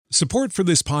Support for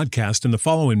this podcast and the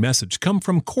following message come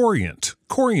from Corient.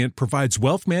 Corient provides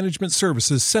wealth management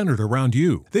services centered around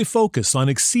you. They focus on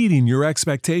exceeding your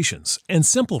expectations and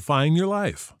simplifying your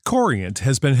life. Corient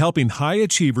has been helping high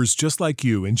achievers just like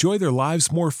you enjoy their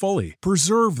lives more fully,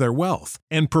 preserve their wealth,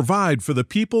 and provide for the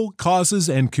people, causes,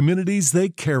 and communities they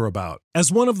care about. As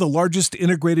one of the largest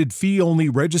integrated fee-only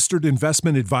registered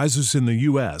investment advisors in the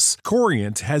U.S.,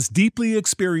 Corient has deeply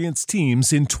experienced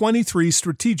teams in 23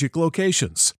 strategic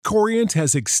locations. Corient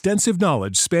has extensive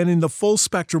knowledge spanning the full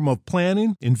spectrum of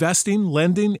planning, investing,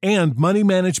 lending, and money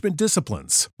management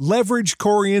disciplines. Leverage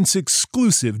Corient's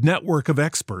exclusive network of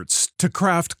experts to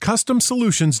craft custom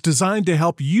solutions designed to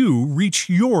help you reach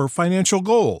your financial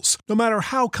goals, no matter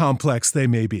how complex they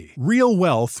may be. Real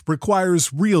wealth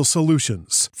requires real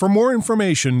solutions. For more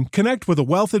information, connect with a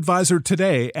wealth advisor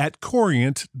today at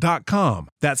Corient.com.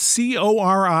 That's Corient.com.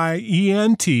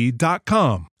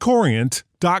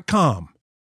 Corient.com.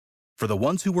 For the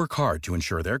ones who work hard to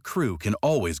ensure their crew can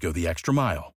always go the extra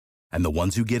mile, and the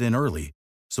ones who get in early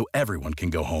so everyone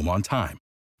can go home on time,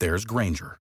 there's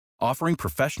Grainger, offering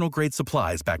professional-grade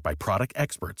supplies backed by product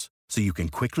experts so you can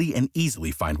quickly and easily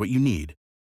find what you need.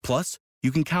 Plus,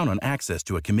 you can count on access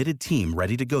to a committed team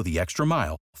ready to go the extra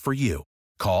mile for you.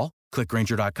 Call, click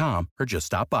Grainger.com, or just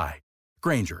stop by.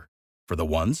 Grainger, for the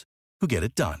ones who get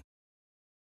it done.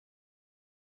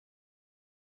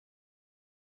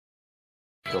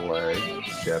 Delay,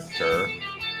 Jeff Kerr.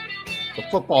 The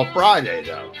Football Friday,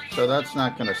 though, so that's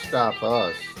not going to stop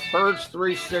us. Birds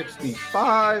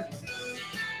 365.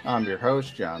 I'm your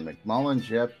host, John McMullen.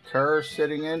 Jeff Kerr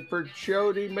sitting in for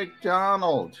Jody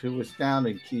McDonald, who is down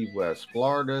in Key West,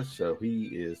 Florida, so he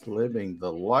is living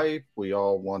the life we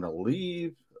all want to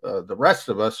leave. The rest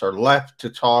of us are left to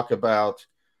talk about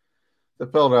the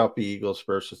Philadelphia Eagles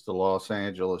versus the Los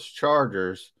Angeles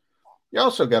Chargers. You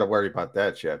also got to worry about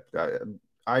that, Jeff.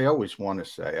 I always want to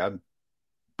say, I'm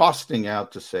busting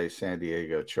out to say San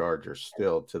Diego Chargers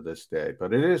still to this day,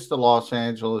 but it is the Los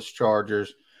Angeles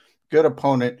Chargers. Good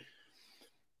opponent.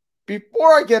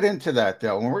 Before I get into that,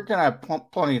 though, and we're going to have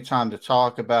plenty of time to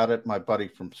talk about it, my buddy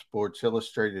from Sports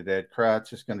Illustrated, Ed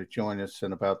Kratz, is going to join us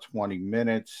in about 20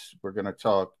 minutes. We're going to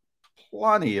talk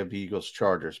plenty of Eagles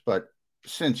Chargers, but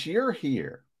since you're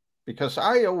here, because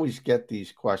I always get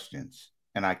these questions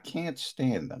and I can't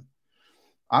stand them,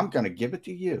 I'm going to give it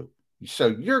to you. So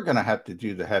you're going to have to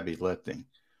do the heavy lifting.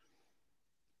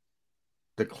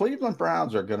 The Cleveland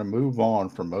Browns are going to move on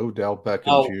from Odell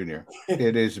Beckham Jr.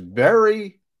 It is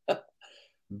very,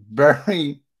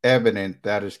 very evident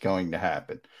that is going to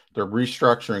happen. They're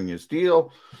restructuring his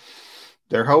deal.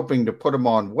 They're hoping to put him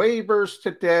on waivers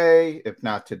today. If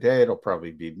not today, it'll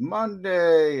probably be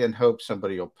Monday, and hope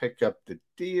somebody will pick up the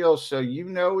deal. So you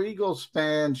know, Eagles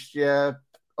fans, Jeff,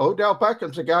 Odell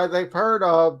Beckham's a guy they've heard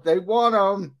of. They want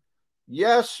him.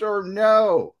 Yes or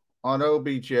no on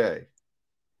OBJ?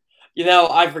 You know,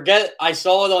 I forget. I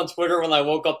saw it on Twitter when I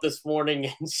woke up this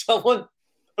morning, and someone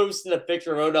posted a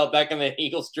picture of Odell Beckham in an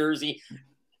Eagles jersey.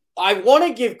 I want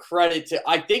to give credit to,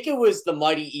 I think it was the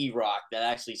mighty E-Rock that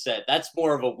actually said, that's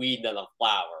more of a weed than a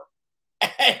flower.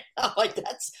 And I'm like,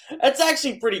 that's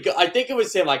actually pretty good. I think it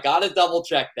was him. I got to double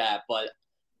check that, but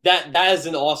that is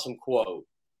an awesome quote.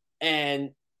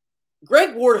 And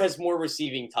Greg Ward has more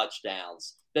receiving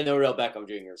touchdowns than Odell Beckham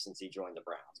Jr. since he joined the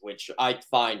Browns, which I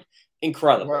find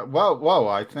incredible. Whoa!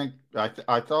 I think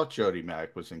I thought Jody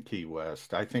Mack was in Key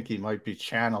West. I think he might be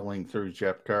channeling through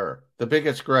Jeff Kerr, the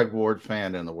biggest Greg Ward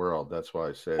fan in the world. That's why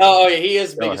I said. Oh, yeah, he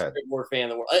is the biggest Greg Ward fan in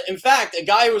the world. In fact, a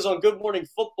guy who was on Good Morning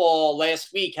Football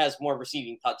last week has more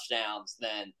receiving touchdowns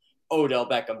than Odell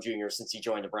Beckham Jr. since he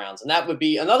joined the Browns, and that would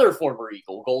be another former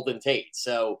Eagle, Golden Tate.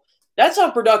 So that's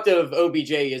how productive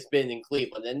OBJ has been in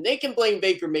Cleveland. And they can blame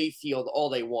Baker Mayfield all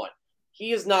they want.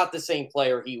 He is not the same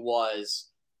player he was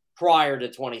prior to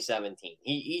 2017.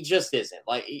 He just isn't.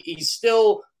 Like, he's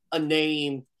still a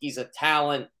name. He's a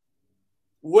talent.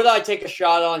 Would I take a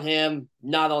shot on him?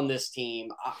 Not on this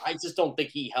team. I just don't think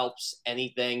he helps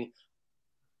anything.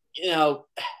 You know,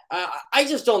 I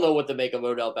just don't know what to make of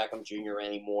Odell Beckham Jr.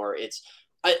 anymore.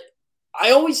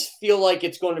 I always feel like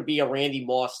it's going to be a Randy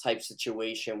Moss type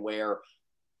situation where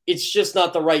it's just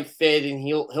not the right fit and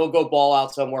he'll go ball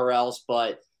out somewhere else.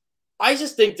 But I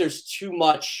just think there's too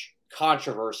much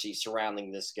controversy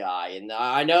surrounding this guy. And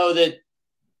I know that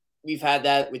we've had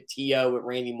that with T.O., with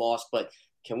Randy Moss, but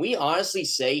can we honestly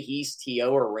say he's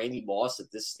T.O. or Randy Moss at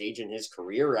this stage in his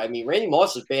career? I mean, Randy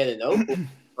Moss is bad in Oakland,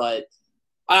 but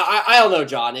I don't know,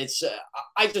 John.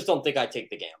 I just don't think I take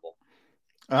the gamble.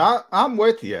 I'm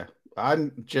with you.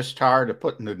 I'm just tired of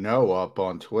putting the no up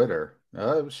on Twitter.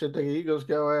 Should the Eagles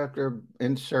go after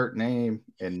insert name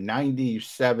in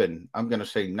 97? I'm going to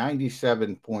say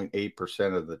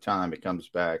 97.8% of the time it comes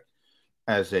back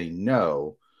as a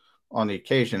no. On the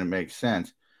occasion, it makes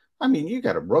sense. I mean, you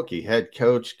got a rookie head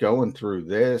coach going through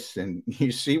this, and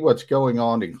you see what's going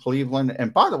on in Cleveland.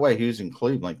 And by the way, who's in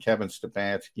Cleveland? Kevin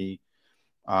Stefanski,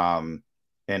 and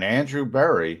Andrew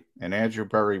Berry. And Andrew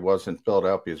Berry was in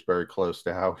Philadelphia, is very close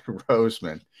to Howard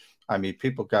Roseman. I mean,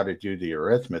 people got to do the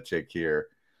arithmetic here.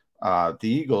 The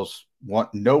Eagles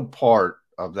want no part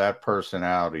of that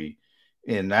personality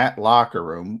in that locker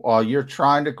room while you're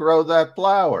trying to grow that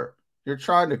flower. You're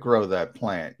trying to grow that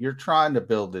plant. You're trying to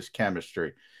build this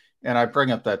chemistry. And I bring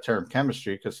up that term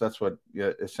chemistry because that's what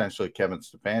essentially Kevin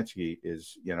Stefanski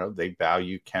is. They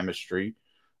value chemistry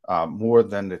more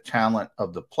than the talent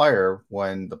of the player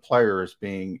when the player is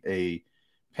being a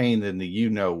pain in the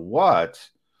you-know-what.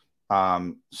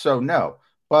 So no,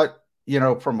 but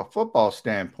from a football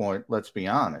standpoint, let's be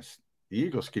honest, the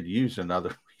Eagles could use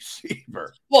another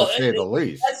receiver, to say the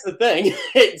least. That's the thing.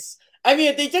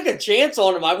 If they took a chance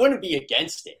on him, I wouldn't be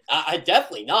against it. I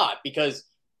definitely not, because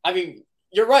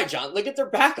you're right, John. Look at their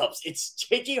backups. It's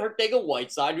J.J.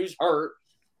 Arcega-Whiteside, who's hurt,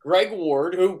 Greg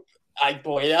Ward, who I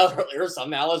pointed out earlier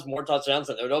somehow has more touchdowns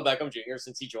than Odell Beckham Jr.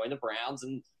 since he joined the Browns,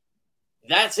 and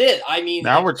that's it.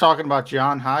 Now we're talking about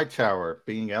John Hightower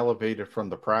being elevated from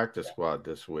the practice squad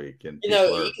this week. And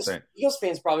Eagles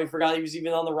fans probably forgot he was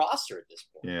even on the roster at this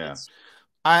point. Yeah.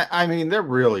 They're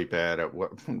really bad at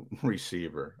what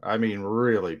receiver.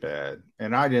 Really bad.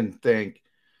 And I didn't think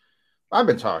 – I've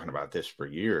been talking about this for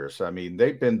years.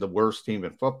 They've been the worst team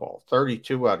in football,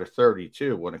 32 out of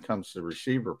 32 when it comes to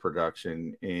receiver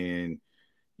production. And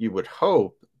you would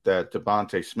hope that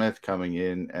Devontae Smith coming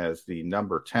in as the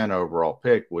number 10 overall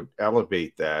pick would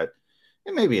elevate that.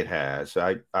 And maybe it has.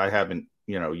 I haven't,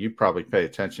 you probably pay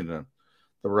attention to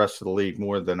the rest of the league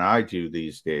more than I do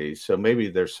these days. So maybe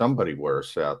there's somebody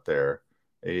worse out there.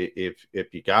 If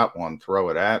you got one, throw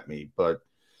it at me. But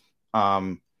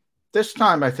this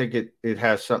time I think it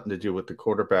has something to do with the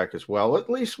quarterback as well,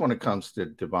 at least when it comes to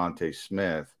Devontae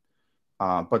Smith.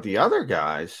 But the other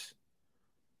guys,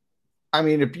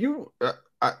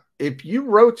 if you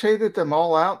rotated them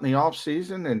all out in the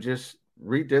offseason and just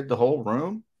redid the whole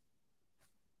room,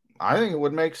 I think it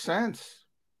would make sense.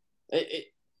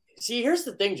 See, here's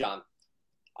the thing, John.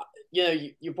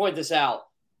 You point this out.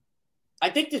 I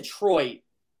think Detroit,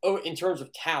 in terms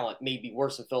of talent, may be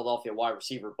worse than Philadelphia wide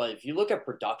receiver. But if you look at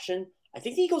production, I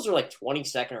think the Eagles are like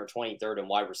 22nd or 23rd in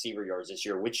wide receiver yards this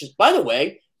year, which is, by the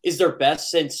way, is their best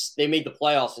since they made the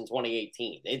playoffs in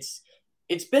 2018.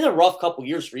 It's been a rough couple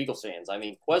years for Eagles fans.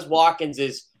 Quez Watkins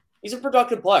he's a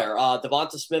productive player.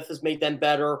 Devonta Smith has made them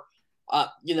better.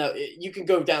 You can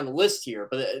go down the list here,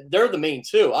 but they're the main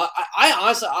two. I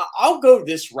honestly, I'll go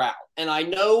this route. And I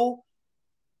know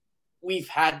we've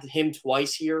had him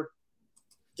twice here.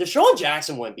 Deshaun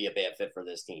Jackson wouldn't be a bad fit for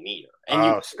this team either.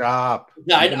 And stop.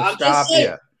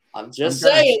 I'm just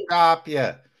saying. Stop you.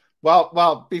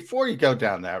 Well, before you go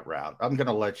down that route, I'm going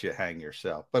to let you hang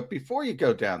yourself. But before you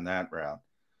go down that route,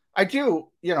 I do,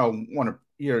 want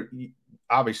to,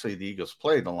 obviously the Eagles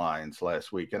played the Lions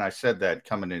last week, and I said that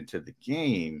coming into the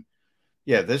game.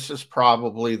 Yeah, this is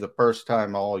probably the first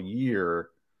time all year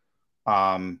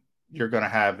you're going to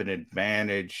have an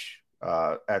advantage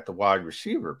at the wide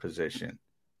receiver position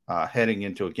heading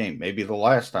into a game. Maybe the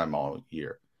last time all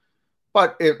year.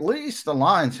 But at least the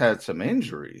Lions had some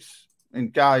injuries.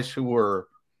 And guys who were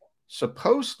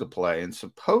supposed to play and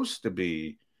supposed to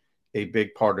be a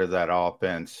big part of that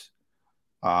offense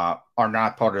are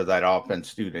not part of that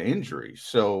offense due to injury.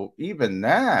 So even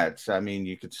that,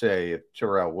 you could say if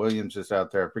Terrell Williams is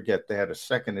out there, I forget, they had a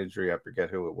second injury. I forget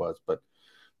who it was. But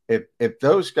if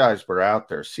those guys were out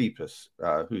there, Cephas,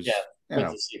 who's,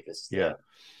 Cephas,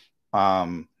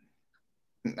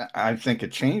 I think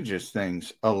it changes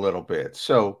things a little bit.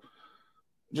 So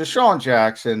Deshaun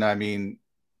Jackson,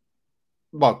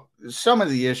 look, some of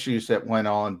the issues that went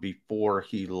on before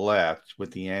he left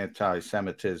with the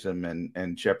anti-Semitism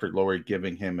and Jeffrey Lurie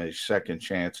giving him a second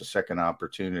chance, a second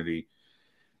opportunity.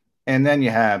 And then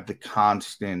you have the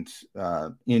constant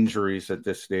injuries at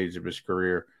this stage of his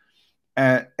career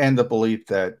and the belief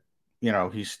that,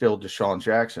 he's still Deshaun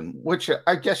Jackson, which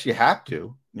I guess you have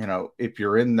to, if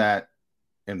you're in that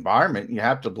environment, you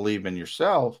have to believe in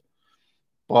yourself.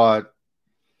 But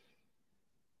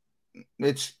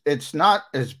it's not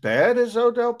as bad as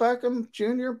Odell Beckham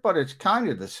Jr., but it's kind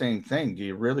of the same thing. Do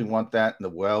you really want that in the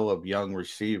well of young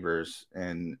receivers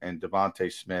and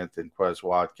Devontae Smith and Quez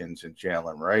Watkins and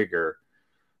Jalen Reagor?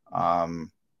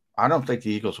 I don't think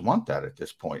the Eagles want that at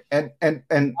this point. And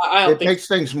it makes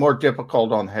things more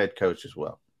difficult on the head coach as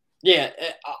well. Yeah,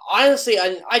 honestly,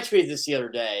 I tweeted this the other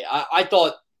day. I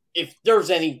thought if there's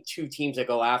any two teams that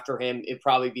go after him, it'd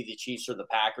probably be the Chiefs or the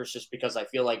Packers, just because I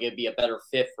feel like it'd be a better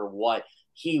fit for what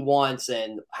he wants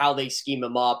and how they scheme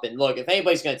him up. And look, if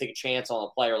anybody's going to take a chance on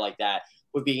a player like that,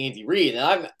 would be Andy Reid.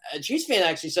 And a Chiefs fan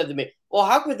actually said to me, well,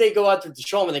 how could they go after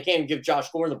Deshaun when they can't even give Josh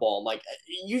Gordon the ball? I'm like,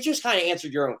 you just kind of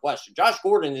answered your own question. Josh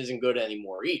Gordon isn't good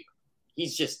anymore either.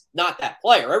 He's just not that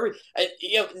player.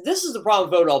 This is the problem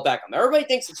with Odell Beckham. Everybody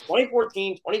thinks it's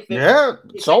 2014, 2015. Yeah,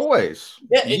 it's always.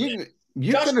 Yeah,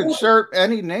 you can insert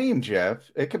any name, Jeff.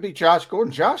 It could be Josh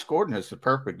Gordon. Josh Gordon is the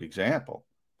perfect example.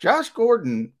 Josh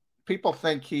Gordon, people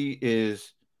think he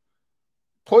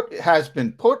has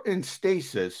been put in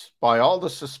stasis by all the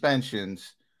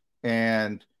suspensions,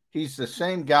 and he's the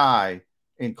same guy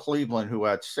in Cleveland who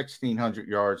had 1,600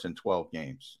 yards in 12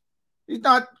 games. He's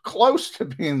not close to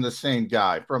being the same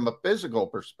guy from a physical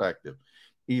perspective.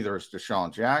 Either it's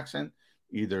Deshaun Jackson,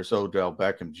 either it's Odell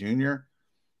Beckham Jr.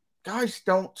 Guys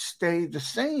don't stay the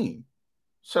same.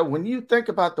 So when you think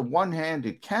about the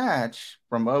one-handed catch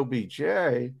from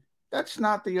OBJ, that's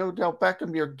not the Odell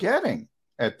Beckham you're getting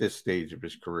at this stage of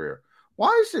his career.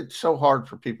 Why is it so hard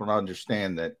for people to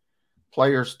understand that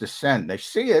players descend? They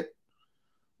see it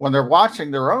when they're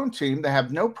watching their own team. They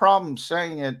have no problem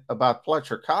saying it about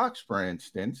Fletcher Cox, for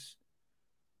instance.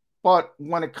 But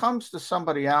when it comes to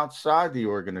somebody outside the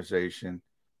organization,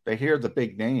 they hear the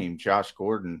big name, Josh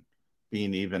Gordon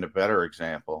being even a better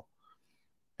example,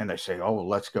 and they say, oh,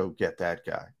 let's go get that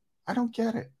guy. I don't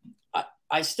get it.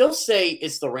 I still say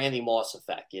it's the Randy Moss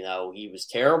effect. He was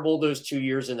terrible those 2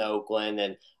 years in Oakland,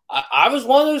 and I was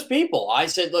one of those people. I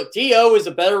said, look, T.O. is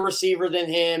a better receiver than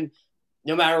him.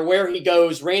 No matter where he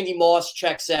goes, Randy Moss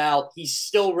checks out. He's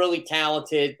still really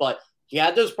talented, but he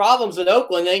had those problems in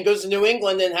Oakland, then he goes to New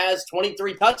England and has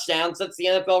 23 touchdowns. That's the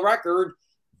NFL record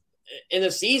in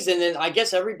a season, and I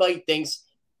guess everybody thinks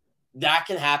that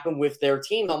can happen with their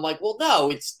team. I'm like, well,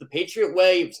 no, it's the Patriot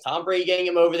way. It was Tom Brady getting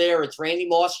him over there. It's Randy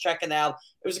Moss checking out.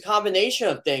 It was a combination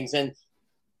of things. And,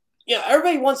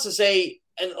 everybody wants to say,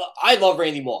 and I love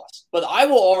Randy Moss, but I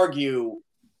will argue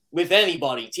with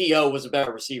anybody, T.O. was a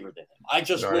better receiver than him. I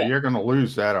just will. You're going to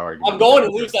lose that argument. I'm going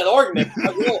to lose that argument.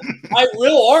 I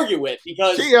will argue it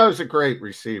because T.O.'s a great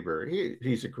receiver.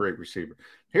 He's a great receiver.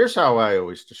 Here's how I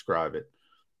always describe it.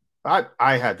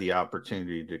 I had the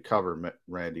opportunity to cover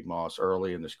Randy Moss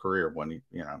early in his career when he,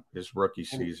 his rookie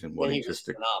season when he just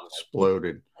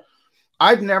exploded.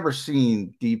 I've never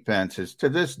seen defenses to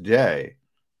this day.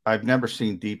 I've never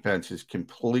seen defenses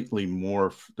completely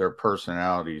morph their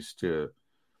personalities to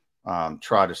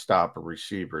try to stop a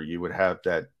receiver. You would have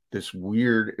this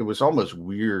weird. It was almost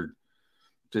weird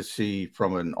to see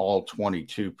from an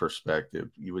all-22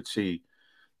 perspective. You would see.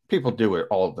 People do it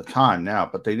all the time now,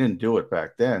 but they didn't do it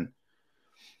back then.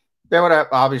 They would have,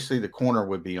 obviously, the corner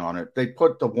would be on it. They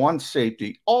put the one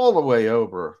safety all the way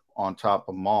over on top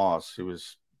of Moss, who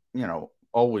was,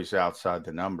 always outside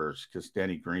the numbers because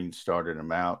Denny Green started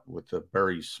him out with a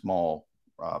very small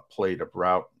plate of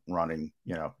route running.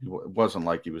 It wasn't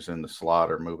like he was in the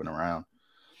slot or moving around.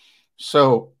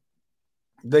 So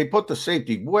they put the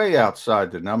safety way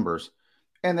outside the numbers.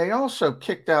 And they also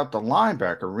kicked out the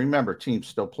linebacker. Remember, teams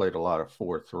still played a lot of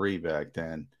 4-3 back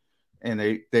then. And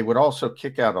they would also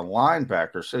kick out a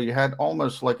linebacker. So you had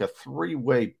almost like a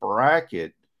three-way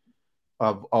bracket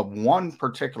of one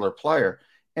particular player.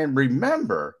 And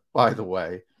remember, by the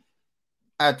way,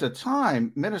 at the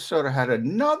time, Minnesota had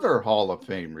another Hall of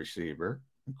Fame receiver,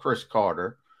 Chris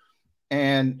Carter.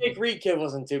 And Jake Reed kid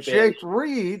wasn't too big. Jake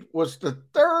Reed was the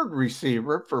third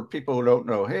receiver for people who don't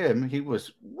know him. He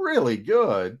was really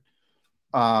good.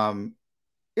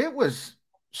 It was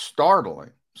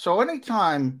startling. So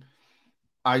anytime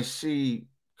I see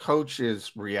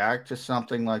coaches react to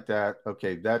something like that,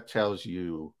 okay, that tells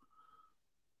you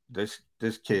this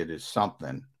kid is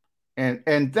something.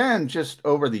 And then just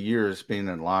over the years being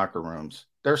in locker rooms,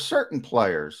 there's certain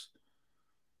players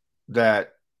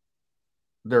that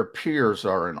their peers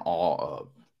are in awe of.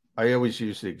 I always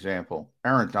use the example.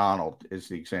 Aaron Donald is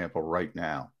the example right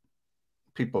now.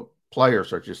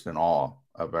 Players are just in awe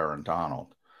of Aaron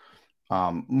Donald.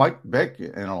 Mike Vick,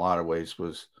 in a lot of ways,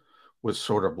 was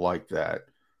sort of like that.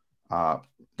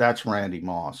 That's Randy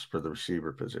Moss for the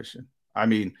receiver position. I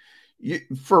mean,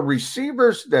 for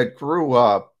receivers that grew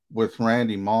up with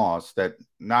Randy Moss, that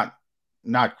not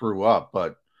grew up,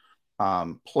 but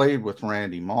played with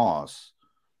Randy Moss,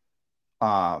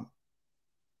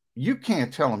 you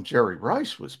can't tell them Jerry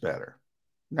Rice was better.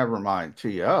 Never mind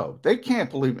T.O. They can't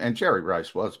believe, and Jerry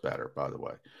Rice was better, by the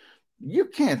way. You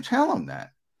can't tell them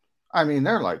that. I mean,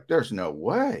 they're like, there's no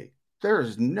way.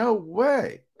 There's no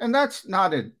way. And that's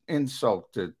not an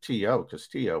insult to T.O. because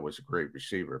T.O. was a great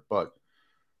receiver, but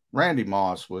Randy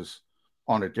Moss was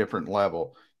on a different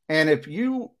level. And if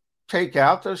you take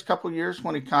out those couple of years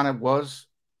when he kind of was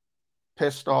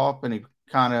pissed off and he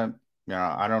kind of,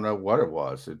 I don't know what it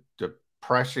was,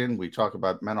 depression. We talk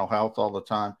about mental health all the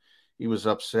time. He was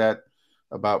upset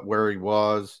about where he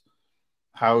was,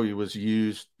 how he was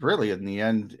used, really in the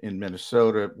end in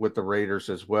Minnesota with the Raiders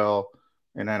as well.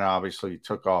 And then obviously he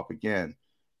took off again.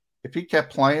 If he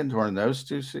kept playing during those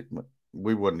two seasons,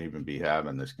 we wouldn't even be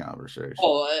having this conversation.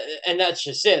 Oh, and that's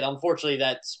just it. Unfortunately,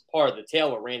 that's part of the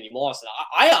tale with Randy Moss. And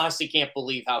I honestly can't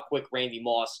believe how quick Randy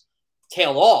Moss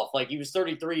tailed off. Like, he was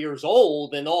 33 years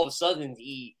old, and all of a sudden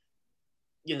he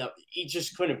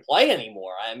just couldn't play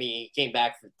anymore. I mean, he came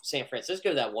back from San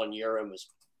Francisco that one year and was,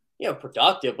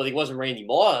 productive, but he wasn't Randy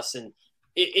Moss. And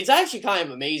it's actually kind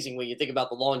of amazing when you think about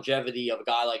the longevity of a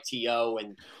guy like T.O.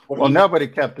 And nobody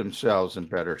kept themselves in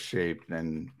better shape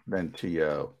than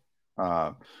T.O.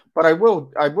 But I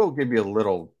will give you a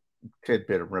little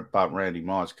tidbit about Randy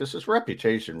Moss because his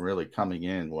reputation really coming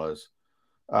in was,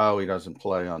 he doesn't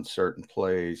play on certain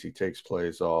plays. He takes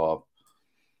plays off.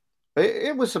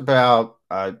 It was about,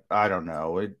 I don't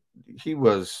know. He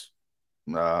was,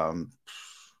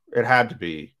 it had to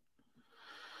be.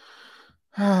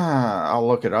 I'll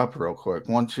look it up real quick.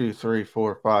 1, 2, 3,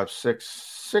 4, 5,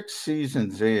 6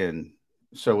 seasons in.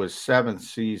 So his 7th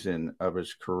season of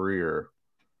his career.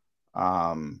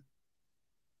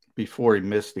 Before he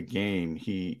missed the game,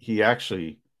 he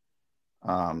actually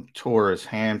tore his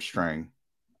hamstring,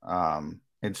 and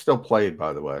still played,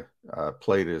 by the way.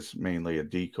 Played as mainly a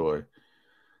decoy.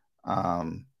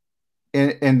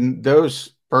 In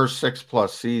those first 6+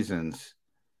 seasons,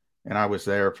 and I was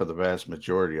there for the vast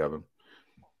majority of them,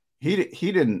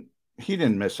 he didn't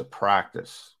miss a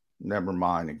practice, never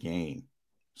mind a game.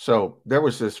 So there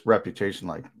was this reputation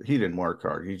like he didn't work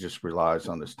hard. He just relies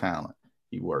on his talent.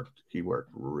 He worked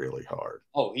really hard.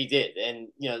 Oh, he did. And,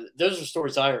 those are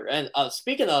stories I heard. And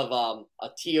speaking of a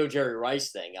T.O. Jerry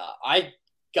Rice thing, I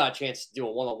got a chance to do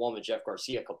a one-on-one with Jeff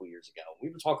Garcia a couple years ago. We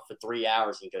were talking for 3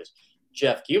 hours. And he goes,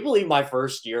 Jeff, do you believe my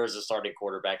first year as a starting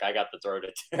quarterback, I got to throw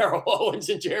to Terrell Owens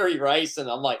and Jerry Rice?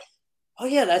 And I'm like, oh,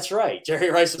 yeah, that's right.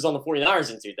 Jerry Rice was on the 49ers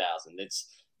in 2000.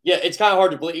 It's kind of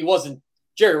hard to believe he wasn't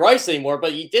Jerry Rice anymore,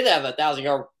 but he did have a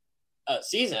 1,000-yard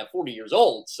season at 40 years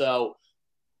old. So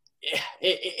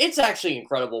it's actually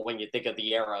incredible when you think of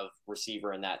the era of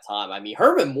receiver in that time. I mean,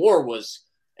 Herman Moore was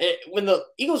when the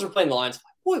Eagles were playing the Lions.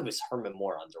 Boy, was Herman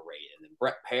Moore underrated, and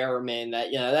Brett Perriman.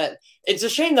 That it's a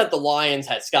shame that the Lions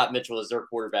had Scott Mitchell as their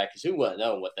quarterback because who would have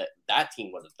known what that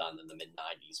team would have done in the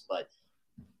mid-90s? But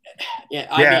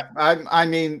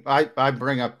I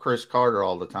bring up Chris Carter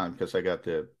all the time because I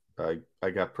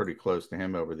got pretty close to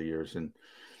him over the years, and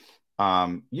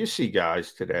you see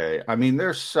guys today. I mean,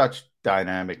 they're such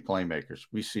dynamic playmakers.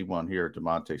 We see one here,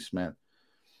 DeVonta Smith.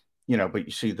 But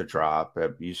you see the drop.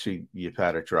 You've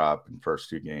had a drop in first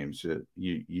 2 games.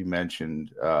 You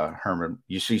mentioned Herman.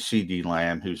 You see C.D.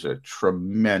 Lamb, who's a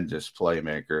tremendous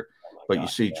playmaker, but you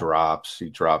see drops. He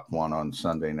dropped one on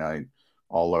Sunday night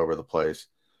all over the place.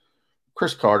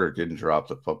 Chris Carter didn't drop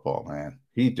the football, man.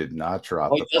 He did not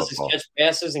drop the football. He catch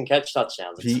passes and catch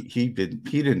touchdowns. He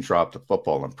didn't drop the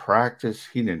football in practice.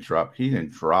 He didn't drop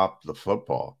the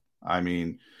football. I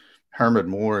mean, Herman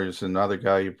Moore is another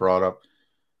guy you brought up.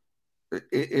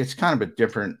 It's kind of a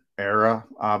different era,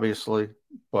 obviously,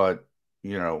 but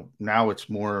now it's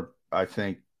more, I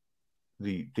think,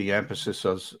 the emphasis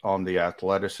is on the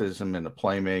athleticism and the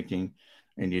playmaking,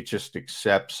 and you just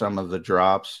accept some of the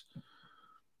drops.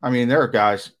 I mean, there are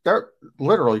guys that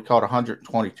literally caught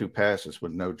 122 passes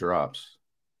with no drops.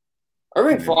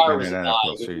 Irving Fryer was an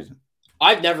NFL season.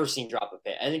 I've never seen drop a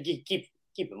pass. And keep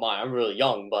in mind, I'm really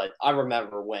young, but I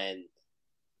remember when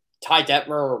Ty Detmer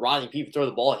or Rodney Peete throw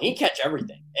the ball and he'd catch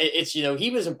everything. It's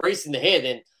he was embracing the hit.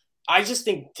 And I just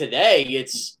think today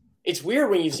it's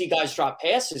weird when you see guys drop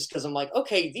passes because I'm like,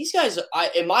 okay, these guys,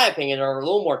 in my opinion, are a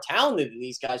little more talented than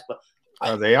these guys. But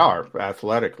they are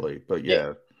athletically, but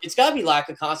yeah. It's got to be lack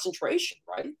of concentration,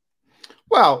 right?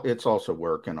 Well, it's also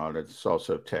working on it. It's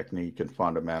also technique and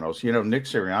fundamentals. Nick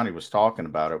Sirianni was talking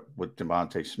about it with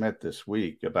DeVonta Smith this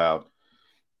week about,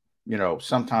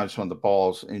 sometimes when the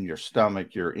ball's in your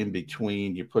stomach, you're in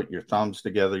between, you put your thumbs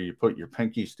together, you put your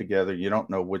pinkies together, you don't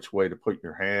know which way to put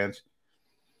your hands.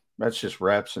 That's just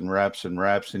reps and reps and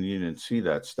reps, and you didn't see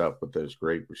that stuff with those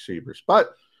great receivers.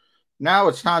 But now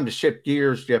it's time to shift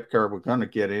gears, Jeff Kerr. We're going to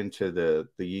get into the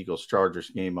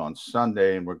Eagles-Chargers game on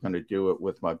Sunday, and we're going to do it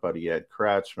with my buddy Ed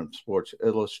Kracz from Sports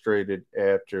Illustrated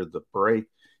after the break.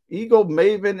 Eagle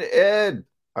Maven Ed,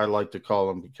 I like to call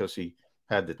him, because he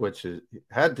had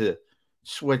to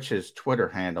switch his Twitter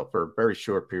handle for a very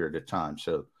short period of time.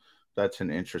 So that's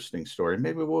an interesting story.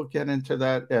 Maybe we'll get into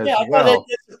that as well. Yeah, I thought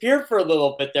it disappeared for a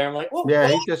little bit there. I'm like, well, yeah,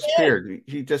 he disappeared.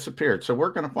 He disappeared. So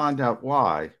we're going to find out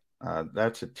why.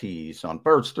 That's a tease on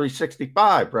Birds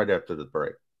 365 right after the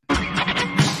break.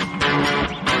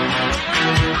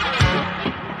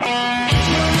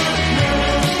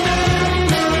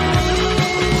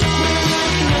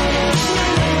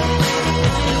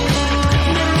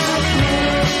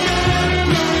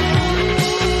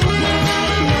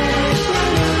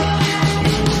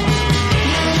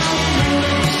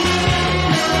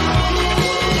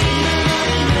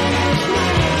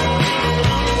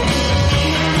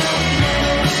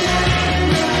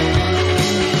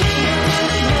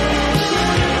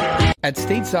 At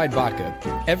Stateside Vodka,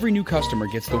 every new customer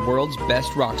gets the world's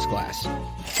best rocks glass,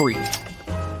 free.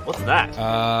 What's that?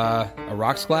 A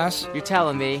rocks glass? You're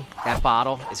telling me that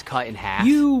bottle is cut in half?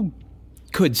 You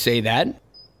could say that.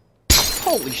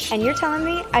 Holy shit. And you're telling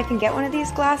me I can get one of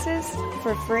these glasses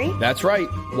for free? That's right.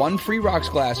 One free rocks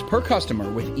glass per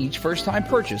customer with each first-time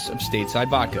purchase of Stateside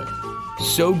Vodka.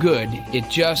 So good, it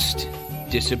just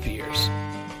disappears.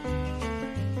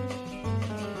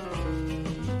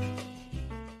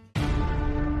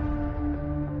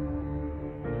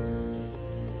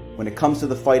 When it comes to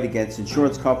the fight against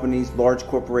insurance companies, large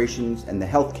corporations, and the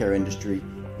healthcare industry,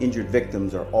 injured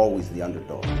victims are always the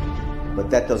underdog.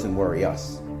 But that doesn't worry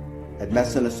us. At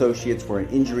Messa & Associates, we're an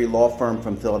injury law firm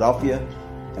from Philadelphia,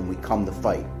 and we come to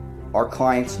fight. Our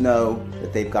clients know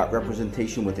that they've got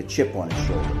representation with a chip on its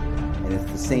shoulder, and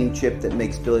it's the same chip that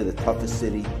makes Philly the toughest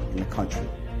city in the country.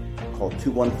 Call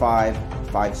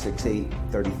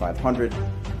 215-568-3500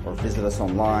 or visit us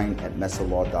online at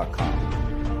messalaw.com.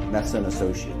 Messa &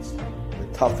 Associates, the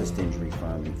toughest injury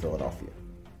firm in Philadelphia.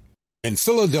 In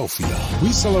Philadelphia,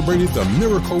 we celebrated the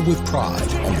miracle with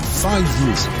pride only 5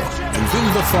 years ago. And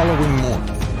then the following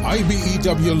morning,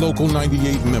 IBEW Local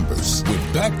 98 members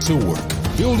went back to work,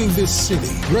 building this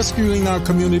city, rescuing our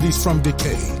communities from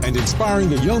decay, and inspiring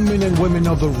the young men and women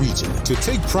of the region to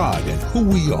take pride in who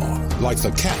we are. Like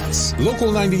the Cats,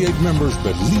 Local 98 members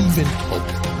believe in hope.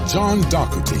 John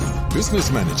Doherty, business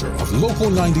manager of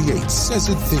Local 98, says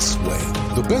it this way: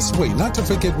 the best way not to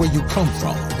forget where you come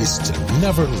from is to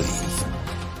never leave.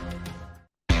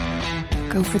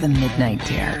 Go for the midnight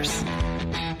dares.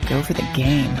 Go for the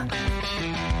game.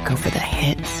 Go for the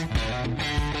hits.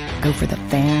 Go for the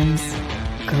fans.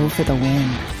 Go for the win.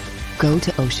 Go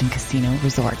to Ocean Casino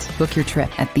Resort. Book your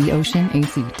trip at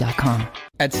theoceanac.com.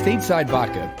 At Stateside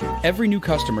Vodka, every new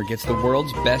customer gets the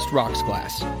world's best rocks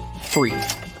glass, free.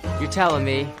 You're telling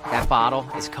me that bottle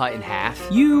is cut in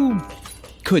half? You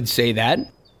could say that.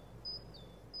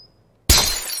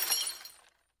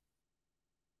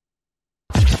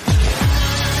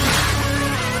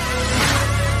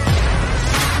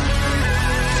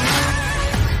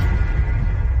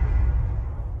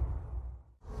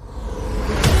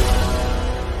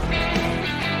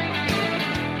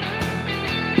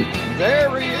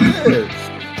 There he is,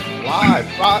 live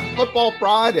Football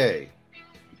Friday.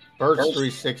 Birds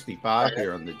 365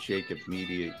 here on the Jacob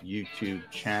Media YouTube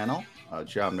channel.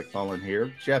 John McMullen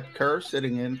here. Jeff Kerr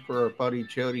sitting in for our buddy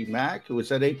Jody Mack, who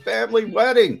was at a family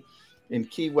wedding in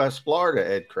Key West, Florida,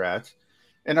 Ed Kratz.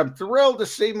 And I'm thrilled to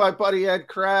see my buddy Ed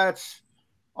Kratz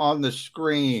on the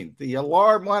screen. The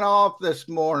alarm went off this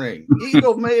morning.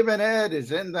 Eagle Maven Ed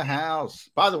is in the house.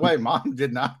 By the way, mine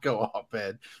did not go off,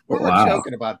 Ed. We were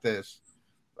joking about this.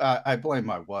 I blame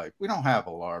my wife. We don't have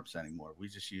alarms anymore. We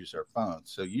just use our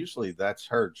phones. So usually that's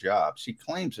her job. She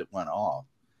claims it went off.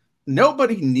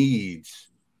 Nobody needs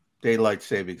daylight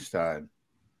savings time.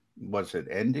 Was it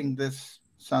ending this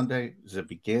Sunday? Does it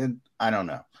begin? I don't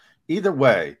know. Either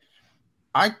way,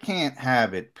 I can't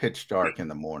have it pitch dark in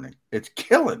the morning. It's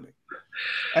killing me.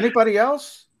 Anybody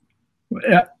else?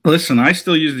 Yeah, listen, I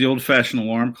still use the old-fashioned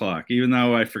alarm clock, even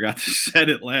though I forgot to set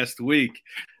it last week.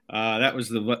 That was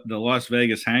the Las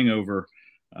Vegas hangover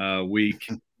week.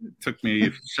 It took me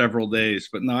several days.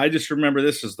 But no, I just remember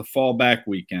this as the fallback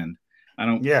weekend. I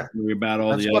don't worry about all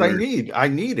the other. That's what I need. I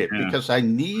need it because I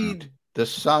need the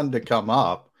sun to come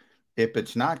up. If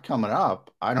it's not coming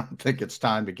up, I don't think it's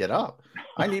time to get up.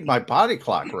 I need my body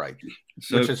clock right,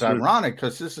 which is ironic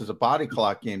because this is a body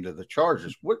clock game to the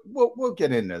Chargers. We'll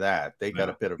get into that. They got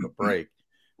a bit of a break.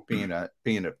 Being at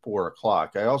 4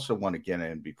 o'clock. I also want to get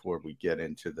in before we get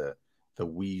into the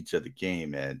weeds of the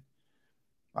game, Ed.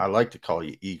 I like to call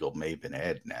you Eagle Maven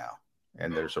Ed now,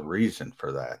 and there's a reason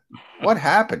for that. What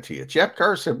happened to you? Jeff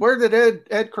Kerr said, where did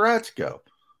Ed Kratz go?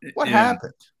 What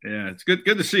happened? Yeah, it's good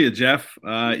to see you, Jeff.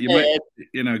 You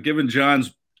might, given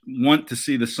John's want to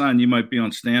see the sun, you might be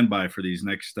on standby for these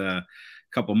next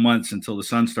couple months until the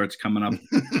sun starts coming up,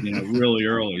 really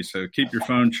early. So keep your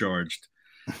phone charged.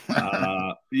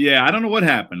 I don't know what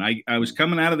happened. I was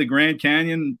coming out of the Grand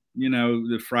Canyon,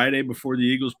 the Friday before the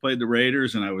Eagles played the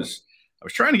Raiders, and I was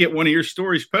trying to get one of your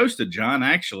stories posted, John,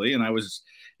 actually, and I was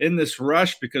in this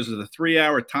rush because of the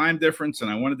 3-hour time difference,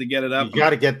 and I wanted to get it up. You got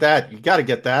to get that. You got to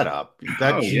get that up.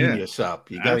 That genius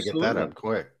up. You got to get that up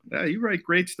quick. Yeah, you write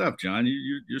great stuff, John.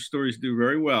 Your stories do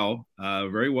very well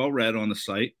read on the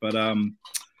site. But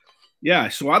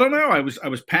so I don't know. I was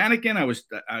panicking.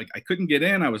 I couldn't get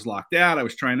in. I was locked out. I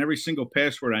was trying every single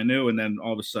password I knew, and then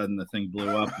all of a sudden the thing blew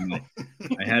up, and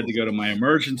I had to go to my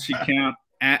emergency account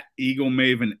at Eagle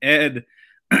Maven Ed.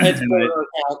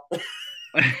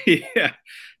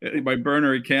 My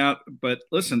burner account. But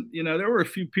listen, there were a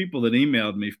few people that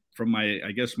emailed me from my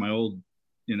old,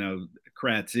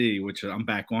 Kratzy, which I'm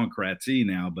back on Kratzy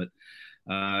now, but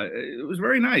it was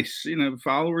very nice.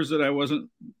 Followers that I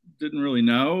didn't really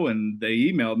know, and they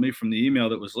emailed me from the email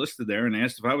that was listed there and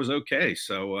asked if I was okay.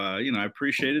 So, I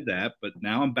appreciated that, but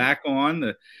now I'm back on.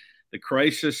 The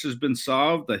crisis has been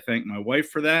solved. I thank my wife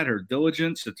for that, her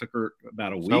diligence. It took her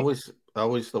about a week.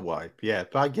 Always the wife. Yeah,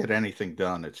 if I get anything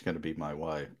done, it's going to be my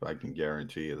wife. I can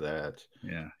guarantee you that.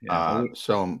 Yeah.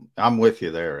 So I'm with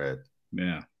you there, Ed.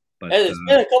 Yeah. But, and it's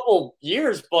been a couple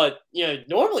years, but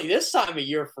normally this time of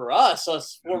year for us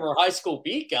former high school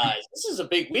beat guys, this is a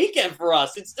big weekend for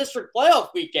us. It's district playoff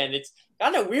weekend. It's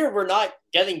kind of weird we're not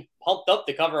getting pumped up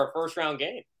to cover our first round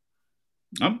game.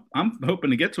 I'm hoping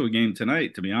to get to a game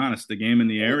tonight, to be honest, the game in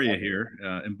the area here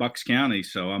in Bucks County.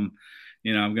 So I'm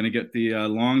going to get the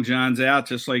long johns out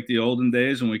just like the olden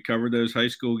days when we covered those high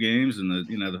school games, and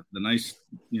the nice,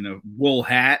 wool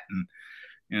hat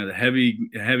and, the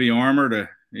heavy armor to,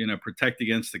 protect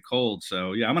against the cold.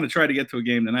 So I'm going to try to get to a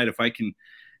game tonight if I can,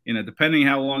 depending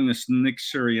how long this Nick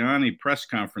Sirianni press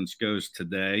conference goes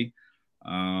today.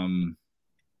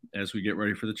 As we get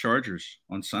ready for the Chargers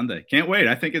on Sunday. Can't wait.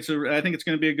 I think it's going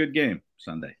to be a good game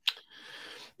Sunday.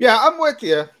 Yeah, I'm with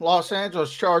you. Los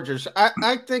Angeles Chargers.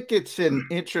 I think it's an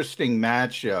interesting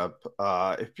matchup.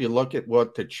 If you look at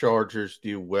what the Chargers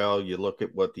do well, you look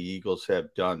at what the Eagles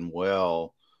have done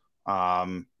well.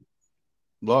 We'll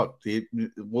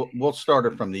start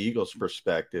it from the Eagles'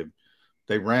 perspective.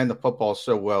 They ran the football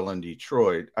so well in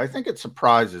Detroit. I think it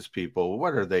surprises people.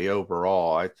 What are they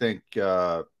overall? I think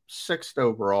 6th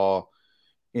overall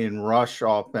in rush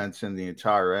offense in the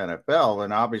entire NFL.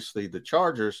 And obviously the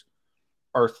Chargers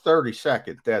are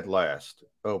 32nd, dead last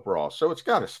overall. So it's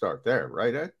got to start there,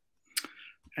 right, Ed?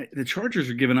 The Chargers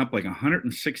are giving up like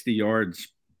 160 yards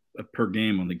per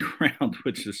game on the ground,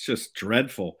 which is just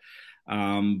dreadful.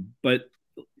 But,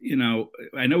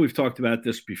 I know we've talked about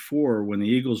this before. When the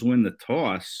Eagles win the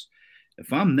toss,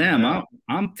 if I'm them,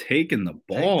 I'm taking the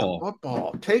ball.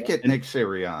 Take it, Nick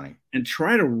Sirianni. And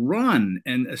try to run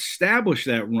and establish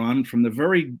that run from the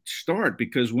very start,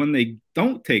 because when they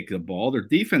don't take the ball, their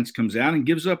defense comes out and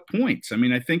gives up points. I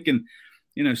mean, I think in,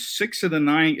 6 of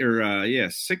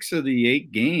the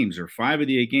 8 games or 5 of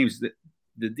the 8 games,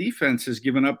 the defense has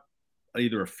given up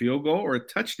either a field goal or a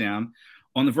touchdown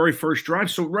on the very first drive.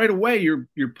 So right away, you're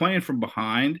playing from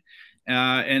behind.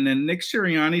 And then Nick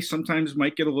Sirianni sometimes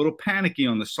might get a little panicky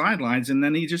on the sidelines, and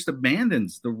then he just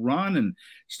abandons the run and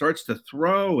starts to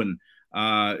throw. And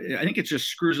I think it just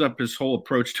screws up his whole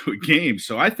approach to a game.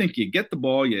 So I think you get the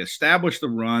ball, you establish the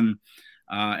run,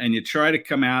 and you try to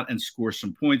come out and score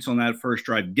some points on that first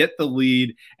drive, get the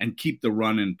lead, and keep the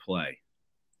run in play.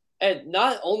 And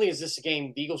not only is this a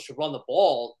game the Eagles should run the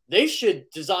ball, they should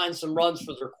design some runs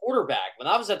for their quarterback. When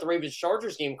I was at the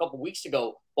Ravens-Chargers game a couple weeks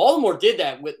ago, Baltimore did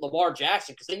that with Lamar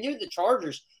Jackson because they knew the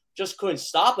Chargers just couldn't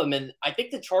stop him. And I think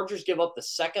the Chargers give up the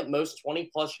second most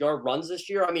 20-plus yard runs this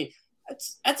year. I mean,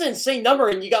 that's an insane number.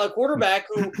 And you got a quarterback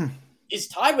who is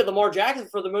tied with Lamar Jackson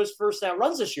for the most first down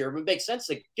runs this year. It would make sense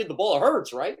to give the ball to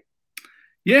Hurts, right?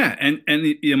 Yeah, and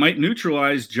you might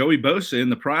neutralize Joey Bosa in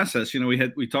the process.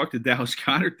 We talked to Dallas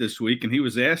Goedert this week, and he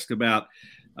was asked about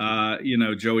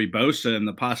Joey Bosa and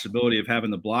the possibility of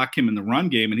having to block him in the run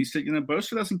game, and he said,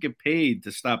 Bosa doesn't get paid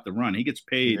to stop the run; he gets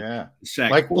paid to sack.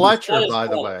 Like Fletcher, by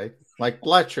the way, like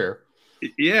Fletcher.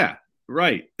 Yeah,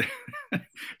 right.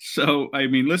 So I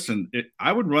mean, listen,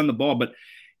 I would run the ball, but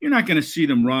you're not going to see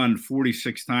them run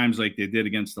 46 times like they did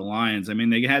against the Lions. I mean,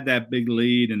 they had that big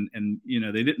lead and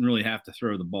they didn't really have to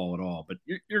throw the ball at all. But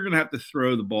you're going to have to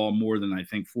throw the ball more than, I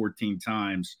think, 14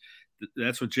 times.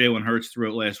 That's what Jalen Hurts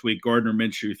threw it last week. Gardner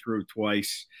Minshew threw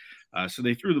twice. So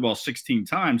they threw the ball 16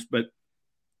 times. But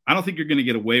I don't think you're going to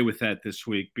get away with that this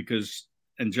week because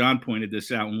and John pointed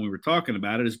this out when we were talking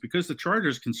about it, is because the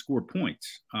Chargers can score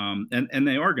points, and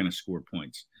they are going to score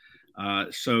points.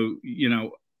 So,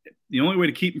 the only way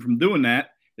to keep them from doing that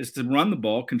is to run the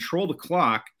ball, control the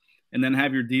clock, and then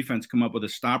have your defense come up with a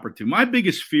stop or two. My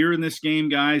biggest fear in this game,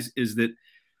 guys, is that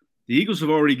the Eagles have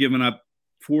already given up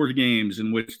 4 games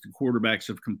in which the quarterbacks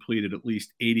have completed at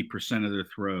least 80% of their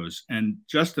throws. And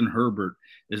Justin Herbert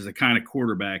is the kind of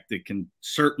quarterback that can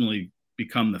certainly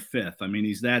become the 5th. I mean,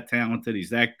 he's that talented. He's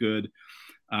that good.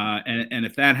 And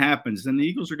if that happens, then the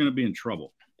Eagles are going to be in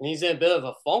trouble. And he's in a bit of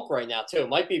a funk right now, too. It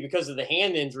might be because of the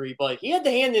hand injury, but he had the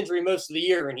hand injury most of the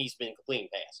year, and he's been completing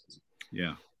passes.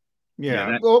 Yeah.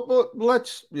 Yeah. Well,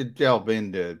 let's delve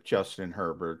into Justin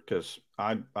Herbert, because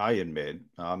I admit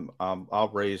I'll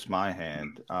raise my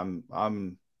hand.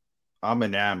 I'm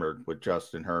enamored with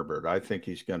Justin Herbert. I think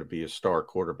he's going to be a star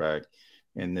quarterback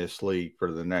in this league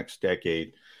for the next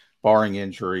decade, barring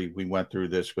injury. We went through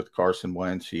this with Carson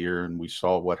Wentz here, and we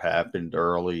saw what happened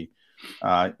early.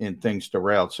 And things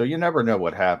derailed. So you never know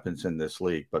what happens in this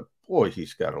league. But, boy,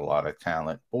 he's got a lot of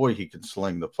talent. Boy, he can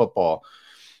sling the football.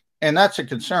 And that's a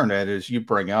concern, Ed, as you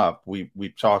bring up.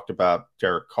 We've talked about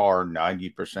Derek Carr,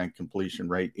 90% completion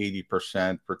rate,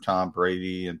 80% for Tom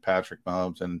Brady and Patrick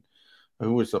Mahomes. And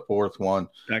who was the 4th one?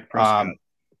 Dak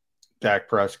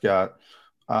Prescott.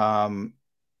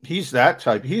 He's that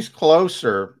type. He's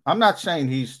closer. I'm not saying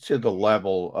he's to the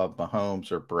level of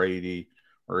Mahomes or Brady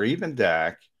or even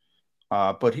Dak.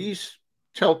 But he's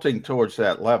tilting towards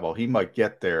that level. He might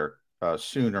get there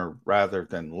sooner rather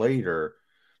than later.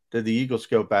 Did the Eagles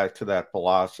go back to that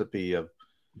philosophy of,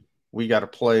 we got to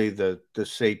play the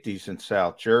safeties in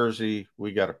South Jersey,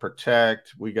 we got to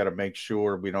protect, we got to make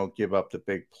sure we don't give up the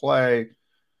big play?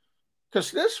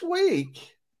 Because this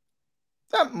week,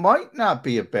 that might not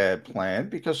be a bad plan,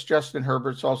 because Justin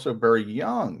Herbert's also very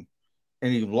young,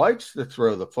 and he likes to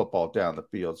throw the football down the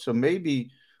field. So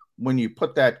maybe when you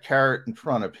put that carrot in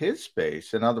front of his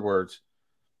face, in other words,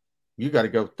 you got to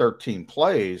go 13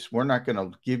 plays. We're not going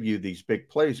to give you these big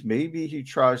plays. Maybe he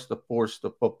tries to force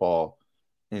the football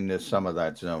into some of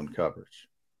that zone coverage.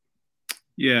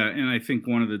 Yeah, and I think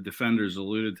one of the defenders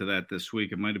alluded to that this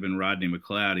week. It might have been Rodney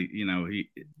McLeod. He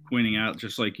pointing out,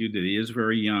 just like you did, he is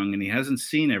very young and he hasn't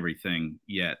seen everything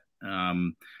yet.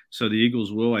 So the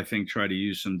Eagles will, I think, try to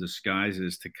use some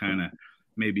disguises to kind of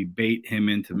maybe bait him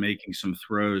into making some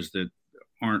throws that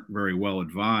aren't very well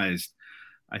advised.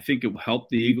 I think it will help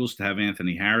the Eagles to have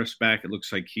Anthony Harris back. It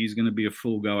looks like he's going to be a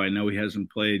full go. I know he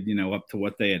hasn't played, up to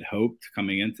what they had hoped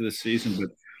coming into the season,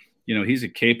 but, he's a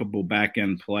capable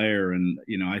back-end player, and,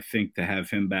 I think to have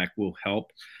him back will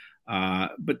help.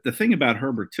 But the thing about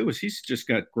Herbert, too, is he's just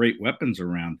got great weapons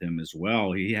around him as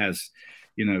well. He has,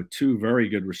 2 very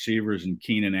good receivers in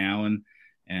Keenan Allen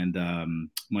and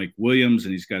Mike Williams,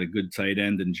 and he's got a good tight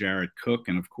end in Jared Cook.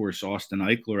 And, of course, Austin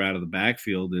Eikler out of the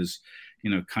backfield is,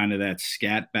 kind of that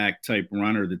scat back type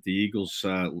runner that the Eagles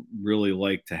really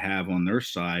like to have on their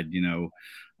side.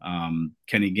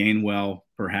 Kenny Gainwell,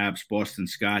 perhaps Boston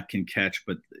Scott can catch,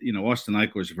 but, Austin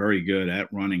Eikler is very good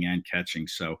at running and catching.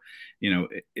 So,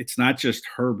 it's not just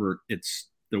Herbert, it's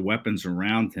the weapons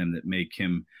around him that make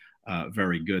him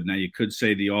very good. Now, you could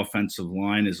say the offensive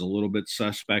line is a little bit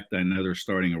suspect. I know they're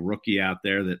starting a rookie out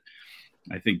there that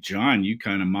I think, John, you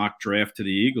kind of mock draft to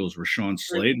the Eagles, Rashawn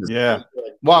Slater. Yeah.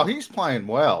 Well, he's playing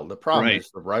well. The problem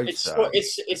is the right side.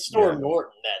 It's Storm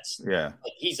Norton.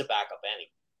 He's a backup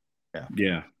anyway.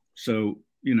 Yeah. So,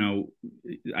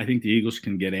 I think the Eagles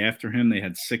can get after him. They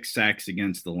had 6 sacks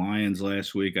against the Lions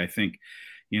last week. I think,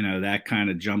 that kind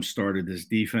of jump-started this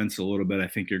defense a little bit. I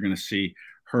think you're going to see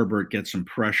Herbert get some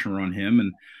pressure on him,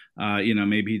 and,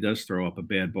 maybe he does throw up a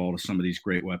bad ball to some of these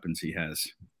great weapons he has.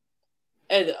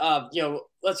 And,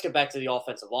 let's get back to the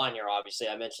offensive line here. Obviously,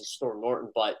 I mentioned Storm Norton,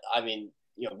 but,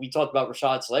 we talked about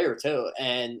Rashawn Slater, too.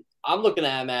 And I'm looking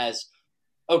at him as,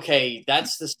 okay,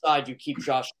 that's the side you keep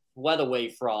Josh Sweat away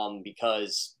from,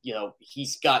 because,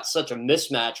 he's got such a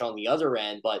mismatch on the other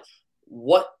end. But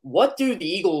what do the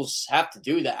Eagles have to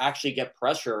do to actually get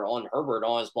pressure on Herbert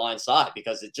on his blind side?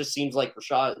 Because it just seems like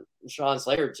Rashawn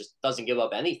Slater just doesn't give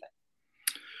up anything.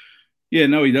 Yeah,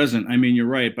 no, he doesn't. I mean, you're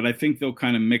right, but I think they'll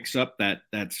kind of mix up that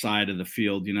side of the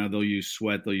field. They'll use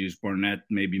Sweat, they'll use Barnett,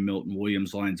 maybe Milton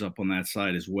Williams lines up on that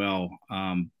side as well,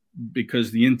 because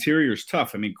the interior is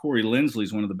tough. I mean, Corey Linsley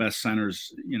is one of the best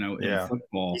centers, in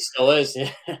football. He still is.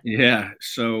 Yeah.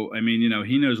 So, I mean,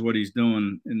 he knows what he's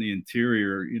doing in the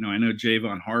interior. I know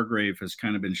Javon Hargrave has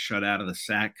kind of been shut out of the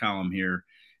sack column here.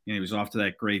 He was off to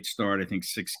that great start. I think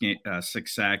 6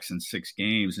 sacks in 6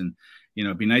 games, and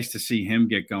it'd be nice to see him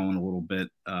get going a little bit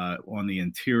on the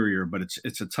interior, but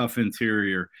it's a tough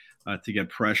interior to get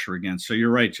pressure against. So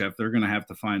you're right, Jeff. They're going to have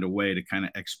to find a way to kind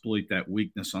of exploit that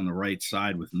weakness on the right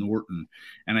side with Norton.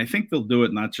 And I think they'll do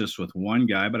it not just with one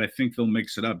guy, but I think they'll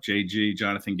mix it up.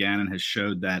 Jonathan Gannon, has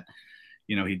showed that,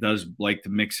 he does like to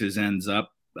mix his ends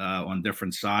up on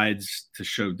different sides to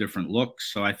show different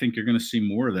looks. So I think you're going to see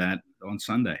more of that on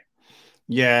Sunday.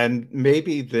 Yeah, and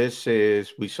maybe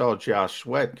we saw Josh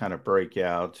Sweat kind of break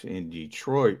out in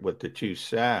Detroit with the 2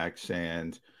 sacks.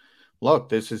 And look,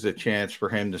 this is a chance for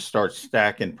him to start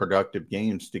stacking productive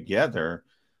games together,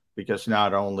 because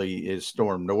not only is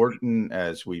Storm Norton,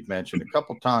 as we've mentioned a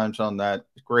couple times on that,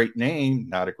 great name,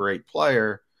 not a great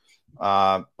player,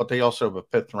 but they also have a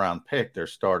 5th-round pick. They're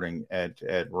starting at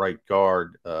right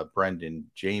guard, Brendan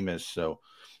Jameis. So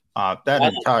that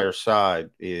entire side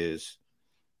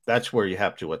that's where you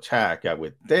have to attack, I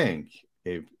would think.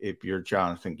 If you're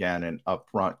Jonathan Gannon up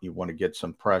front, you want to get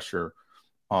some pressure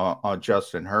on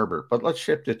Justin Herbert. But let's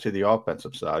shift it to the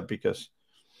offensive side, because,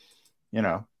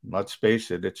 let's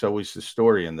face it, it's always the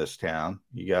story in this town.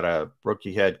 You got a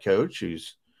rookie head coach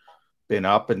who's been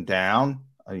up and down.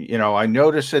 I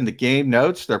notice in the game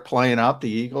notes they're playing up the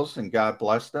Eagles, and God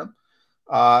bless them.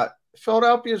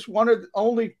 Philadelphia is one of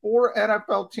only 4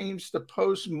 NFL teams to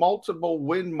post multiple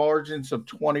win margins of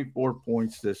 24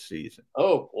 points this season.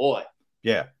 Oh, boy.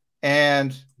 Yeah.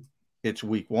 And it's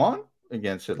week 1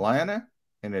 against Atlanta,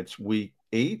 and it's week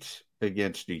 8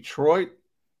 against Detroit.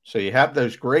 So you have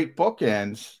those great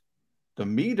bookends. The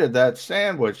meat of that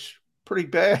sandwich, pretty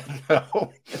bad,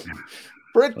 though.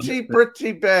 pretty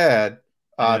bad.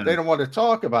 They don't want to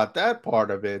talk about that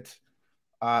part of it.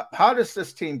 How does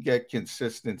this team get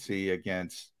consistency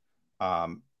against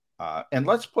and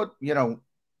let's put,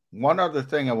 one other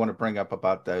thing I want to bring up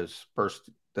about those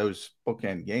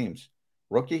bookend games.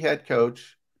 Rookie head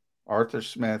coach Arthur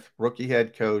Smith, rookie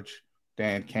head coach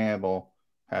Dan Campbell,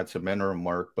 had some interim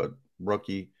work, but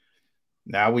rookie.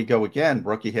 Now we go again,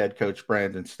 rookie head coach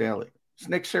Brandon Staley. Is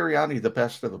Nick Sirianni the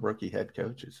best of the rookie head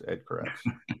coaches, Ed Kress?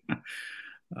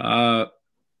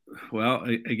 Well,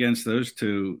 against those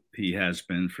two, he has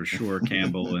been for sure,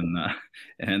 Campbell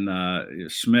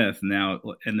and Smith. Now,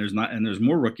 and there's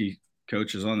more rookie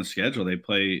coaches on the schedule. They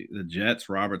play the Jets,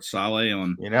 Robert Saleh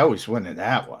on. He's winning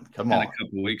that one. Come on, in a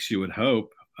couple of weeks, you would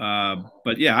hope.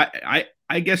 But yeah,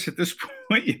 I guess at this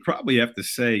point you probably have to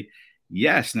say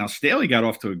yes. Now, Staley got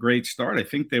off to a great start. I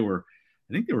think they were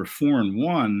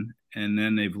 4-1, and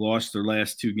then they've lost their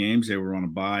last 2 games. They were on a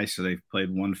bye, so they've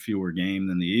played 1 fewer game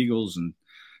than the Eagles and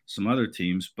some other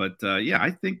teams. But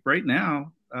I think right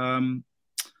now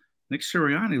Nick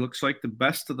Sirianni looks like the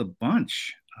best of the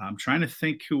bunch. I'm trying to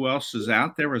think who else is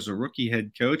out there as a rookie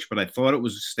head coach, but I thought it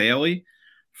was Staley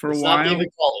for a while. Not David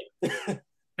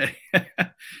Culley.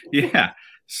 Yeah.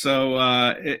 So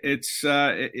it's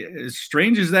as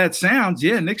strange as that sounds.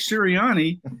 Yeah, Nick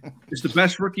Sirianni is the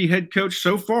best rookie head coach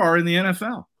so far in the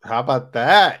NFL. How about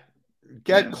that?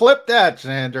 Clip that,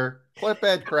 Xander. Clip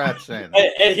Ed Kress, Xander.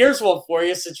 And here's one for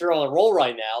you, since you're on a roll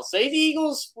right now. Say the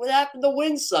Eagles would happen to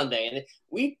win Sunday, and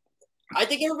I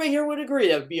think everybody here would agree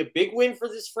that would be a big win for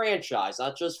this franchise,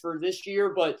 not just for this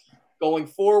year, but going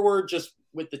forward, just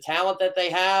with the talent that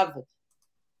they have.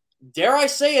 Dare I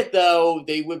say it, though,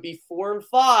 they would be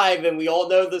 4-5, and we all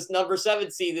know this number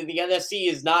 7 seed in the NFC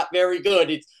is not very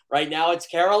good. Right now it's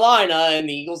Carolina, and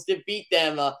the Eagles did beat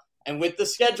them. And with the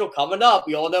schedule coming up,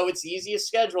 we all know it's the easiest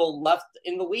schedule left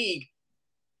in the league.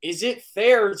 Is it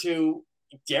fair to,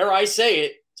 dare I say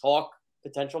it, talk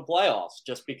potential playoffs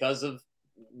just because of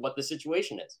what the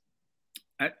situation is?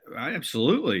 I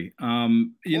absolutely.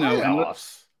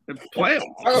 Playoffs.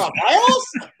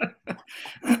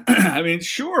 I mean,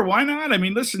 sure, why not? I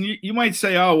mean, listen, you might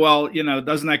say, oh, well,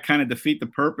 doesn't that kind of defeat the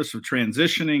purpose of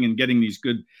transitioning and getting these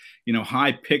good,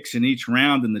 high picks in each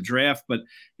round in the draft? But,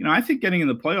 I think getting in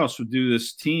the playoffs would do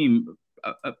this team,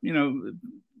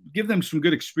 give them some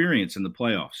good experience in the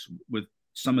playoffs with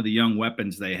some of the young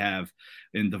weapons they have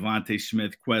in Devontae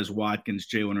Smith, Quez Watkins,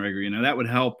 Jalen Reagor. That would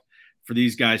help for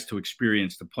these guys to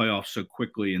experience the playoffs so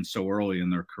quickly and so early in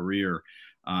their career.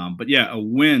 But yeah, a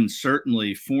win,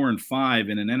 certainly 4-5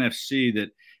 in an NFC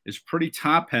that is pretty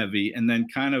top heavy, and then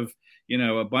kind of,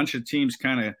 a bunch of teams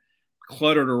kind of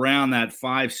cluttered around that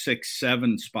 5, 6,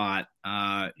 7 spot.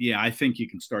 I think you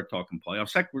can start talking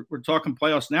playoffs. Heck, we're talking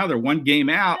playoffs now. They're 1 game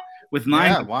out with 9.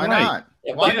 Yeah, why not?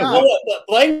 Why not?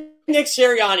 Blame Nick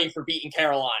Sirianni for beating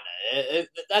Carolina.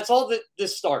 That's all that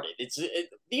this started.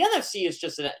 The NFC is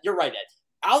just you're right,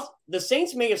 Ed. The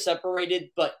Saints may have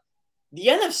separated, but the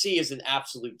NFC is an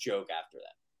absolute joke after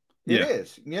that. It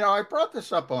is. I brought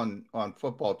this up on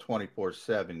Football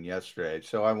 24/7 yesterday,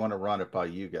 so I want to run it by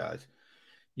you guys.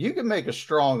 You can make a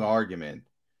strong argument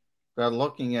that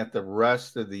looking at the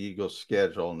rest of the Eagles'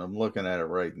 schedule, and I'm looking at it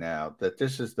right now, that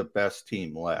this is the best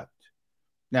team left.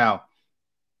 Now,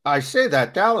 I say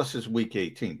that Dallas is week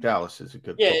 18. Dallas is a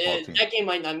good football team. That game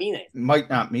might not mean it. Might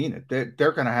not mean it.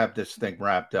 They're going to have this thing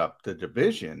wrapped up, the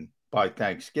division, by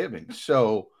Thanksgiving.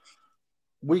 So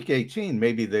week 18,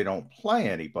 maybe they don't play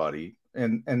anybody.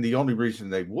 And the only reason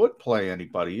they would play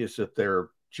anybody is if they're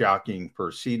jockeying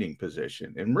for seeding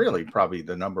position, and really probably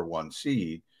the number one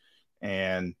seed.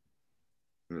 And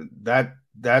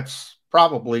that's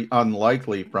probably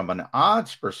unlikely from an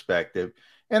odds perspective.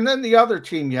 And then the other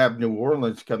team, you have New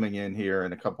Orleans coming in here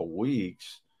in a couple of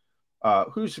weeks,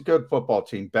 who's a good football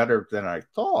team, better than I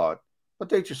thought, but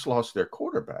they just lost their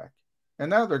quarterback. And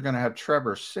now they're going to have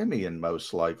Trevor Siemian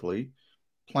most likely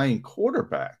playing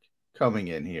quarterback coming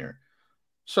in here.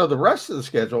 So the rest of the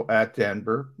schedule at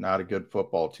Denver, not a good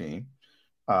football team.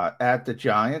 At the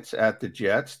Giants, at the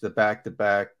Jets, the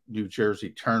back-to-back New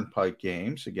Jersey Turnpike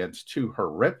games against two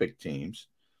horrific teams.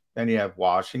 Then you have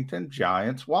Washington,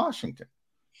 Giants, Washington.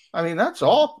 I mean, that's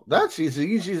all. That's as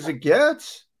easy as it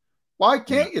gets. Why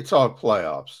can't you talk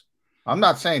playoffs? I'm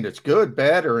not saying it's good,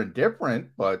 bad, or indifferent,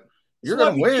 but you're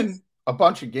going to win a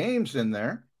bunch of games in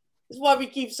there. This is why we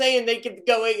keep saying they could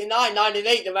go 8-9,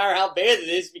 9-8, no matter how bad it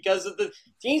is, because of the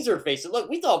teams they're facing. Look,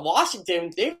 we thought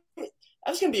Washington, that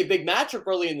was going to be a big matchup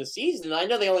early in the season. I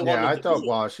know they only won. Yeah, I thought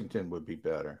Washington would be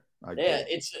better.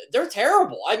 They're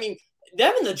terrible. I mean,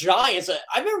 them and the Giants.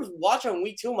 I remember watching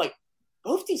week 2. I'm like,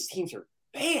 both these teams are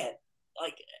bad.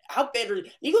 Like, how bad are the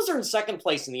Eagles? Are in second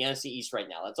place in the NFC East right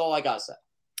now. That's all I gotta say.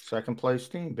 Second place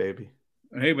team, baby.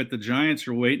 Hey, but the Giants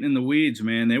are waiting in the weeds,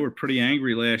 man. They were pretty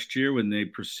angry last year when they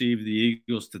perceived the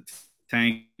Eagles to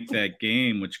tank that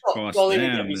game, which cost them,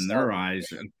 in their eyes,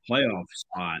 a playoff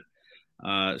spot.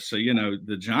 So,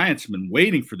 the Giants have been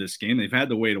waiting for this game. They've had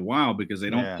to wait a while because they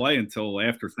don't play until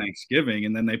after Thanksgiving,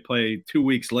 and then they play 2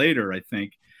 weeks later, I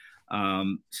think.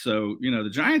 So, the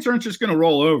Giants aren't just going to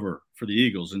roll over for the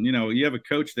Eagles. And, you have a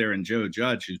coach there in Joe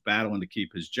Judge who's battling to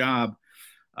keep his job.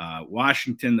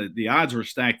 Washington, the odds were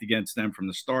stacked against them from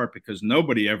the start because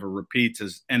nobody ever repeats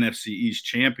as NFC East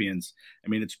champions. I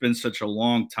mean, it's been such a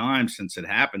long time since it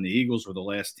happened. The Eagles were the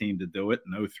last team to do it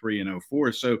in 2003 and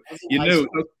 2004. So,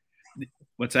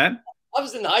 what's that? I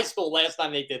was in high school last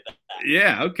time they did that.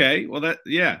 Yeah. Okay. Well,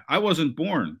 I wasn't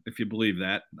born, if you believe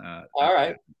that. All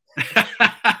right.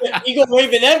 Eagle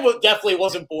Raven Ed definitely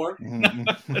wasn't born.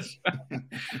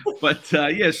 But,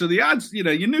 so the odds,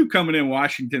 you knew coming in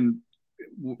Washington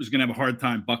was going to have a hard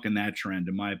time bucking that trend,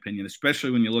 in my opinion, especially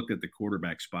when you look at the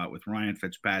quarterback spot with Ryan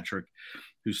Fitzpatrick,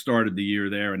 who started the year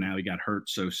there, and now he got hurt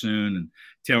so soon. And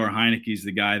Taylor Heineke's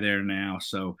the guy there now.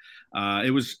 So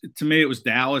it was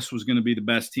Dallas was going to be the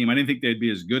best team. I didn't think they'd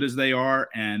be as good as they are.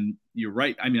 And you're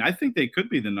right. I mean, I think they could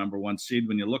be the number one seed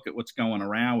when you look at what's going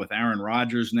around with Aaron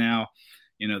Rodgers now.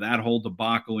 That whole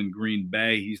debacle in Green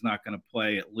Bay, he's not going to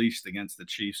play at least against the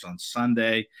Chiefs on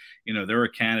Sunday. They're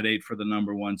a candidate for the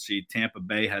number one seed. Tampa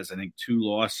Bay has, I think, 2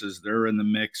 losses. They're in the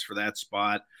mix for that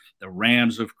spot. The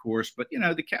Rams, of course. But,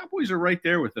 the Cowboys are right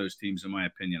there with those teams, in my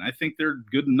opinion. I think they're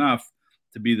good enough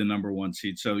to be the number one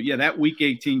seed. So, that Week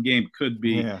 18 game could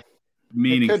be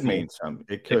meaningful. It could mean something.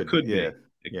 It could be.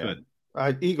 It could.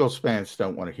 Eagles fans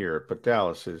don't want to hear it, but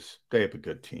Dallas they have a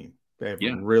good team. They have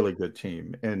a really good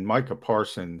team, and Micah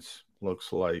Parsons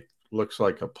looks like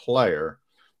a player.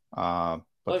 But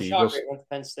the Eagles went to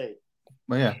Penn State.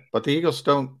 But the Eagles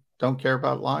don't care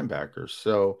about linebackers.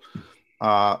 So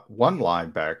one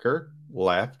linebacker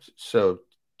left. So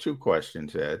 2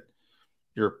 questions, Ed.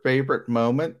 Your favorite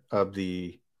moment of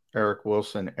the Eric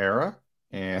Wilson era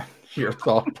and your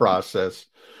thought process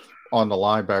on the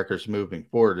linebackers moving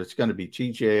forward. It's going to be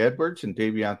TJ Edwards and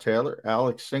Davion Taylor,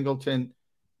 Alex Singleton.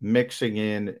 Mixing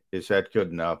in, is that good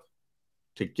enough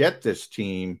to get this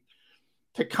team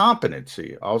to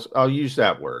competency? I'll use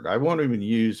that word. I won't even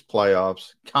use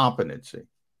playoffs. Competency.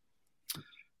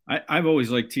 I've always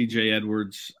liked TJ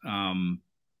Edwards.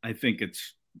 I think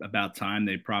it's about time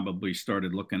they probably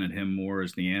started looking at him more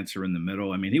as the answer in the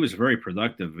middle. I mean, he was very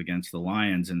productive against the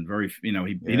Lions and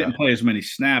he didn't play as many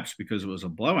snaps because it was a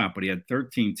blowout, but he had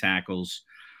 13 tackles.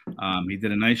 He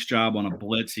did a nice job on a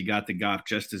blitz. He got the Goff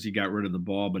just as he got rid of the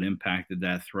ball, but impacted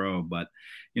that throw. But,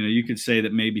 you could say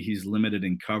that maybe he's limited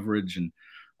in coverage and,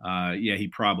 he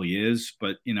probably is,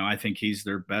 but I think he's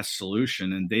their best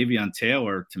solution. And Davion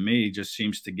Taylor, to me, just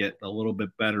seems to get a little bit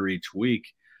better each week.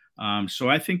 So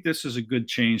I think this is a good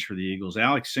change for the Eagles.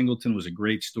 Alex Singleton was a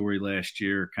great story last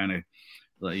year, kind of,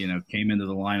 came into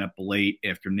the lineup late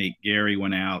after Nate Gary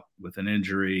went out with an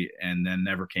injury and then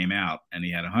never came out. And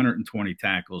he had 120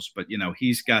 tackles, but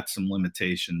he's got some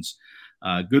limitations.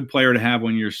 Good player to have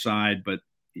on your side, but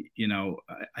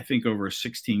I think over a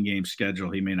 16-game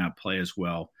schedule, he may not play as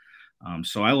well.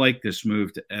 So I like this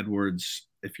move to Edwards.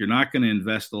 If you're not going to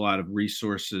invest a lot of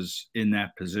resources in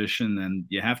that position, then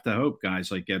you have to hope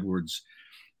guys like Edwards,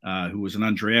 who was an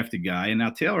undrafted guy, and now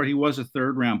Taylor, he was a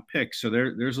third-round pick, so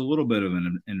there's a little bit of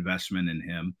an investment in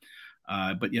him.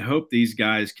 But you hope these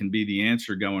guys can be the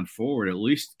answer going forward, at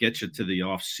least get you to the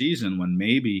off season when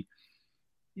maybe,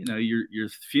 your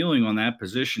feeling on that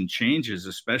position changes,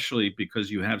 especially because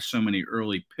you have so many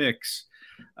early picks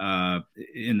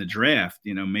in the draft.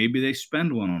 Maybe they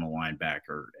spend one on a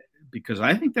linebacker, because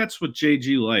I think that's what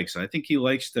JG likes. I think he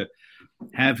likes to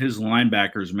have his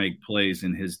linebackers make plays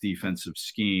in his defensive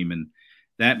scheme. And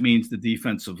that means the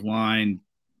defensive line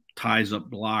ties up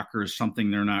blockers, something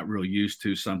they're not real used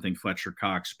to, something Fletcher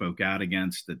Cox spoke out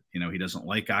against, that, he doesn't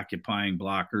like occupying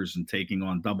blockers and taking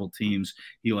on double teams.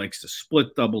 He likes to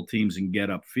split double teams and get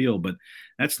upfield, but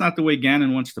that's not the way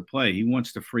Gannon wants to play. He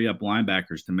wants to free up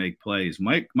linebackers to make plays.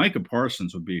 Micah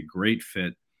Parsons would be a great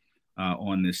fit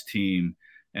on this team,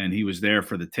 and he was there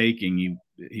for the taking.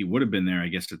 He would have been there, I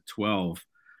guess, at 12,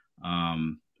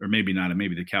 or maybe not.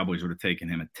 Maybe the Cowboys would have taken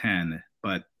him at 10,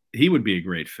 but he would be a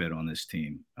great fit on this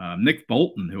team. Nick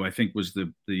Bolton, who I think was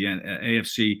the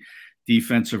AFC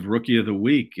Defensive Rookie of the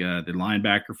Week, the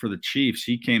linebacker for the Chiefs,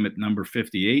 he came at number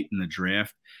 58 in the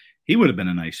draft. He would have been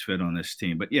a nice fit on this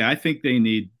team. But, yeah, I think they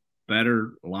need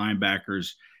better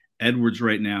linebackers. Edwards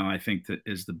right now, I think,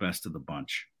 is the best of the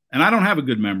bunch. And I don't have a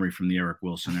good memory from the Eric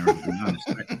Wilson era, to be honest.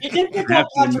 He did pick up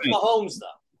Patrick Mahomes, though.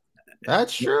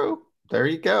 That's true. There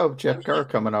you go. Jeff Kerr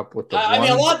coming up with the I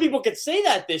mean, a lot of people could say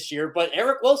that this year, but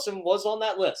Eric Wilson was on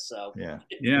that list. So yeah.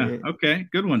 Okay.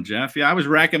 Good one, Jeff. Yeah, I was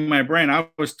racking my brain. I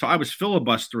was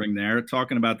filibustering there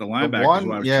talking about the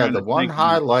linebackers. The one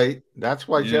highlight. That's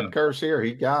why Jeff Kerr's here.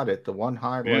 He got it. The one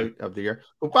highlight of the year.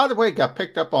 Who, by the way, got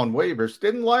picked up on waivers.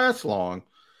 Didn't last long.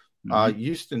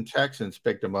 Houston Texans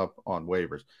picked him up on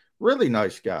waivers. Really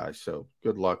nice guy. So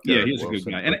good luck there. Yeah, he's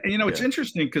Wilson. A good guy. And it's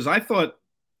interesting because I thought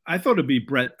it'd be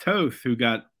Brett Toth who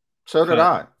got. So did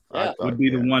I. Would be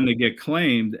the one to get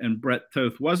claimed, and Brett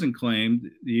Toth wasn't claimed.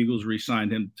 The Eagles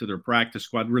re-signed him to their practice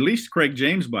squad. Released Craig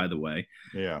James, by the way.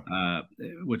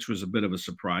 Which was a bit of a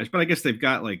surprise. But I guess they've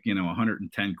got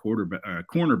 110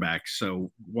 cornerbacks.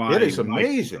 So why? It is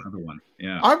amazing. Another one.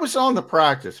 Yeah. I was on the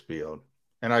practice field,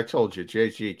 and I told you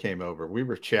JG came over. We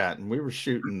were chatting. We were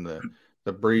shooting the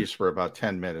breeze for about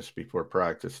 10 minutes before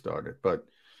practice started, but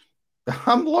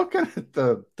I'm looking at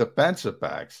the defensive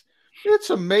backs.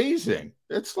 It's amazing.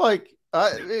 It's like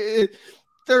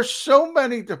there's so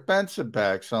many defensive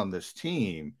backs on this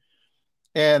team,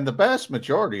 and the vast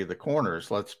majority of the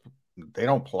corners, they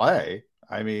don't play.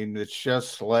 I mean, it's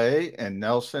just Slay and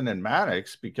Nelson and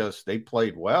Maddox because they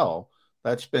played well.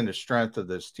 That's been the strength of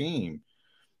this team.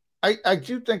 I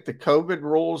do think the COVID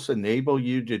rules enable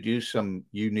you to do some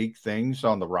unique things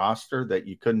on the roster that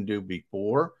you couldn't do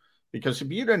before. Because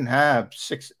if you didn't have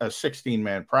a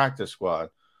 16-man practice squad,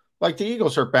 like the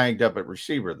Eagles are banged up at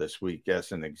receiver this week,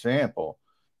 as an example,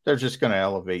 they're just going to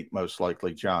elevate most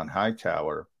likely John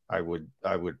Hightower, I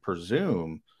would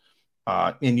presume,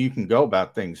 and you can go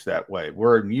about things that way.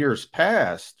 Where in years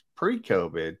past,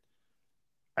 pre-COVID,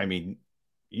 I mean,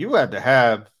 you had to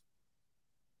have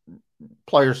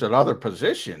players at other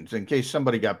positions in case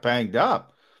somebody got banged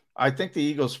up. I think the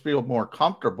Eagles feel more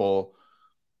comfortable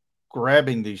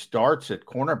grabbing these darts at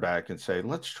cornerback and say,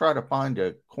 let's try to find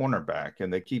a cornerback.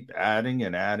 And they keep adding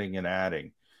and adding and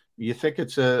adding. You think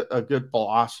it's a good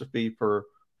philosophy for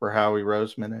Howie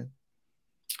Roseman?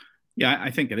 Yeah, I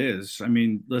think it is. I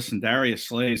mean, listen, Darius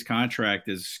Slay's contract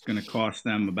is going to cost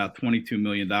them about $22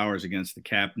 million against the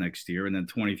cap next year, and then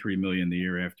 $23 million the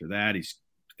year after that. He's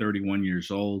 31 years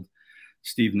old.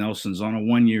 Steve Nelson's on a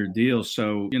one-year deal.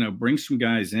 So, bring some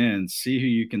guys in, see who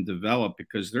you can develop,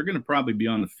 because they're going to probably be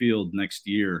on the field next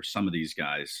year, some of these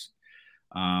guys.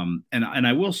 And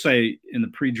I will say in the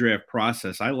pre-draft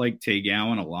process, I like Tay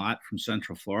Gowan a lot from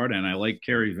Central Florida, and I like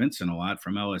Kerry Vincent a lot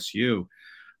from LSU.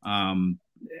 And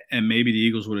maybe the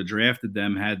Eagles would have drafted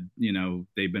them had,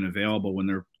 they've been available when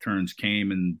their turns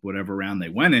came and whatever round they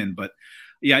went in. But,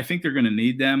 yeah, I think they're going to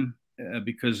need them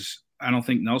because – I don't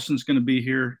think Nelson's going to be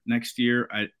here next year.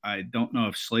 I don't know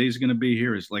if Slay's going to be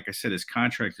here. Like I said, his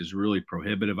contract is really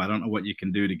prohibitive. I don't know what you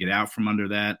can do to get out from under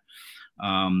that.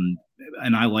 And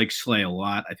I like Slay a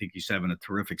lot. I think he's having a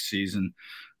terrific season.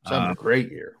 He's having a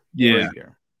great year.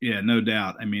 Yeah, no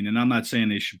doubt. I mean, and I'm not saying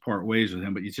they should part ways with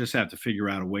him, but you just have to figure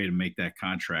out a way to make that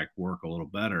contract work a little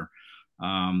better.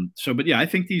 But yeah, I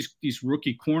think these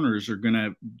rookie corners are going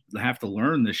to have to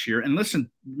learn this year. And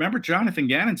listen, remember Jonathan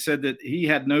Gannon said that he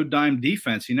had no dime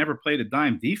defense. He never played a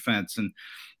dime defense. And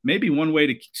maybe one way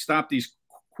to stop these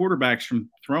quarterbacks from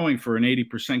throwing for an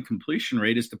 80% completion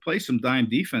rate is to play some dime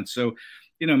defense. So,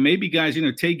 maybe guys,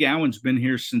 Tay Gowan's been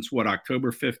here since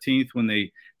October 15th when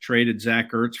they traded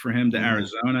Zach Ertz for him to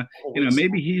Arizona.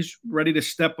 Maybe he's ready to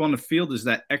step on the field as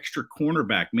that extra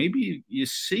cornerback. Maybe you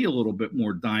see a little bit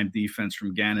more dime defense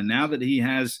from Gannon now that he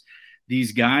has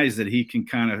these guys that he can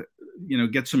kind of,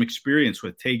 get some experience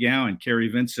with. Tay Gowan, Kerry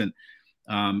Vincent,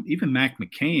 even Mac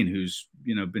McCain, who's,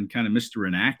 been kind of Mr.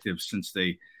 Inactive since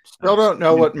they still don't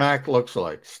know what Mac looks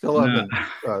like. Still haven't.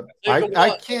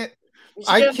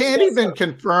 I can't even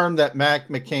confirm that Mac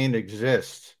McCain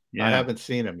exists. Yeah. I haven't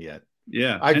seen him yet.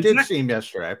 Yeah. I did see him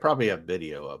yesterday. I probably have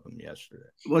video of him yesterday.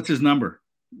 What's his number?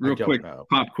 Real quick know.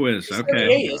 Pop quiz. He's okay.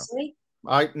 38, isn't he?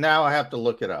 I have to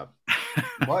look it up.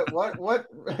 What?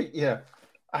 Yeah.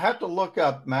 I have to look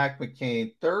up Mac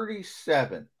McCain,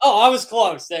 37. Oh, I was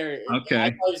close there. Okay. I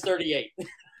thought he was 38.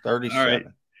 37. All right.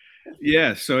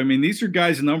 Yeah. So, these are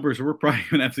guys' numbers we're probably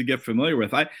going to have to get familiar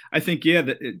with. I think,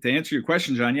 to answer your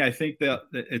question, John, I think that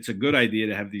it's a good idea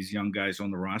to have these young guys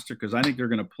on the roster because I think they're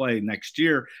going to play next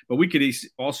year. But we could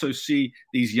also see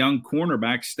these young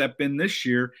cornerbacks step in this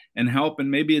year and help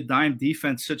in maybe a dime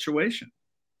defense situation.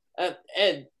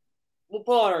 And we'll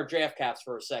put on our draft caps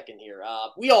for a second here.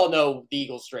 We all know the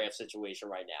Eagles draft situation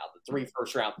right now, the 3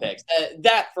 first-round picks.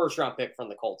 That first-round pick from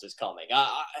the Colts is coming.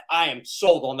 I am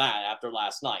sold on that after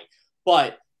last night.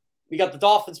 But we got the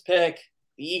Dolphins pick,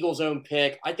 the Eagles' own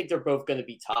pick. I think they're both going to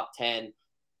be top 10.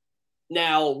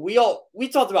 Now, we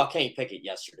talked about Kenny Pickett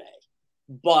yesterday,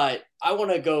 but I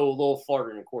want to go a little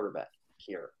farther than quarterback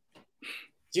here.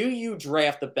 Do you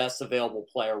draft the best available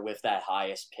player with that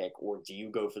highest pick, or do you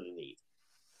go for the need?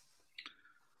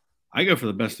 I go for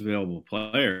the best available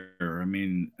player.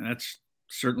 That's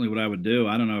certainly what I would do.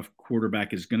 I don't know if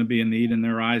quarterback is going to be a need in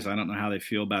their eyes. I don't know how they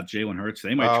feel about Jalen Hurts.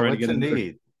 They might try to get a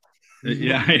need.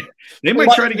 Yeah, they might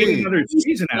try to get another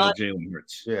season out of Jalen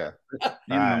Hurts. Yeah.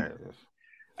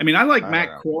 I like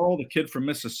Matt Corral, the kid from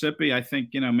Mississippi. I think,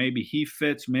 maybe he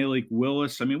fits. Malik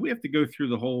Willis. We have to go through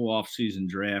the whole offseason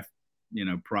draft,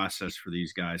 process for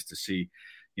these guys to see,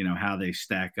 how they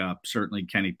stack up. Certainly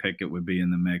Kenny Pickett would be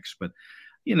in the mix, but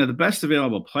the best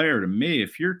available player to me,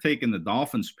 if you're taking the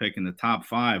Dolphins pick in the top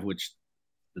 5, which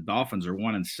the Dolphins are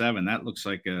 1-7, that looks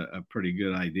like a pretty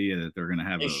good idea that they're going to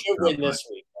have. They should win this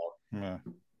week, though. Yeah.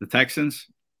 The Texans?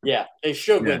 Yeah, they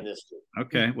should win this week.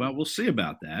 Okay, well, we'll see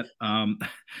about that.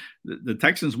 The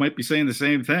Texans might be saying the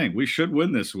same thing. We should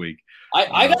win this week.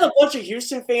 I got a bunch of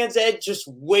Houston fans, Ed, just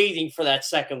waiting for that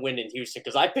second win in Houston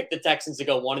because I picked the Texans to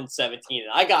go 1-17, and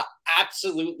I got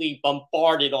absolutely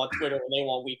bombarded on Twitter when they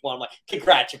won week 1. I'm like,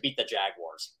 congrats, you beat the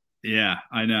Jaguars. Yeah,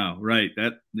 I know, right?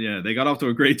 They got off to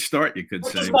a great start, you could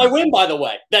say. Which is my win, by the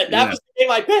way. That was the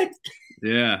game I picked.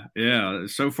 Yeah.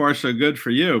 So far, so good for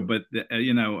you. But,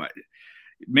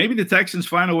 maybe the Texans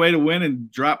find a way to win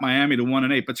and drop Miami to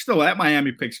 1-8. But still, that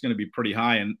Miami pick's going to be pretty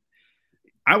high. And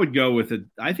I would go with it.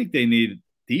 I think they need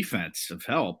defensive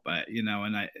help,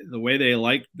 and the way they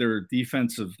like their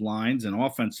defensive lines and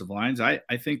offensive lines, I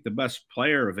think the best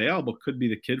player available could be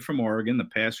the kid from Oregon, the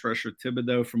pass rusher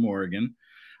Thibodeau from Oregon.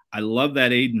 I love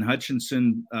that Aiden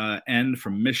Hutchinson end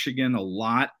from Michigan a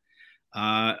lot.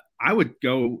 I would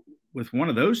go with one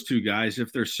of those two guys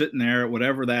if they're sitting there,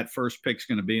 whatever that first pick's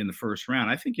going to be in the first round.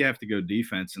 I think you have to go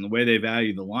defense, and the way they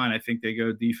value the line, I think they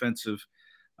go defensive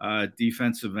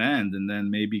end, and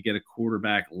then maybe get a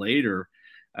quarterback later.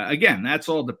 Again, that's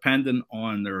all dependent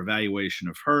on their evaluation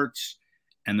of Hurts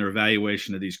and their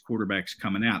evaluation of these quarterbacks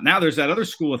coming out. Now, there's that other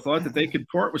school of thought that they could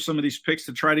part with some of these picks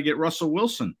to try to get Russell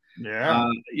Wilson. Yeah.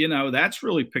 That's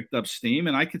really picked up steam,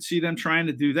 and I could see them trying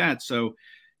to do that. So,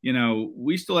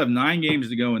 we still have 9 games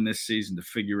to go in this season to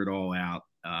figure it all out.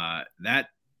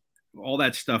 All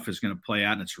that stuff is going to play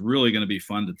out, and it's really going to be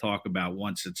fun to talk about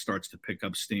once it starts to pick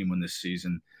up steam when this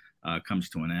season comes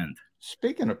to an end.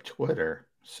 Speaking of Twitter,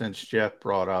 since Jeff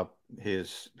brought up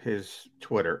his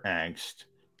Twitter angst,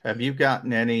 have you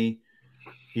gotten any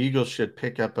Eagles should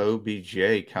pick up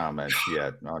OBJ comments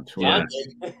yet on Twitter?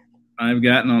 Yes. I've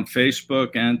gotten on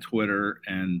Facebook and Twitter,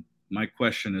 and my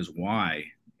question is why?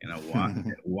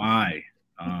 Why?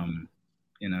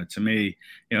 To me,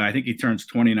 I think he turns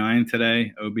 29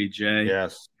 today, OBJ.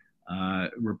 Yes.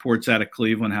 Reports out of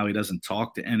Cleveland how he doesn't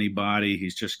talk to anybody.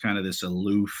 He's just kind of this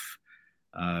aloof,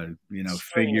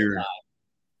 figure.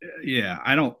 Yeah,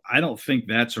 I don't think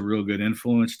that's a real good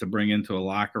influence to bring into a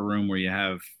locker room where you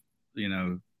have,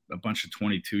 a bunch of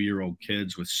 22-year-old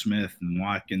kids with Smith and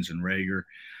Watkins and Rager.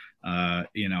 I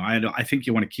think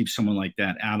you want to keep someone like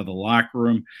that out of the locker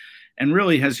room. And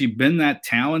really, has he been that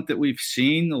talent that we've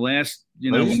seen the last,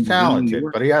 he's talented,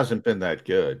 but he hasn't been that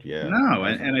good. Yeah. No,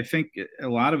 and I think a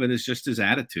lot of it is just his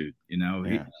attitude.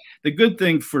 The good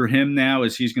thing for him now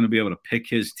is he's going to be able to pick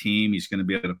his team. He's going to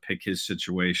be able to pick his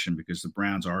situation because the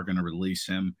Browns are going to release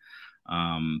him.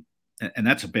 And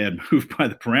that's a bad move by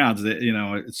the Browns.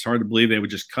 It's hard to believe they would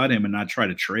just cut him and not try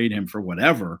to trade him for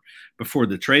whatever before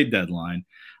the trade deadline.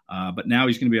 But now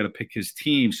he's going to be able to pick his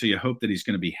team. So you hope that he's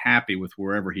going to be happy with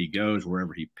wherever he goes,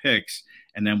 wherever he picks.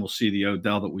 And then we'll see the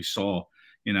Odell that we saw,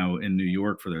 in New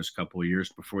York for those couple of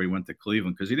years before he went to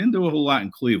Cleveland, because he didn't do a whole lot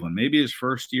in Cleveland. Maybe his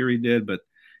first year he did, but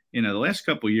the last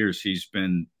couple of years he's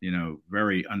been,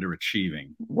 very underachieving.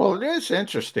 Well, it is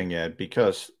interesting, Ed,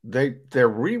 because they're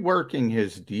reworking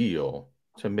his deal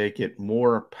to make it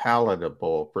more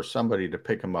palatable for somebody to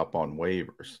pick him up on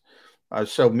waivers.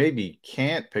 So maybe he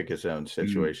can't pick his own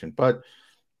situation, but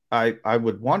I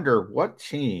would wonder what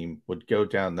team would go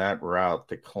down that route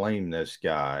to claim this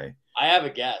guy. I have a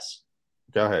guess.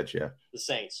 Go ahead, Jeff. The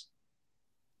Saints.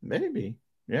 Maybe.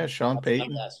 Yeah, Sean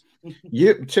Payton.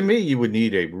 To me, you would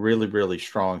need a really, really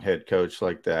strong head coach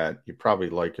like that. You probably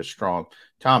like a strong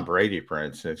Tom Brady, for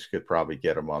instance, could probably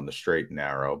get him on the straight and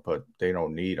narrow, but they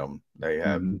don't need him. They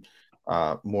have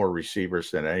more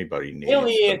receivers than anybody needs. They don't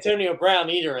need Antonio Brown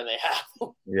either, and they have.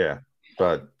 Yeah,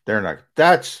 but they're not.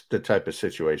 That's the type of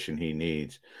situation he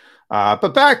needs.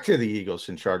 But back to the Eagles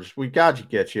and Chargers. We got to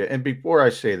get you. And before I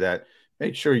say that,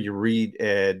 make sure you read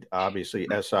Ed, obviously,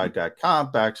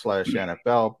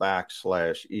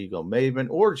 si.com/NFL/Eagle Maven,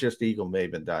 or just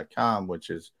eaglemaven.com, which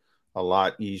is a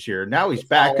lot easier. Now he's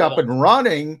back up and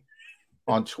running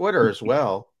on Twitter as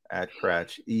well, at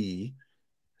Kratz E.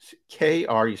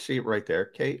 KR, you see it right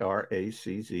there,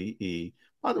 KRACZE.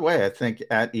 By the way, I think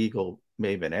at Eagle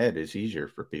Maven Ed is easier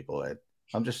for people, Ed.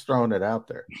 I'm just throwing it out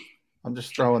there. I'm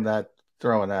just throwing that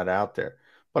out there.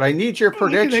 But I need your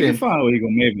prediction. They can follow Eagle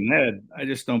Maven Ed. I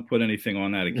just don't put anything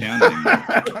on that account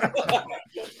anymore.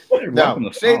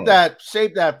 No, save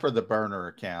that for the burner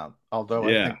account. Although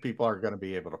I think people are going to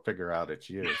be able to figure out it's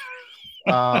you.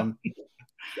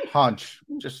 Hunch,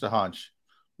 just a hunch.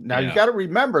 Now you got to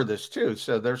remember this too.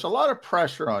 So there's a lot of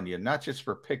pressure on you, not just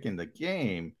for picking the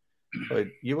game, but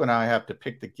you and I have to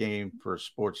pick the game for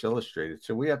Sports Illustrated.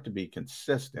 So we have to be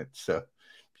consistent. So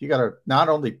you got to not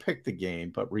only pick the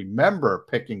game, but remember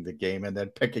picking the game and then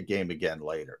pick a game again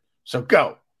later. So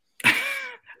go.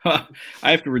 I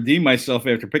have to redeem myself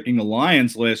after picking the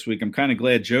Lions last week. I'm kind of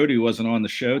glad Jody wasn't on the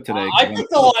show today. I picked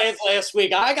the Lions last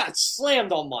week. I got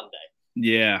slammed on Monday.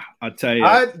 Yeah, I'll tell you.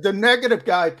 The negative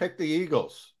guy picked the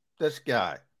Eagles. This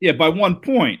guy. Yeah, by 1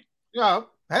 point. Yeah.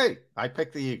 Hey, I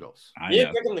picked the Eagles. You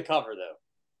didn't pick them to cover, though.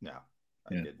 No,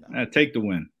 I did not. Take the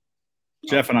win.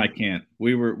 Jeff and I can't.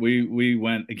 We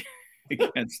went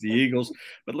against the Eagles.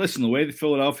 But listen, the way that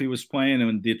Philadelphia was playing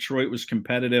and Detroit was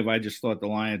competitive, I just thought the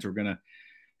Lions were gonna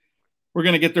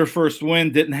get their first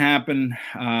win. Didn't happen.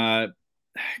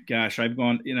 Gosh, I've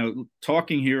gone,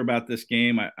 talking here about this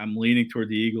game, I'm leaning toward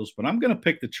the Eagles, but I'm going to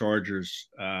pick the Chargers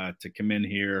to come in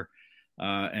here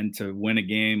and to win a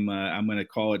game. I'm going to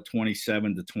call it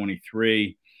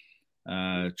 27-23.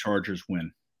 Chargers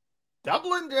win.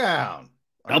 Doubling down.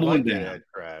 Doubling down. Ed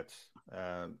Kratz.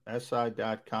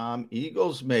 SI.com.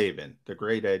 Eagles Maven, the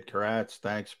great Ed Kratz.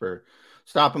 Thanks for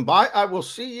stopping by. I will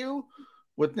see you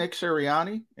with Nick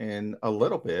Sirianni in a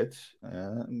little bit,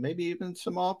 maybe even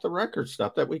some off-the-record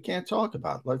stuff that we can't talk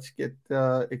about. Let's get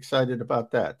excited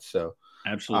about that. So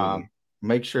absolutely.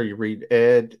 Make sure you read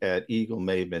Ed at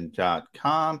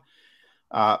eaglemaven.com.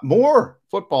 More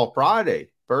Football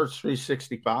Friday, Birds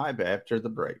 365 after the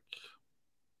break.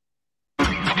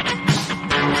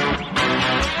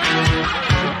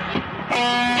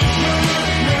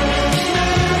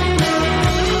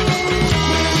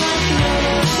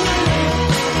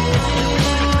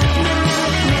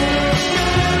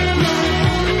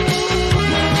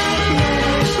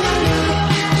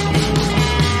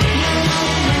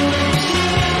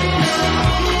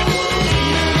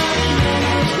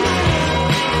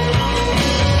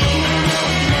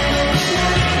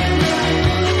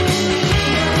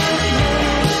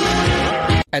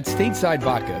 At Stateside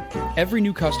Vodka, every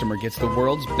new customer gets the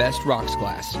world's best rocks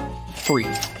glass. Free.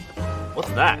 What's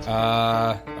that?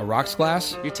 A rocks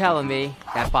glass? You're telling me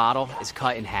that bottle is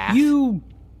cut in half? You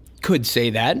could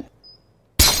say that.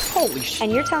 Holy shit.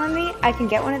 And you're telling me I can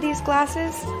get one of these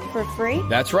glasses for free?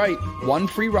 That's right. 1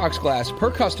 free rocks glass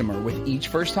per customer with each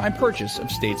first-time purchase of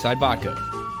Stateside Vodka.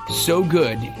 So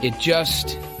good, it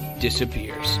just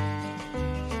disappears.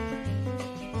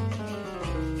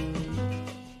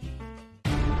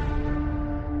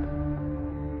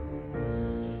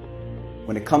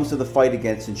 When it comes to the fight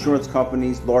against insurance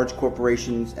companies, large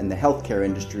corporations, and the healthcare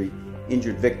industry,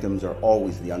 injured victims are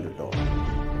always the underdog.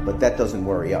 But that doesn't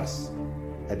worry us.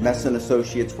 At Messa &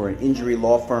 Associates, we're an injury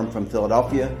law firm from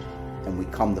Philadelphia, and we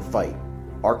come to fight.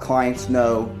 Our clients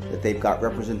know that they've got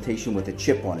representation with a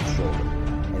chip on its shoulder,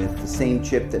 and it's the same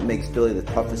chip that makes Philly the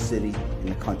toughest city in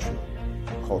the country.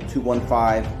 Call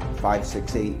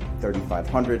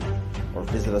 215-568-3500 or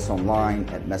visit us online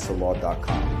at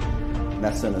messalaw.com.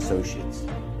 Messa & Associates,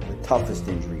 the toughest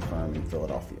injury firm in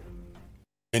Philadelphia.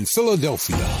 In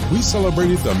Philadelphia, we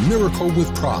celebrated the miracle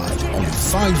with pride only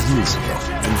 5 years ago.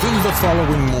 And then the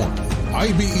following morning,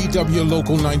 IBEW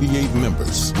Local 98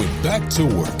 members went back to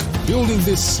work, building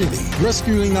this city,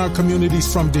 rescuing our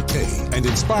communities from decay, and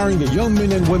inspiring the young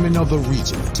men and women of the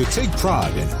region to take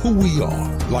pride in who we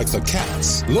are. Like the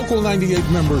Cats, Local 98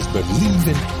 members believe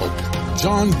in hope.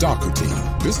 John Doherty,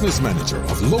 business manager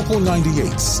of Local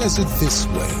 98, says it this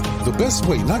way: the best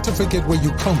way not to forget where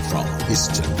you come from is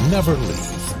to never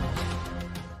leave.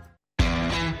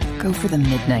 Go for the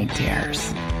midnight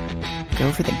dares.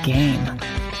 Go for the game.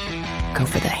 Go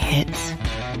for the hits.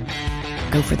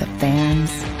 Go for the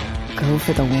fans. Go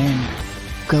for the win.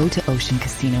 Go to Ocean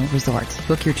Casino Resort.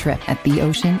 Book your trip at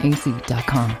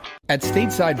theoceanac.com. At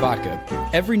Stateside Vodka,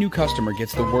 every new customer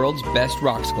gets the world's best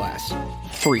rocks glass.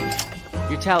 Free.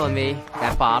 You're telling me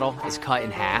that bottle is cut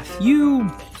in half? You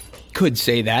could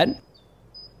say that.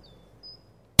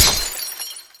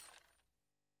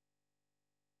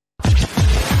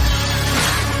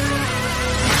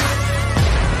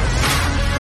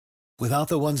 Without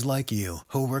the ones like you,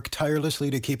 who work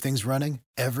tirelessly to keep things running,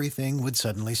 everything would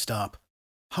suddenly stop.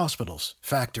 Hospitals,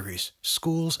 factories,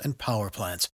 schools, and power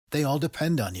plants, they all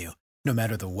depend on you. No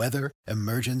matter the weather,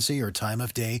 emergency, or time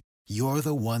of day, you're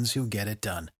the ones who get it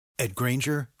done. At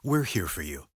Grainger, we're here for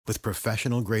you with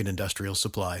professional-grade industrial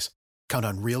supplies. Count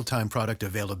on real-time product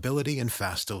availability and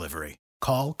fast delivery.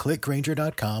 Call, click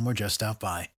Grainger.com, or just stop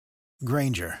by.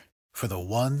 Grainger, for the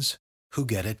ones who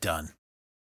get it done.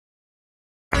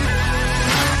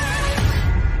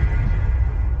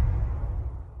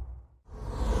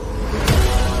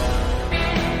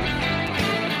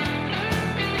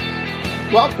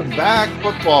 Welcome back.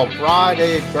 Football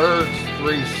Friday, Birds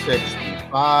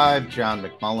 365. John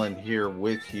McMullen here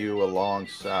with you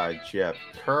alongside Jeff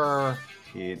Kerr.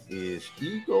 It is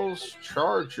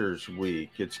Eagles-Chargers week.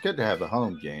 It's good to have a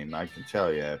home game, I can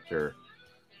tell you, after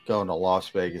going to Las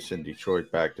Vegas and Detroit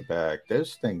back-to-back.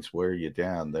 Those things wear you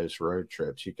down, those road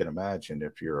trips. You can imagine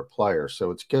if you're a player.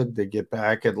 So it's good to get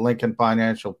back at Lincoln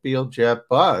Financial Field, Jeff,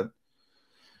 but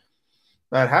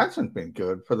that hasn't been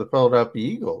good for the Philadelphia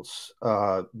Eagles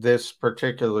this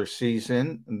particular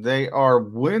season. They are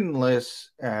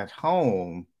winless at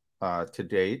home to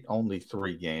date, only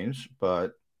 3 games,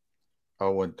 but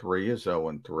 0-3 is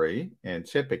 0-3. And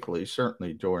typically,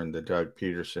 certainly during the Doug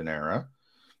Peterson era,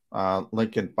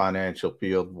 Lincoln Financial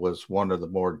Field was one of the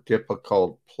more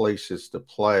difficult places to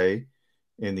play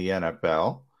in the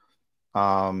NFL.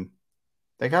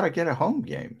 They got to get a home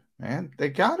game. Man, they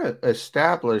got to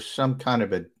establish some kind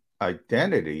of an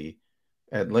identity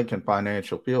at Lincoln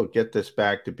Financial Field, get this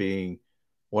back to being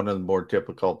one of the more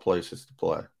difficult places to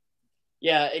play.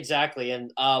 Yeah, exactly.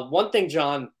 And one thing,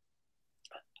 John,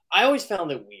 I always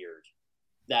found it weird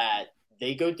that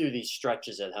they go through these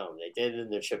stretches at home. They did it in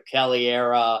the Chip Kelly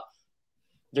era.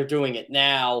 They're doing it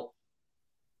now.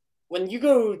 When you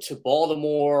go to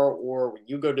Baltimore or when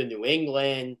you go to New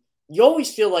England, you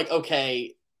always feel like,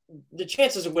 okay, the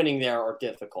chances of winning there are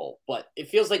difficult, but it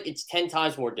feels like it's 10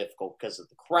 times more difficult because of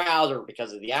the crowd or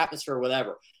because of the atmosphere or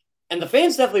whatever. And the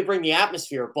fans definitely bring the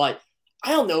atmosphere, but I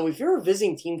don't know, if you're a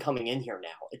visiting team coming in here now,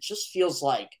 it just feels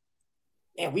like,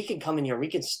 man, we can come in here and we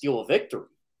can steal a victory.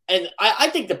 And I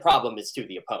think the problem is to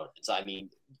the opponents. I mean,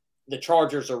 the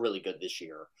Chargers are really good this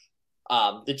year.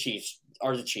 The Chiefs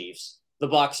are the Chiefs. The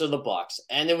Bucs are the Bucs.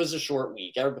 And it was a short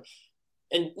week.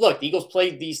 And look, the Eagles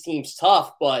played these teams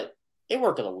tough, but they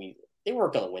weren't going to win. They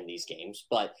weren't going to win these games,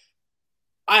 but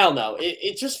I don't know.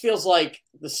 It just feels like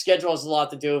the schedule has a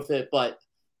lot to do with it. But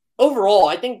overall,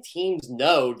 I think teams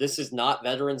know this is not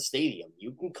Veterans Stadium.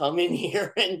 You can come in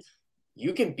here and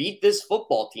you can beat this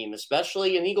football team,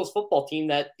 especially an Eagles football team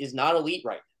that is not elite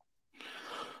right now.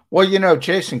 Well, you know,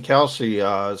 Jason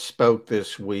Kelce spoke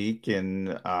this week, and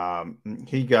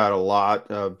he got a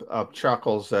lot of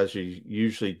chuckles, as he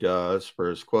usually does, for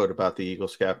his quote about the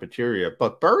Eagles cafeteria.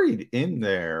 But buried in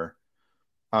there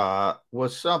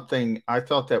was something I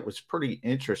thought that was pretty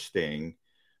interesting.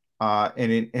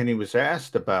 And he was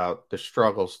asked about the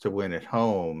struggles to win at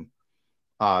home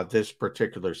this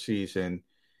particular season.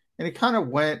 And he kind of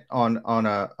went on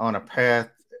a path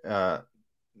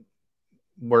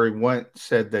where he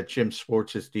said that Jim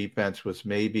Schwartz's defense was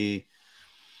maybe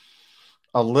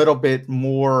a little bit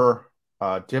more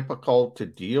difficult to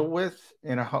deal with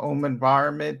in a home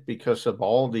environment because of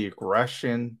all the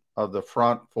aggression of the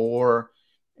front four.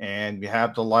 And you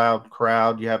have the loud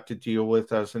crowd you have to deal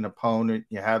with as an opponent.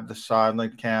 You have the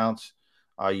silent counts.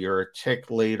 You're a tick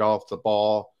late off the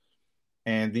ball.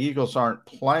 And the Eagles aren't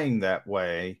playing that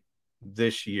way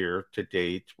this year to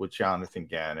date with Jonathan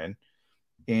Gannon.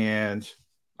 And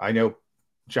I know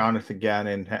Jonathan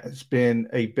Gannon has been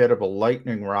a bit of a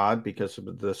lightning rod because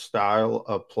of the style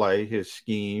of play, his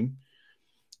scheme.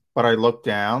 But I look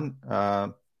down,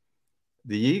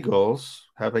 the Eagles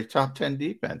have a top 10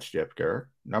 defense, Jeff Kerr,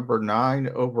 number 9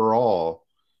 overall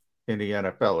in the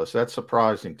NFL. Is that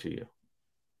surprising to you?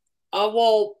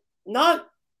 Well, not.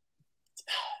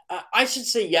 I should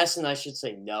say yes and I should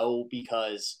say no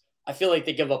because I feel like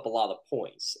they give up a lot of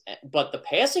points. But the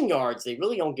passing yards, they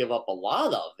really don't give up a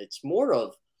lot of. It's more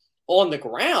of on the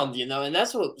ground, and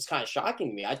that's what was kind of shocking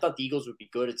to me. I thought the Eagles would be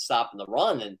good at stopping the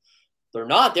run, and they're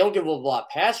not. They don't give up a lot of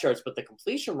pass yards, but the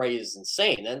completion rate is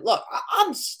insane. And look,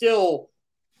 I'm still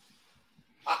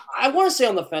 – I want to say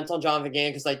on the fence on Jonathan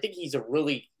Gannon because I think he's a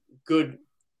really good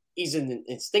 – he's an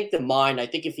instinctive mind. I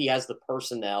think if he has the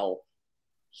personnel,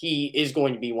 he is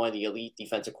going to be one of the elite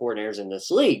defensive coordinators in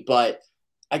this league. But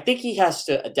I think he has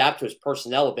to adapt to his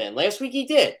personnel a bit. And last week he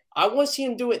did. I want to see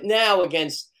him do it now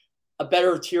against a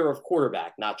better tier of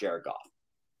quarterback, not Jared Goff.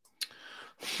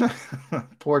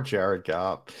 Poor Jared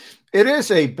Goff. It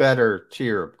is a better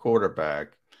tier of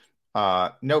quarterback.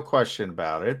 No question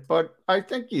about it. But I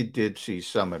think you did see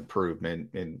some improvement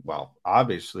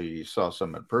obviously you saw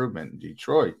some improvement in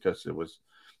Detroit because it was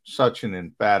such an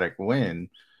emphatic win.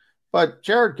 But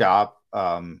Jared Goff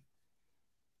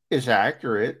is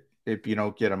accurate if you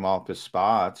don't get him off his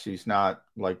spots. He's not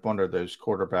like one of those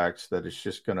quarterbacks that is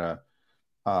just going to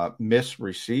miss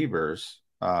receivers.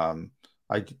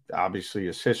 Obviously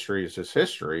his history is his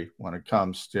history when it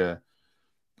comes to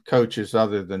coaches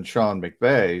other than Sean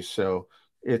McVay. So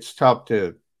it's tough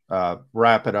to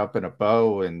wrap it up in a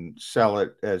bow and sell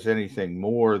it as anything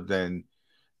more than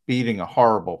beating a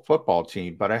horrible football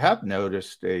team. But I have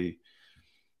noticed a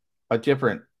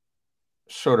different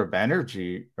sort of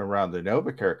energy around the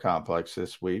NovaCare complex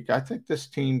this week. I think this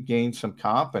team gained some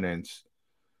confidence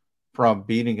from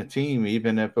beating a team,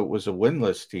 even if it was a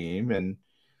winless team. And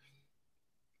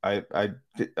I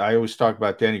always talk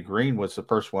about Denny Green was the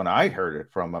first one I heard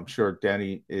it from. I'm sure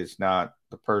Denny is not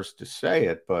the first to say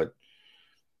it, but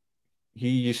he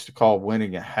used to call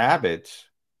winning a habit.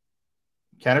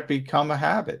 Can it become a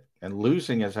habit? And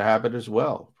losing is a habit as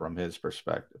well, from his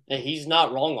perspective. And he's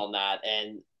not wrong on that.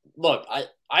 And look,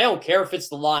 I don't care if it's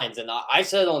the Lions. And I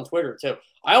said it on Twitter too.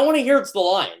 I don't want to hear it's the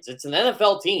Lions. It's an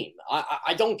NFL team.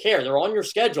 I don't care. They're on your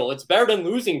schedule. It's better than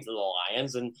losing to the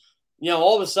Lions. And,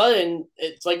 all of a sudden,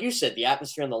 it's like you said, the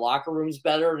atmosphere in the locker room is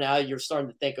better. Now you're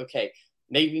starting to think, okay,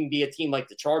 maybe we can be a team like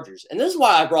the Chargers. And this is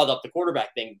why I brought up the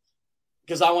quarterback thing,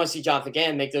 because I want to see Jonathan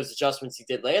Gannon make those adjustments he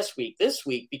did last week, this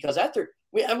week, because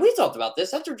we talked about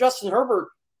this, after Justin Herbert,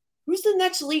 who's the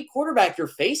next elite quarterback you're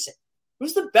facing?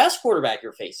 Who's the best quarterback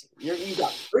you're facing? You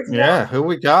got Bridgewater. Yeah, who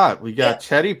we got? We got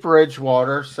Teddy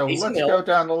Bridgewater. So let's go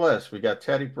down the list. We got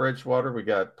Teddy Bridgewater. We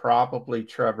got probably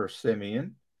Trevor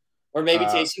Siemian. Or maybe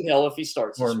Taysom Hill if he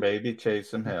starts. Or maybe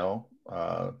Taysom Hill.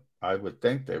 I would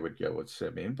think they would go with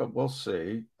Siemian, but we'll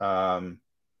see.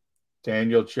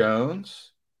 Daniel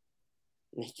Jones.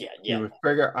 Yeah. You would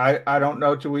figure. I don't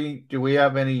know. Do we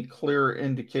have any clear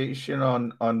indication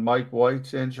on Mike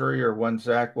White's injury or when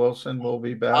Zach Wilson will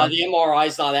be back? The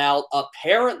MRI's not out.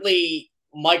 Apparently,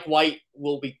 Mike White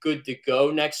will be good to go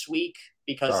next week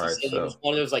because he said it was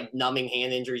one of those like numbing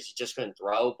hand injuries. He just couldn't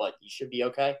throw, but he should be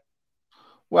okay.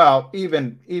 Well,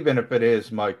 even if it is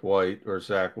Mike White or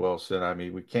Zach Wilson, I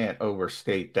mean, we can't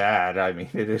overstate that. I mean,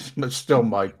 it is still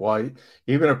Mike White.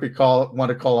 Even if we want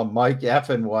to call him Mike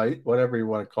effing White, whatever you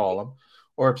want to call him,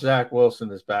 or if Zach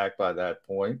Wilson is back by that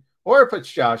point, or if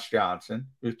it's Josh Johnson,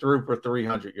 who threw for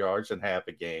 300 yards in half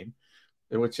a game,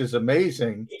 which is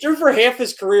amazing. He threw for half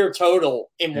his career total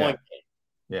in one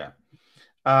game.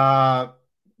 Yeah.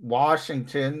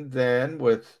 Washington then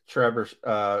with Taylor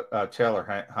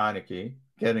Heineke.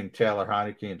 Getting Taylor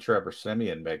Heineke and Trevor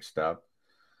Siemian mixed up.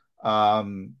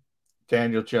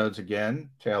 Daniel Jones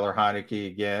again, Taylor Heineke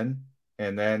again,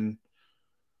 and then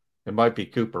it might be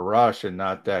Cooper Rush and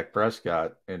not Dak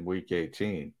Prescott in Week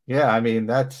 18. Yeah, I mean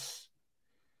that's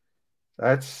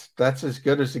as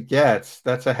good as it gets.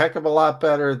 That's a heck of a lot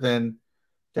better than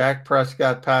Dak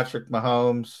Prescott, Patrick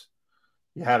Mahomes.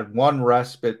 You had one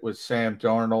respite with Sam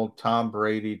Darnold, Tom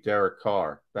Brady, Derek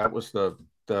Carr. That was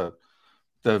the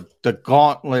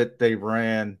gauntlet they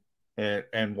ran,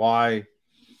 and why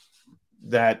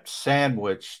that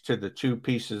sandwich to the two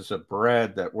pieces of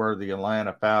bread that were the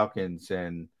Atlanta Falcons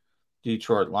and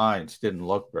Detroit Lions didn't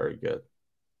look very good.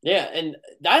 Yeah, and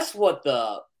that's what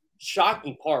the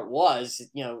shocking part was.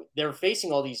 You know, they're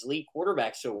facing all these elite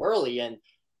quarterbacks so early, and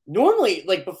normally,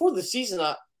 like before the season,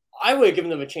 I would have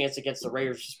given them a chance against the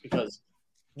Raiders just because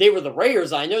they were the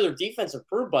Raiders. I know their defense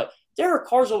improved, but Derek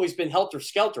Carr's always been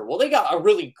helter-skelter. Well, they got a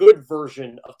really good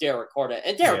version of Derek Carr,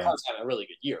 and Derek Carr's having a really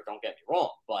good year, don't get me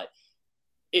wrong, but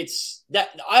it's that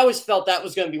I always felt that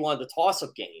was going to be one of the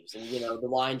toss-up games. And, you know, the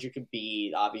Lions you could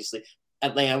beat, obviously.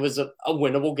 Atlanta was a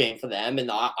winnable game for them, and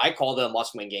I called it a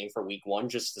must-win game for week one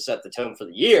just to set the tone for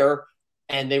the year,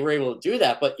 and they were able to do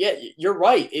that. But, yeah, you're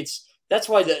right. That's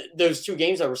why those two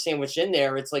games that were sandwiched in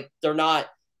there, it's like they're not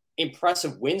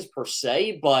impressive wins per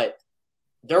se, but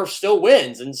they're still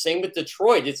wins. And same with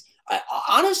Detroit.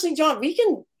 Honestly, John, we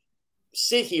can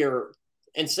sit here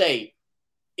and say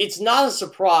it's not a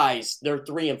surprise they're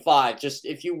 3-5. Just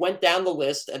if you went down the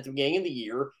list at the beginning of the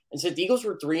year and said the Eagles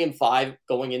were 3-5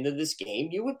 going into this game,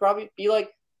 you would probably be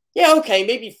like, yeah, okay,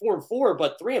 maybe 4-4,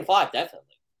 but 3-5 definitely.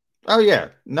 Oh yeah,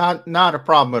 not a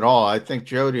problem at all. I think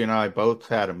Jody and I both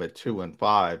had them at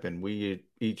 2-5, and we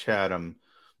each had them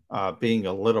being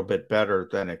a little bit better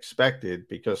than expected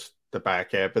because the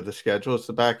back half of the schedule is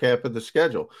the back half of the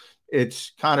schedule.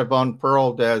 It's kind of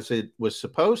unfurled as it was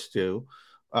supposed to.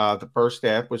 The first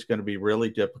half was going to be really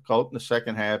difficult, and the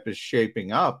second half is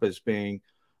shaping up as being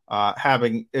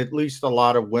having at least a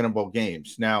lot of winnable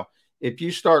games. Now, if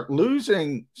you start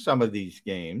losing some of these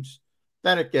games,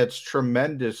 then it gets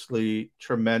tremendously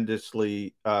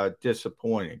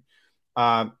disappointing.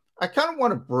 I kind of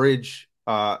want to bridge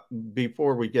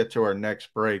before we get to our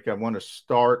next break. I want to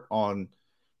start on,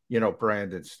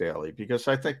 Brandon Staley, because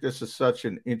I think this is such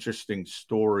an interesting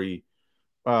story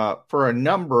for a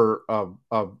number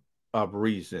of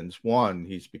reasons. One,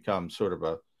 he's become sort of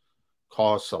a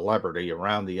cause celebrity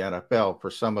around the NFL for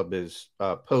some of his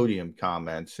podium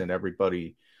comments, and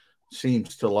everybody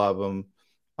seems to love him.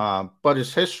 But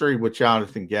his history with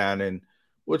Jonathan Gannon,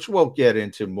 which we'll get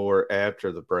into more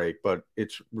after the break, but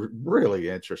it's really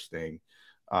interesting.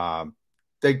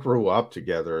 They grew up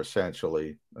together,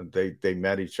 essentially. They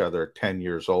met each other at 10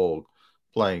 years old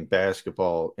playing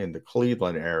basketball in the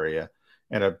Cleveland area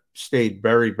and have stayed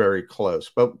very, very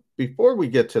close. But before we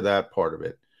get to that part of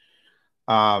it,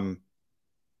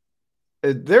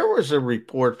 there was a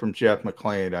report from Jeff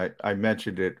McLean. I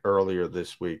mentioned it earlier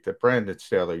this week that Brandon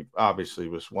Staley obviously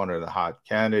was one of the hot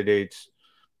candidates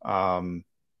in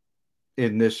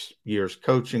this year's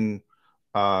coaching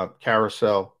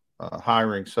carousel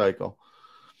hiring cycle.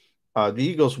 The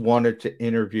Eagles wanted to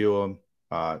interview him.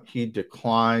 He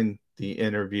declined the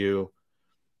interview,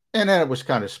 and then it was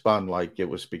kind of spun like it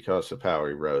was because of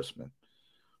Howie Roseman.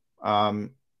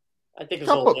 I think it was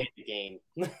all late in the game.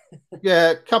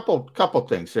 Yeah, a couple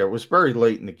things there. It was very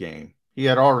late in the game. He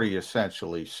had already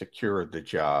essentially secured the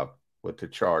job with the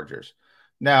Chargers.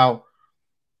 Now,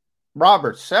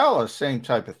 Robert Saleh, same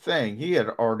type of thing. He had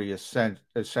already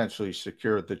essentially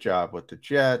secured the job with the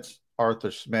Jets.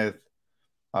 Arthur Smith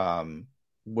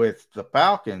with the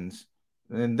Falcons,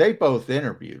 and they both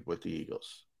interviewed with the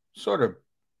Eagles, sort of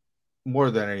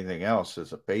more than anything else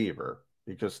as a favor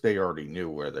because they already knew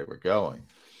where they were going.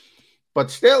 But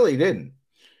Staley didn't.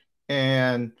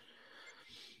 And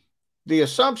the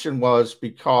assumption was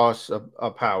because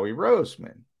of Howie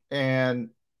Roseman.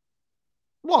 And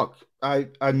look, I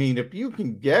mean, if you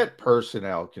can get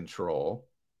personnel control,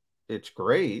 it's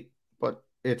great, but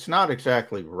it's not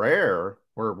exactly rare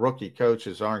where rookie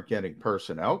coaches aren't getting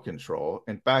personnel control.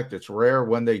 In fact, it's rare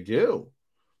when they do,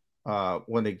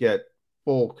 when they get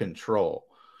full control.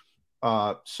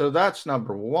 So that's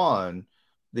number one.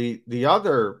 The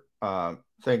other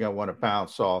thing I want to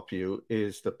bounce off you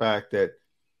is the fact that,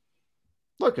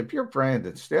 look, if you're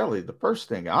Brandon Staley, the first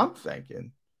thing I'm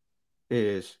thinking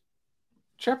is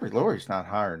Jeffrey Lurie's not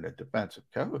hiring a defensive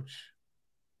coach.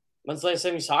 When's the last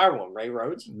time he's hired one? Ray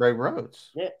Rhodes? Ray Rhodes.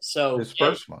 Yeah. So his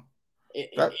first one.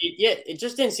 It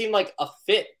just didn't seem like a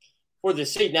fit for the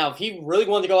city. Now, if he really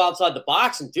wanted to go outside the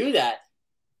box and do that,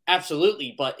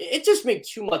 absolutely. But it just made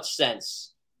too much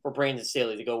sense for Brandon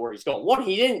Staley to go where he's going. One,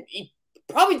 he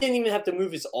probably didn't even have to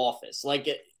move his office. Like,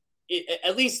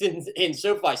 at least in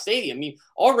SoFi Stadium. I mean,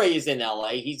 Ray is in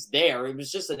LA. He's there. It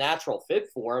was just a natural fit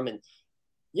for him. And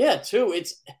yeah, too,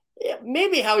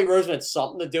 maybe Howie Roseman had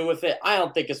something to do with it. I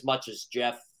don't think as much as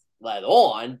Jeff led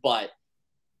on, but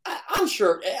I'm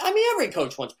sure. I mean, every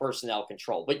coach wants personnel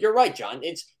control. But you're right, John.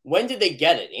 It's when did they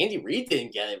get it? Andy Reid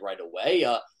didn't get it right away.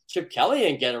 Chip Kelly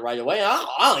didn't get it right away.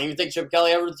 I don't even think Chip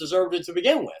Kelly ever deserved it to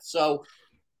begin with. So,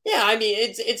 yeah, I mean,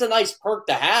 it's a nice perk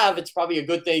to have. It's probably a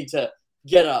good thing to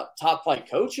get a top flight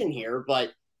coach in here.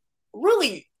 But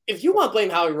really, if you want to blame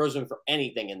Howie Roseman for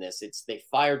anything in this, it's they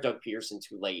fired Doug Peterson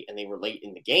too late, and they were late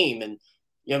in the game. And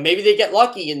maybe they get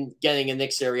lucky in getting a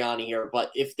Nick Sirianni here,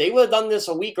 but if they would have done this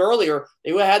a week earlier,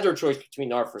 they would have had their choice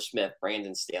between Arthur Smith,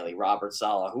 Brandon Staley, Robert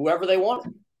Saleh, whoever they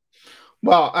wanted.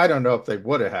 Well, I don't know if they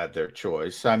would have had their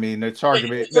choice. I mean, it's hard to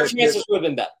be. Their chances would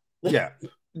have been better. Yeah,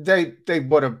 they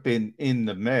would have been in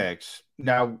the mix.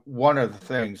 Now, one of the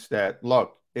things that,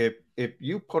 look, if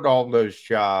you put all those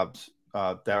jobs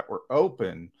that were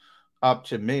open up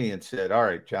to me and said, all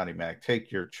right, Johnny Mac,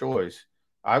 take your choice,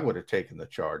 I would have taken the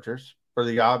Chargers. For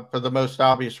the most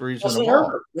obvious reason Justin of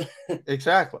all. Herbert.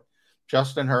 Exactly.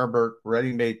 Justin Herbert,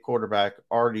 ready-made quarterback,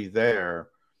 already there.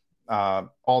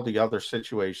 All the other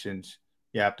situations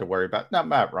you have to worry about. Now,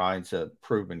 Matt Ryan's a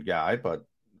proven guy, but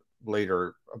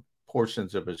later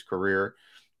portions of his career,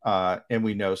 and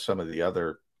we know some of the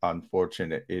other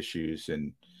unfortunate issues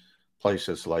in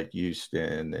places like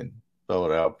Houston and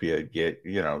Philadelphia.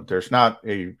 There's not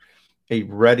a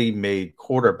ready-made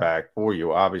quarterback for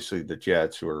you. Obviously, the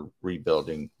Jets, who are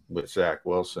rebuilding with Zach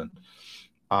Wilson,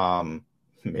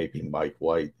 maybe Mike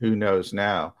White, who knows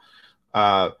now.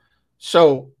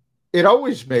 So it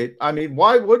always made, I mean,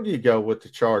 why wouldn't you go with the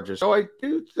Chargers? So I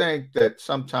do think that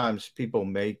sometimes people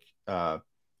make Howie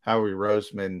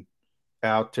Roseman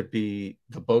out to be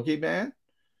the boogeyman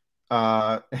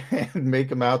and make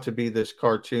him out to be this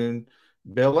cartoon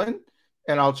villain.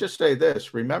 And I'll just say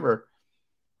this, remember,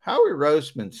 Howie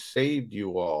Roseman saved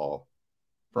you all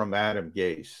from Adam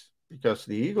Gase because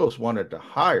the Eagles wanted to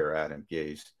hire Adam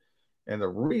Gase. And the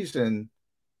reason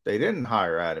they didn't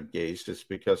hire Adam Gase is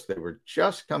because they were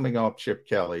just coming off Chip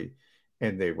Kelly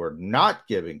and they were not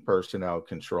giving personnel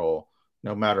control,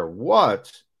 no matter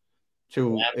what,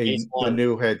 to the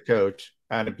new head coach.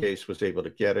 Adam Gase was able to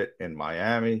get it in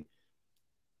Miami.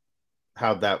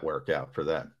 How'd that work out for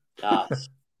them?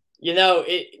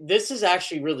 This is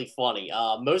actually really funny.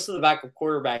 Most of the backup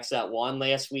quarterbacks that won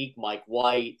last week, Mike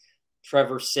White,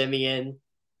 Trevor Siemian,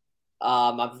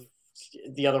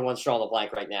 the other one's drawing the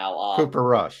blank right now. Cooper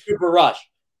Rush.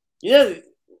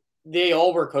 They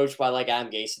all were coached by Adam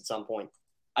Gase at some point.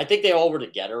 I think they all were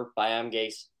together by Adam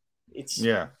Gase. It's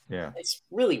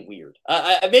really weird.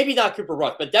 Maybe not Cooper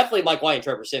Rush, but definitely Mike White and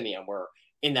Trevor Siemian were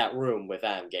in that room with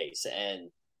Adam Gase, and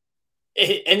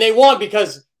they won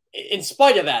because. In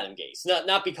spite of Adam Gase,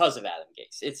 not because of Adam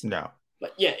Gase.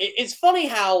 But yeah, it's funny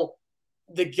how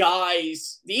the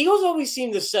Eagles always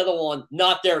seem to settle on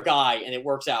not their guy, and it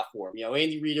works out for them.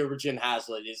 Andy Reid over Jim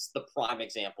Haslett is the prime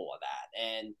example of that,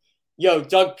 and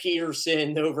Doug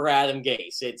Peterson over Adam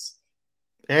Gase.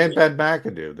 Ben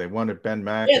McAdoo. They wanted Ben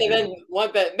McAdoo. Yeah,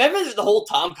 remember the whole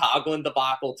Tom Coughlin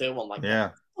debacle too. I'm like, yeah.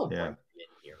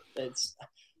 It's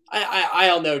I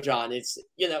don't know, John.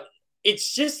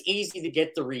 It's just easy to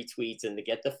get the retweets and to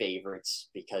get the favorites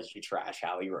because you trash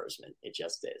Howie Roseman. It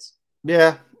just is.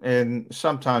 Yeah, and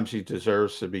sometimes he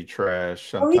deserves to be trashed.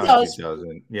 Sometimes he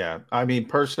doesn't. Yeah, I mean,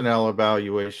 personnel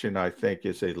evaluation, I think,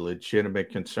 is a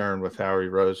legitimate concern with Howie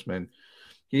Roseman.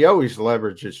 He always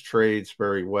leverages trades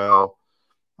very well.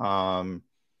 The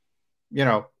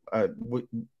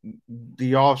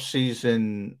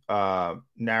offseason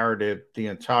narrative the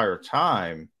entire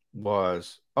time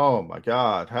was, oh my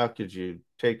God, how could you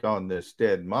take on this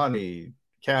dead money,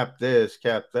 cap this,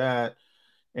 cap that?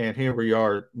 And here we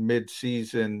are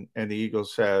mid-season, and the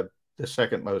Eagles have the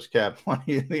second most cap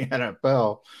money in the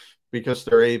NFL because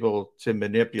they're able to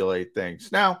manipulate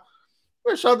things. Now,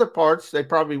 there's other parts. They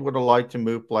probably would have liked to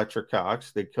move Fletcher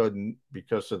Cox. They couldn't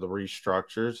because of the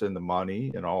restructures and the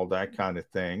money and all that kind of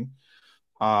thing.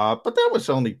 But that was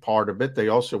only part of it. They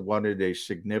also wanted a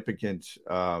significant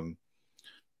haul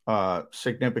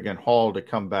to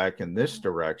come back in this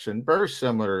direction. Very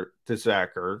similar to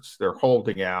Zach Ertz. They're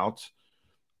holding out.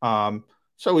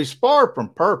 So he's far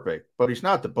from perfect, but he's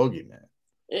not the boogeyman.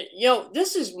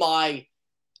 This is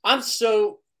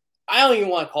I don't even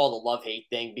want to call it a love-hate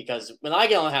thing because when I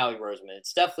get on Howie Roseman,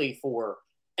 it's definitely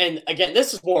and again,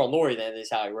 this is more on Lori than it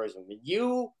is Howie Roseman. When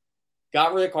you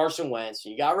got rid of Carson Wentz,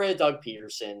 you got rid of Doug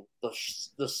Peterson,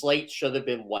 the slate should have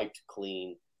been wiped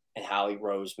clean, and Howie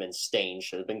Roseman's stain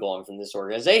should have been gone from this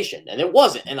organization. And it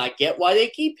wasn't, and I get why they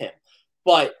keep him.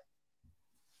 But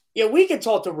we can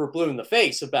talk to Blue in the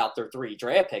face about their 3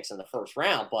 draft picks in the first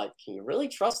round, but can you really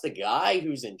trust the guy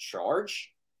who's in charge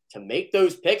to make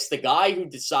those picks? The guy who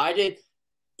decided,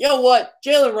 Jalen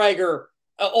Reagor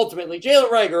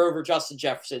over Justin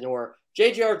Jefferson or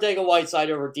J.J.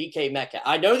 Arcega-Whiteside over DK Metcalf.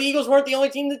 I know the Eagles weren't the only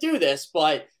team to do this,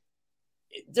 but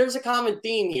there's a common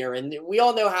theme here, and we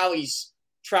all know Howie's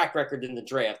track record in the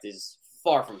draft is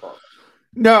far from perfect.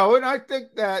 No, and I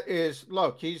think that is,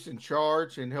 look, he's in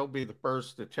charge, and he'll be the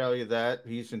first to tell you that.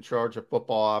 He's in charge of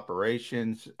football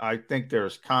operations. I think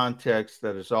there's context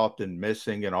that is often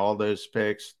missing in all those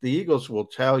picks. The Eagles will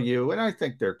tell you, and I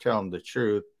think they're telling the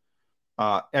truth,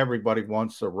 everybody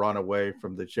wants to run away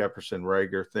from the Jefferson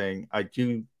Reagor thing. I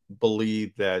do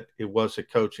believe that it was a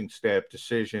coaching staff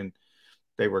decision.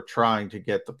 They were trying to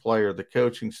get the player the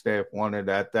coaching staff wanted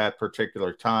at that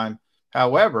particular time.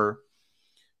 However,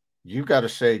 you got to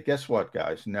say, guess what,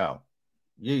 guys? No,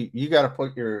 you got to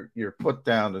put your foot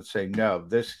down and say, no,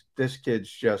 this kid's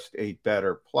just a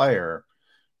better player,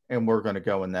 and we're going to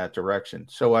go in that direction.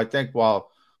 So I think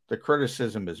while the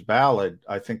criticism is valid,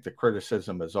 I think the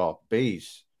criticism is off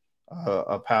base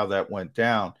of how that went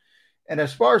down. And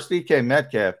as far as DK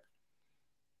Metcalf,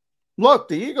 look,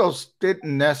 the Eagles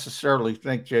didn't necessarily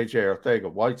think J.J.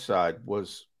 Arcega-Whiteside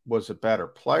was a better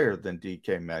player than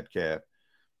DK Metcalf.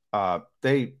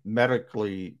 They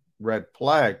medically red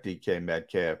flagged DK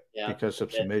Metcalf because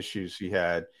of some issues he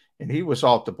had, and he was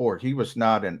off the board. He was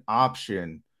not an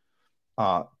option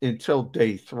until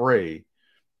day 3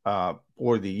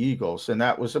 for the Eagles, and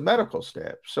that was a medical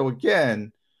staff. So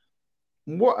again,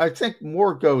 I think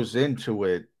more goes into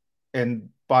it. And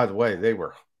by the way, they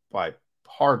were by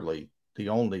hardly the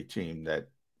only team that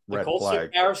red Colts flagged.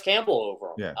 took Paris Campbell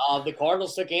over. Yeah. The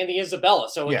Cardinals took Andy Isabella.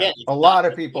 So again, a lot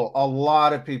of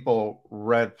people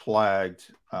red flagged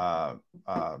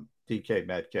DK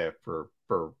Metcalf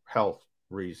for health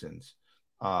reasons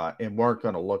and weren't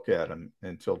going to look at him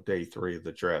until day 3 of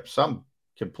the draft. Some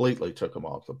completely took him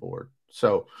off the board.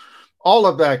 So all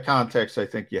of that context, I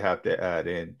think you have to add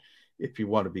in if you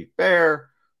want to be fair,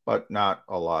 but not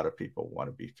a lot of people want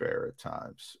to be fair at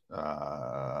times.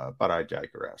 But I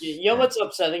digress. You know what's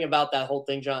upsetting about that whole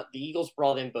thing, John? The Eagles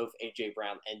brought in both A.J.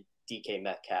 Brown and DK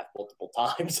Metcalf multiple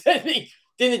times. And they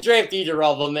didn't draft either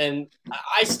of them. And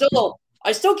I still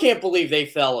can't believe they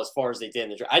fell as far as they did in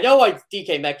the draft. I know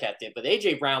DK Metcalf did, but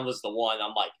A.J. Brown was the one.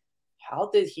 I'm like,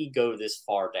 how did he go this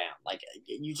far down? Like,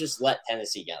 you just let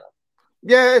Tennessee get him.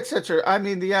 Yeah, it's such a – I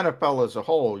mean, the NFL as a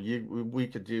whole, we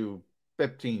could do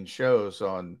 15 shows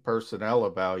on personnel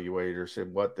evaluators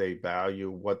and what they value,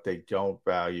 what they don't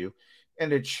value,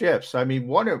 and it shifts. I mean,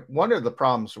 one of the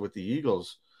problems with the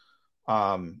Eagles,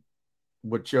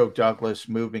 with Joe Douglas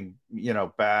moving,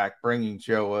 back, bringing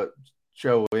Joe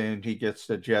in, he gets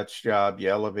the Jets job, you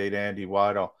elevate Andy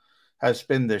Weidel, has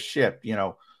been the shift.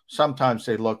 Sometimes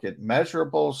they look at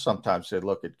measurables, sometimes they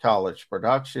look at college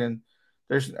production.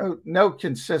 There's no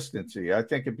consistency. I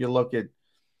think if you look at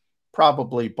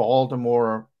probably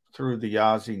Baltimore through the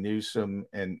Ozzie Newsome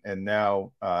and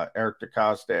now Eric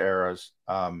DeCosta eras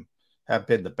have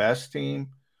been the best team.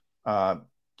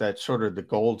 That's sort of the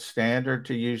gold standard,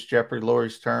 to use Jeffrey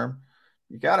Lurie's term.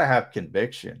 You got to have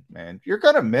conviction, man. You're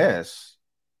going to miss.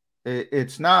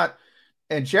 It's not,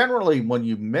 and generally when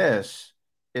you miss,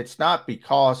 it's not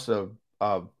because of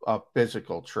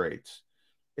physical traits,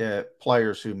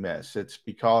 players who miss. It's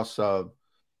because of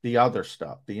the other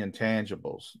stuff, the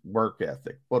intangibles, work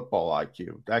ethic, football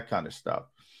IQ, that kind of stuff.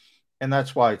 And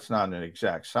that's why it's not an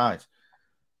exact science.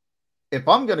 If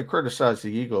I'm going to criticize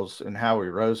the Eagles and Howie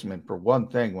Roseman for one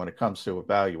thing when it comes to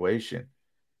evaluation,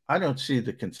 I don't see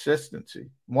the consistency.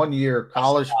 1 year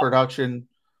college production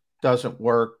doesn't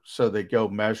work, so they go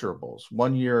measurables.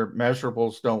 1 year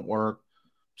measurables don't work,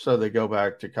 so they go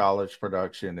back to college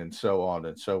production, and so on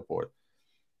and so forth.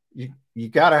 You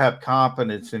got to have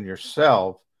confidence in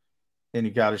yourself, and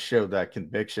you got to show that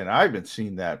conviction. I haven't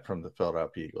seen that from the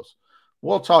Philadelphia Eagles.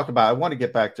 We'll talk about, I want to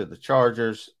get back to the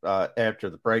Chargers after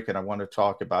the break, and I want to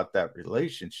talk about that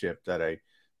relationship that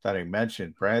I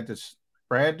mentioned.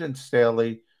 Brandon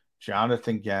Staley,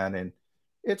 Jonathan Gannon.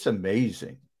 It's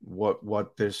amazing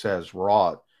what this has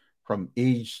wrought from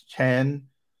age 10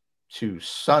 to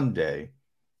Sunday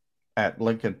at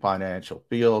Lincoln Financial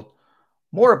Field.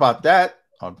 More about that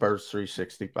on Birds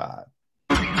 365.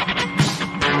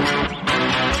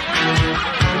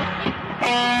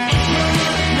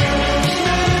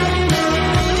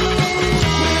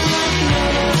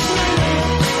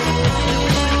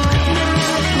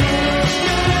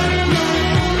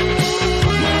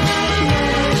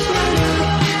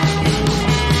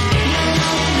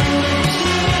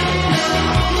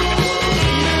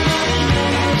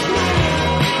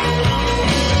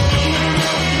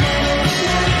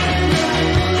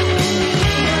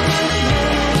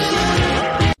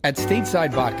 At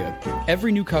Stateside Vodka,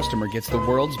 every new customer gets the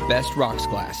world's best rocks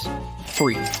glass.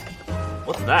 Free.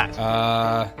 What's that?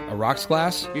 A rocks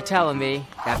glass? You're telling me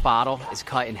that bottle is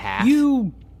cut in half?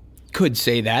 You could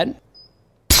say that.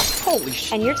 Holy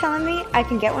shit. And you're telling me I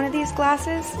can get one of these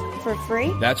glasses for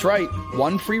free? That's right.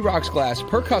 1 free rocks glass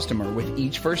per customer with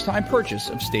each first-time purchase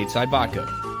of Stateside Vodka.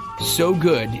 So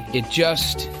good, it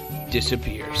just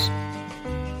disappears.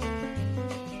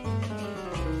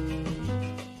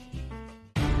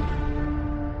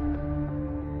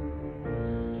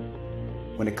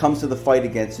 When it comes to the fight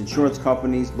against insurance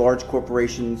companies, large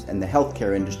corporations, and the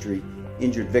healthcare industry,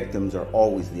 injured victims are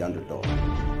always the underdog.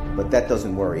 But that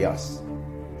doesn't worry us.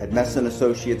 At Messa &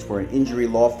 Associates, we're an injury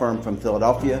law firm from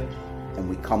Philadelphia, and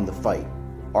we come to fight.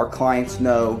 Our clients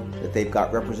know that they've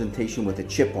got representation with a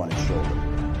chip on its shoulder,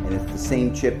 and it's the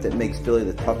same chip that makes Philly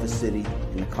the toughest city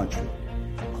in the country.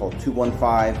 Call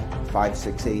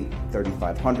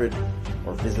 215-568-3500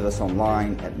 or visit us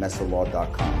online at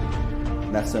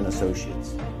messalaw.com. Messa &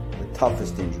 Associates, the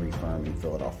toughest injury firm in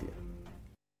Philadelphia.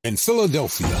 In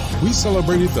Philadelphia, we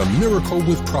celebrated the miracle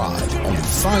with pride only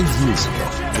 5 years ago.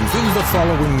 And then the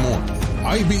following morning,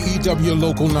 IBEW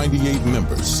Local 98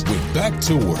 members went back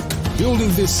to work,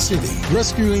 building this city,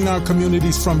 rescuing our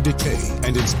communities from decay,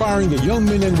 and inspiring the young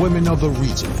men and women of the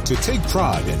region to take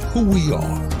pride in who we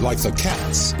are. Like the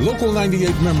Cats, Local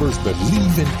 98 members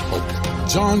believe in hope.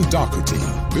 John Doherty,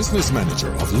 business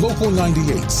manager of Local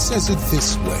 98, says it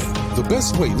this way: the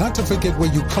best way not to forget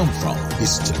where you come from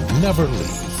is to never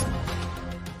leave.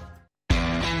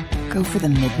 Go for the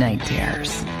midnight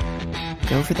dares.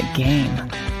 Go for the game.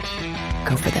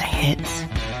 Go for the hits.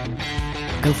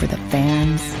 Go for the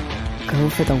fans. Go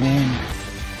for the win.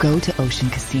 Go to Ocean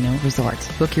Casino Resort.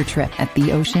 Book your trip at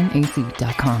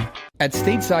theoceanac.com. At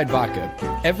Stateside Vodka,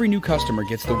 every new customer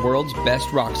gets the world's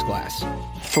best rocks glass.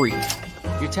 Free.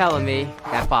 You're telling me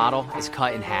that bottle is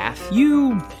cut in half?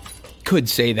 You could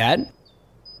say that.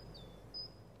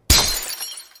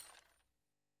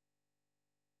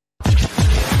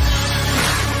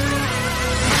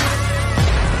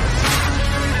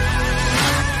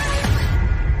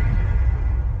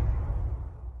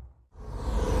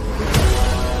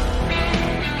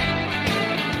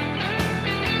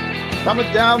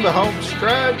 Coming down the home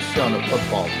stretch on a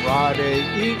Football Friday,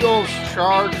 Eagles,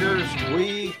 Chargers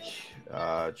week,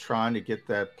 trying to get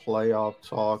that playoff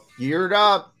talk geared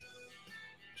up.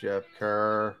 Jeff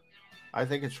Kerr, I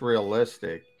think it's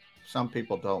realistic. Some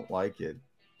people don't like it.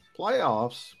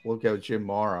 Playoffs, we'll go Jim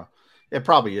Mora. It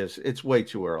probably is. It's way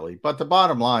too early. But the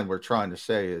bottom line we're trying to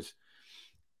say is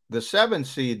the 7th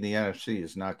seed in the NFC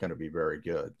is not going to be very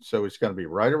good. So it's going to be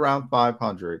right around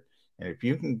 500. And if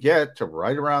you can get to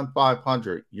right around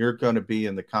 500, you're going to be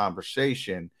in the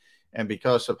conversation. And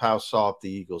because of how soft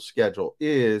the Eagles' schedule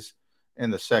is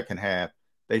in the second half,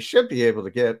 they should be able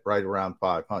to get right around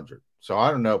 500. So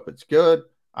I don't know if it's good.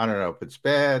 I don't know if it's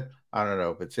bad. I don't know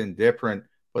if it's indifferent.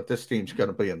 But this team's going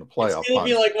to be in the playoff. It's going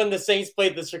to be like when the Saints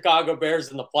played the Chicago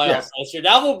Bears in the playoffs last year.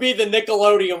 That will be the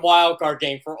Nickelodeon wildcard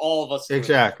game for all of us.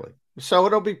 Exactly. So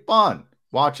it'll be fun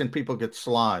watching people get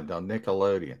slimed on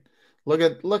Nickelodeon. Look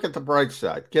at the bright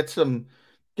side. Get some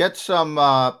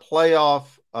playoff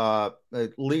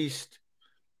at least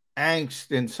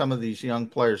angst in some of these young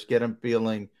players. Get them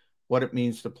feeling what it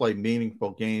means to play meaningful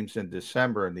games in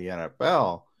December in the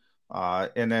NFL,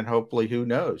 and then hopefully, who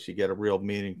knows, you get a real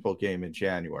meaningful game in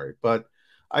January. But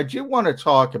I do want to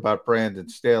talk about Brandon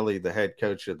Staley, the head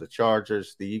coach of the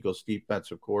Chargers, the Eagles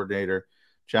defensive coordinator,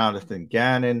 Jonathan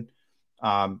Gannon.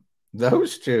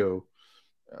 Those two.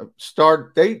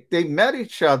 They met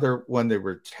each other when they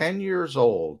were 10 years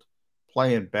old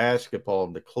playing basketball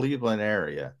in the Cleveland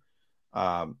area.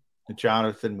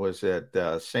 Jonathan was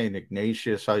at St.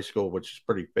 Ignatius High School, which is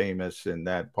pretty famous in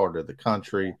that part of the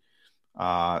country.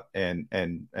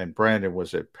 And Brandon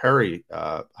was at Perry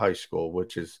High School,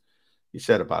 which is, he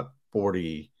said, about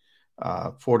 40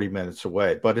 minutes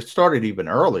away. But it started even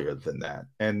earlier than that.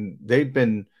 And they've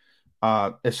been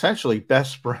essentially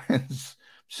best friends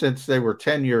since they were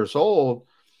 10 years old.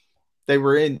 They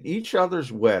were in each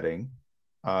other's wedding.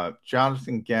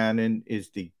 Jonathan Gannon is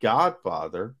the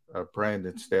godfather of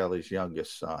Brandon Staley's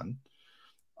youngest son.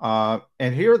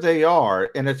 And here they are.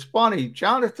 And it's funny,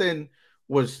 Jonathan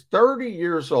was 30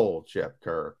 years old, Jeff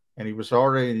Kerr, and he was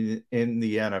already in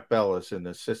the NFL as an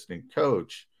assistant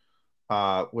coach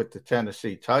with the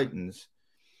Tennessee Titans.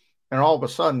 And all of a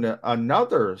sudden,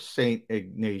 another St.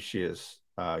 Ignatius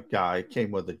guy came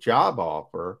with a job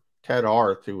offer, Ted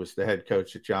Arth, who was the head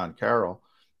coach at John Carroll,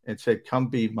 and said, come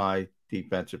be my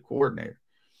defensive coordinator.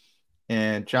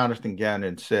 And Jonathan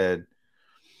Gannon said,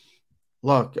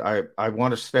 look, I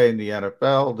want to stay in the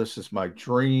NFL. This is my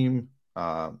dream.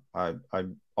 I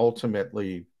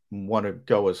ultimately want to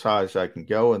go as high as I can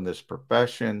go in this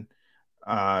profession.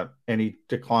 And he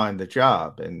declined the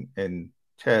job. And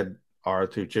Ted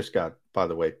Arth, who just got by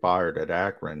the way, fired at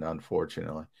Akron,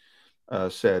 unfortunately,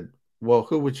 said, well,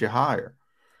 who would you hire?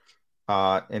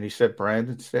 And he said,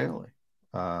 Brandon Staley.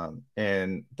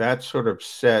 And that sort of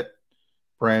set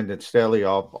Brandon Staley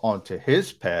off onto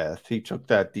his path. He took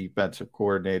that defensive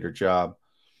coordinator job,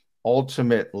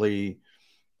 ultimately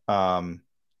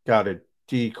got a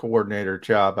D coordinator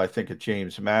job, I think, at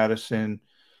James Madison.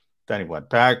 Then he went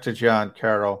back to John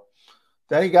Carroll.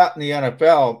 Then he got in the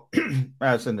NFL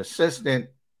as an assistant,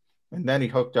 and then he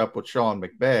hooked up with Sean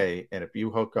McVay. And if you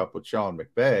hook up with Sean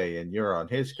McVay and you're on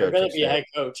his coaching staff, head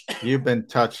coach. You've been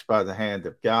touched by the hand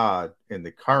of God in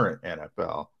the current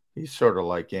NFL. He's sort of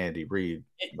like Andy Reid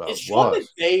Is Sean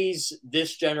McVay's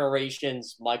this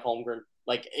generation's Mike Holmgren?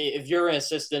 Like, if you're an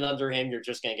assistant under him, you're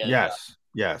just going to get a job.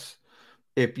 Yes.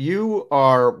 If you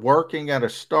are working at a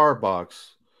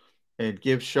Starbucks and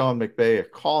give Sean McVay a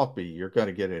coffee, you're going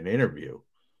to get an interview.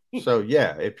 So,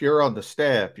 yeah, if you're on the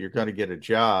staff, you're going to get a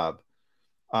job.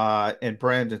 And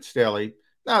Brandon Staley,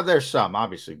 now there's some.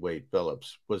 Obviously, Wade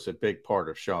Phillips was a big part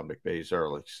of Sean McVay's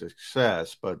early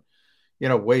success. But,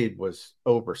 Wade was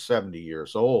over 70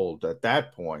 years old at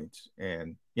that point.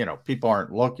 And, people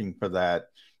aren't looking for that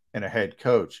in a head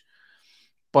coach.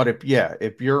 But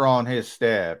if you're on his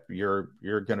staff, you're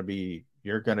going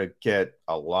to get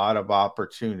a lot of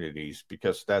opportunities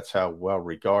because that's how well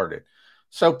regarded.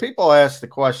 So people ask the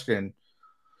question,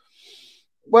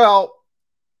 well,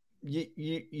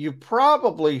 you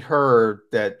probably heard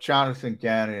that Jonathan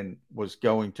Gannon was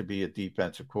going to be a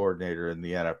defensive coordinator in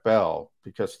the NFL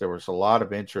because there was a lot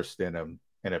of interest in him.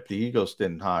 And if the Eagles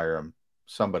didn't hire him,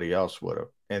 somebody else would have.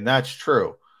 And that's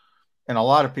true. And a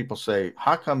lot of people say,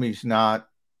 how come he's not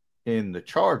in the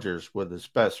Chargers with his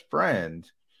best friend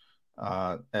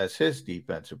as his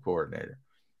defensive coordinator?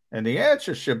 And the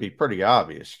answer should be pretty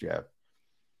obvious, Jeff.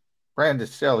 Brandon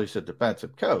Staley's a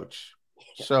defensive coach.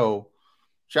 So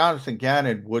Jonathan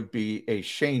Gannon would be a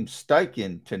Shane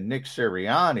Steichen to Nick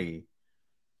Sirianni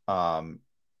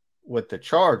with the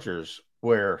Chargers,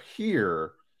 where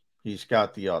here he's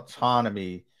got the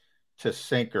autonomy to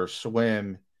sink or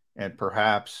swim and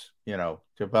perhaps,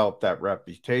 develop that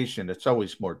reputation. It's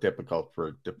always more difficult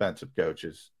for defensive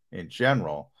coaches in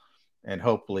general. And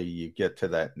hopefully you get to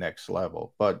that next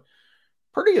level. But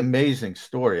pretty amazing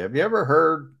story. Have you ever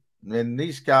heard, and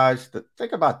these guys,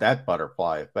 think about that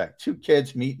butterfly effect. 2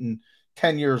 kids meeting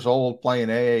 10 years old playing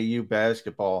AAU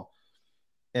basketball.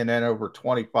 And then over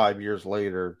 25 years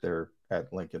later, they're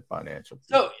at Lincoln Financial.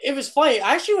 So it was funny.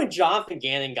 Actually, when Jonathan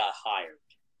Gannon got hired,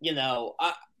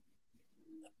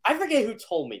 I forget who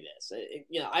told me this.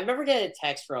 I remember getting a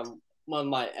text from one of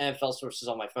my NFL sources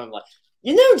on my phone, like,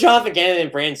 Jonathan Gannon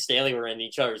and Brandon Staley were in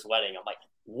each other's wedding. I'm like,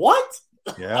 what?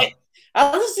 Yeah. Like,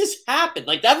 how does this happen?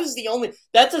 Like,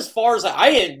 that's as far as I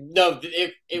didn't know.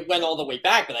 It went all the way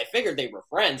back, but I figured they were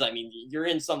friends. I mean, you're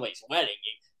in somebody's wedding.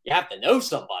 You have to know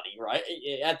somebody, right?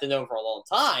 You have to know them for a long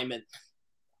time. And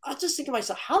I was just thinking to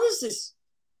myself, how does this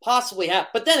possibly happen?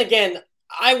 But then again,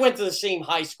 I went to the same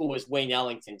high school as Wayne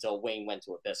Ellington until Wayne went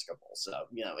to Episcopal. So,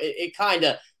 it kind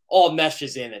of all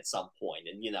meshes in at some point.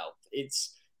 And,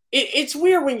 it's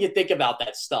weird when you think about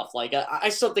that stuff. Like, I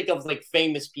still think of, like,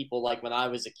 famous people, like, when I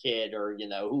was a kid or,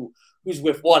 who's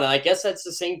with what. And I guess that's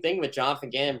the same thing with Jonathan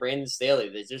Gannon and Brandon Staley.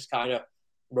 They just kind of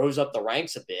rose up the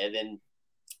ranks a bit. And,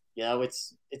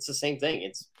 it's the same thing.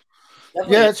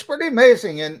 It's pretty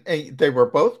amazing. And they were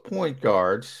both point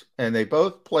guards, and they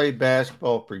both played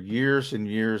basketball for years and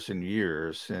years and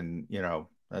years. And,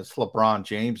 that's LeBron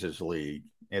James's league.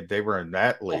 And they were in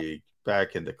that league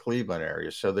back in the Cleveland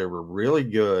area. So they were really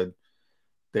good.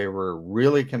 They were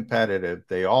really competitive.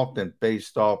 They often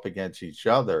faced off against each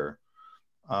other.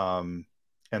 And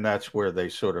that's where they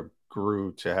sort of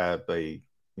grew to have a,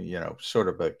 sort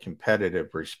of a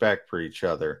competitive respect for each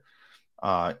other.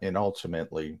 And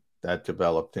ultimately that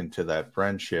developed into that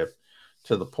friendship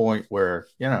to the point where,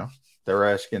 they're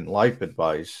asking life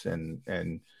advice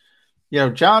and,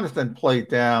 Jonathan played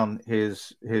down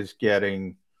his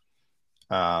getting,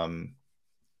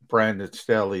 Brandon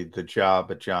Staley the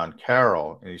job at John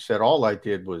Carroll. And he said, all I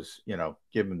did was,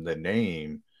 give him the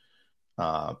name.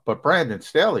 But Brandon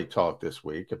Staley talked this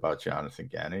week about Jonathan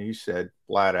Gannon. He said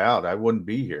flat out, I wouldn't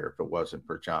be here if it wasn't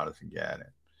for Jonathan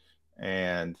Gannon.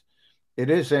 And it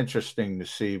is interesting to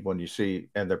see when you see,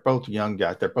 and they're both young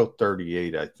guys. They're both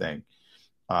 38, I think,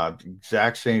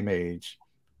 exact same age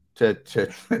to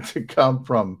come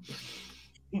from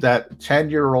that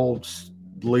 10-year-old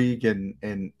league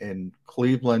in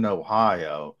Cleveland,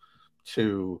 Ohio,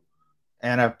 to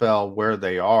NFL where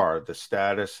they are, the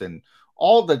status and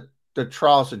all the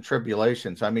trials and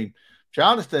tribulations. I mean,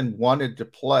 Jonathan wanted to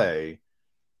play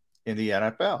in the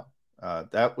NFL.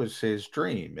 That was his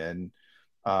dream. And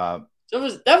So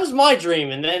that was my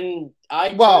dream, and then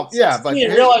I but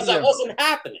realized that wasn't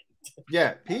happening.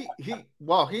 Yeah, he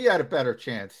had a better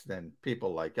chance than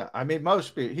people like. I mean,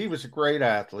 most people. He was a great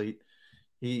athlete.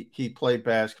 He played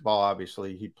basketball.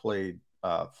 Obviously, he played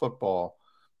football,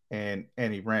 and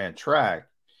he ran track,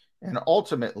 and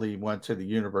ultimately went to the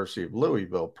University of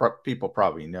Louisville. People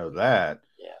probably know that.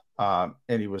 Yeah.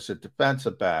 And he was a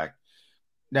defensive back.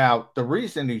 Now, the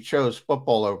reason he chose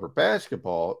football over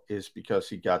basketball is because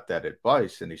he got that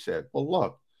advice, and he said, "Well,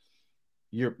 look,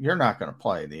 you're not going to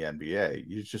play in the NBA.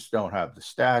 You just don't have the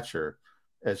stature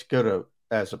as good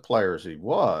as a player as he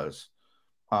was.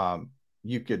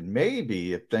 You could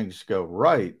maybe, if things go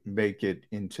right, make it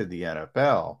into the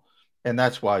NFL." And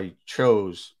that's why he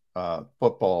chose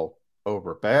football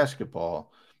over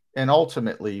basketball. And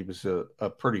ultimately, he was a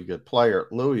pretty good player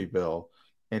at Louisville,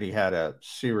 and he had a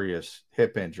serious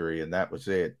hip injury, and that was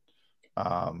it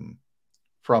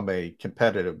from a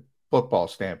competitive football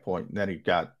standpoint. And then he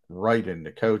got right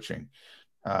into coaching,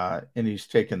 and he's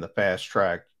taken the fast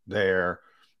track there.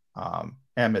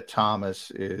 Emmett Thomas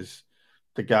is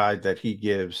the guy that he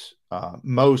gives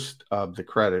most of the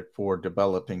credit for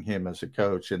developing him as a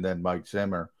coach, and then Mike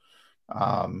Zimmer.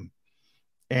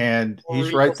 And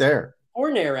he's right there.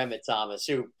 Ordinary Emmett Thomas,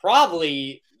 who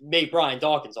probably made Brian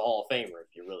Dawkins a Hall of Famer,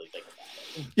 if you really think about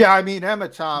it. Yeah, I mean,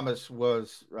 Emmett Thomas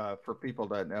was, for people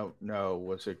that don't know,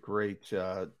 was a great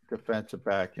defensive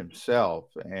back himself,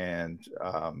 and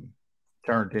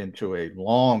turned into a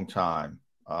long-time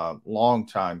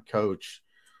coach.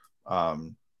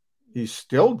 He's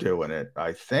still doing it,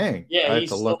 I think. Yeah, I have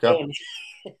to look up.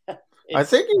 I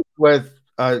think he's with.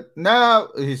 No,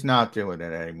 he's not doing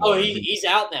it anymore. Oh, he's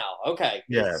out now. Okay.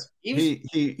 Yeah,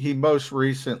 he most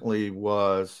recently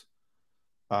was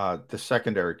the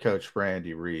secondary coach for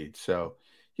Andy Reid. So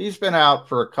he's been out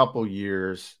for a couple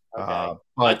years. Okay.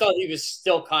 I thought he was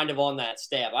still kind of on that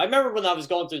staff. I remember when I was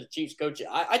going through the Chiefs coaching,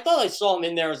 I thought I saw him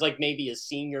in there as like maybe a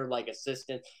senior, like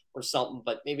assistant or something,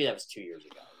 but maybe that was 2 years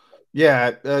ago.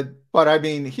 Yeah, but I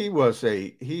mean, he was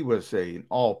an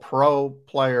all-pro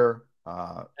player.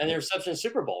 And the reception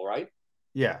Super Bowl, right?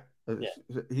 Yeah.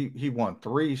 He won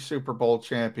 3 Super Bowl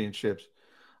championships.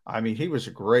 I mean, he was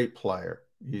a great player.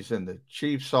 He's in the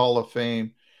Chiefs Hall of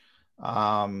Fame.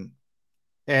 And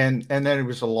then he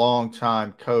was a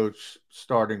long-time coach,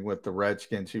 starting with the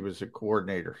Redskins. He was a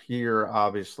coordinator here.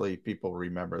 Obviously, people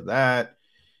remember that.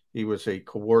 He was a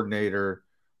coordinator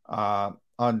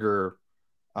under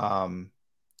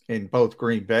in both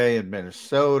Green Bay and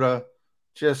Minnesota.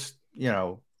 Just, he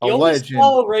always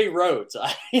followed Ray Rhodes.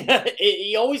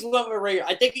 He always went with Ray.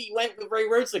 I think he went with Ray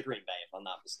Rhodes to Green Bay, if I'm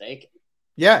not mistaken.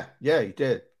 Yeah, he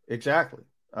did. Exactly.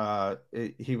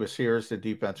 He was here as the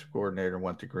defensive coordinator,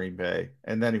 went to Green Bay,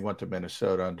 and then he went to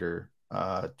Minnesota under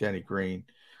Denny Green.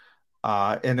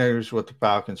 And then he was with the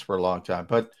Falcons for a long time.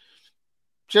 But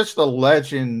just a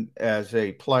legend as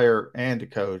a player and a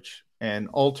coach. And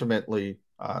ultimately,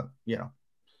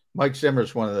 Mike Zimmer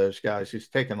is one of those guys who's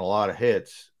taken a lot of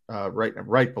hits.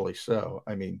 Rightfully so.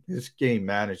 I mean, his game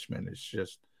management is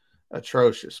just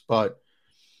atrocious. But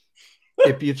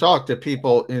if you talk to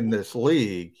people in this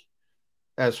league,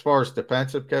 as far as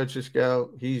defensive coaches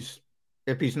go,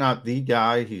 if he's not the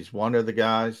guy, he's one of the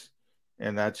guys,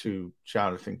 and that's who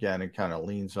Jonathan Gannon kind of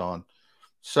leans on.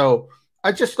 So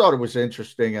I just thought it was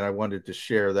interesting, and I wanted to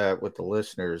share that with the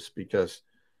listeners because,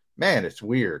 man, it's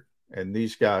weird. And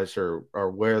these guys are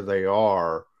where they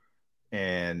are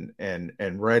and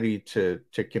ready to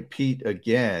compete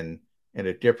again in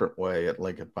a different way at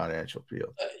Lincoln Financial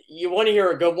Field. You want to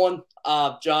hear a good one,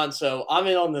 John? So I'm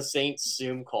in on the Saints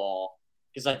Zoom call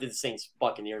because I did the Saints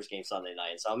Buccaneers game Sunday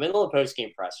night. So I'm in on the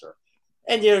post-game presser.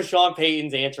 And, Sean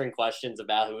Payton's answering questions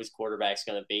about who his quarterback's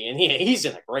going to be. And he's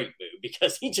in a great mood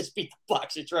because he just beat the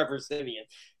Bucs at Trevor Siemian.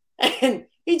 And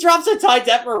he drops a Ty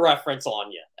Detmer reference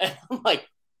on you. And I'm like,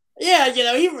 yeah,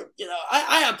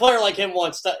 I had a player like him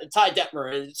once, Ty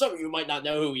Detmer, and some of you might not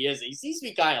know who he is. He seems to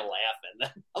be kind of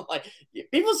laughing. I'm like,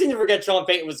 people seem to forget Sean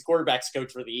Payton was the quarterback's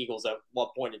coach for the Eagles at one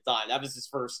point in time. That was his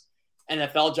first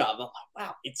NFL job. I'm like,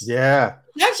 wow, it's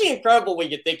actually incredible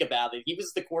when you think about it. He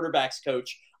was the quarterback's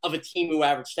coach of a team who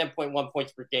averaged 10.1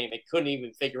 points per game and couldn't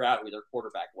even figure out who their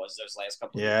quarterback was those last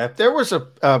couple of years. If there was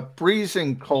a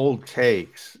Breezing Cold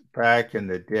Takes back in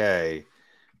the day,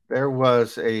 there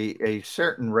was a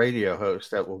certain radio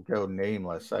host that will go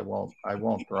nameless. I won't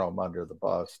throw him under the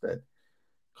bus, that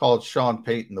called Sean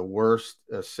Payton the worst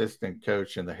assistant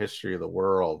coach in the history of the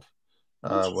world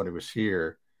when he was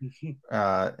here.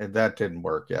 And that didn't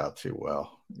work out too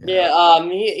well.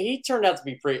 He turned out to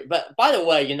be pretty. But by the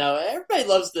way, everybody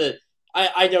loves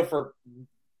I know for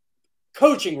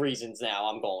coaching reasons now,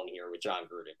 I'm going here with John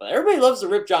Gruden. But everybody loves to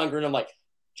rip John Gruden. I'm like,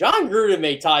 John Gruden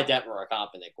made Ty Detmer a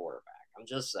competent quarterback. I'm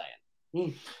just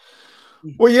saying.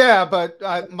 Well, yeah, but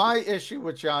my issue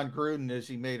with John Gruden is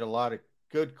he made a lot of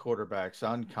good quarterbacks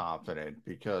unconfident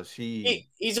because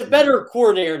he's a better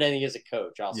coordinator than he is a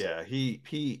coach.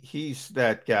 He's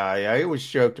that guy. I always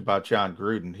joked about John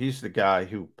Gruden. He's the guy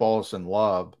who falls in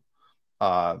love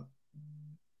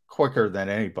quicker than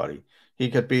anybody. He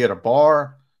could be at a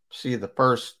bar, see the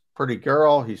first pretty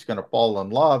girl, he's going to fall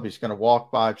in love. He's going to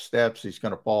walk 5 steps, he's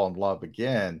going to fall in love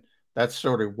again. That's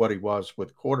sort of what he was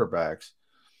with quarterbacks.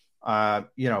 Brad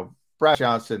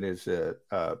Johnson is a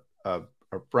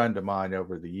friend of mine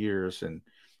over the years, and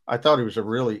I thought he was a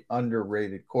really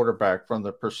underrated quarterback from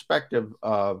the perspective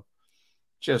of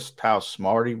just how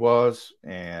smart he was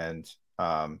and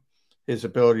his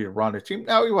ability to run a team.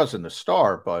 Now, he wasn't a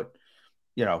star, but,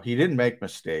 he didn't make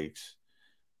mistakes.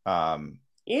 Yeah,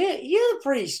 he had a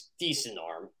pretty decent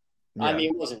arm. Yeah. I mean,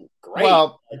 it wasn't great.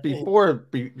 Well, before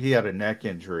he had a neck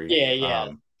injury. Yeah.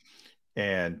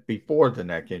 And before the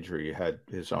neck injury,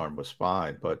 his arm was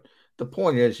fine. But the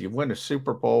point is, you win a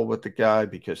Super Bowl with the guy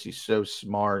because he's so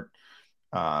smart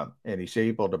and he's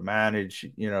able to manage,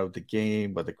 the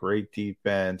game with a great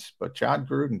defense. But John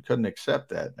Gruden couldn't accept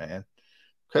that, man.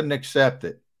 Couldn't accept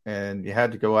it. And you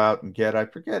had to go out and I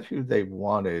forget who they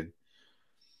wanted.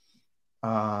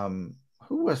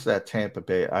 Who was that Tampa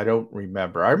Bay? I don't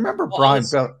remember. I remember Brian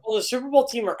Bell. Well, the Super Bowl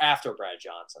team are after Brad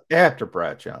Johnson. After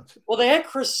Brad Johnson. Well, they had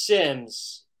Chris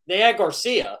Sims. They had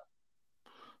Garcia.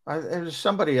 There's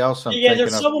somebody else.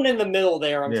 There's someone in the middle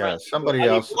there. Somebody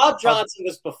else. Bob Johnson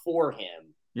was before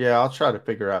him. Yeah, I'll try to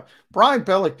figure out. Brian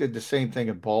Bellick did the same thing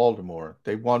in Baltimore.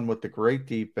 They won with the great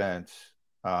defense,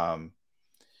 and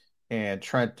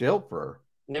Trent Dilfer,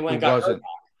 and they went and got hurt.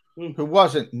 Who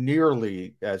wasn't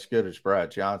nearly as good as Brad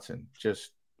Johnson.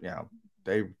 Just, he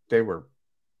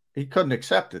couldn't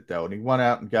accept it though. And he went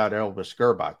out and got Elvis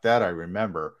Gerbach. That I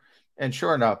remember. And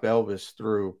sure enough, Elvis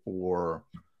threw for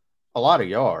a lot of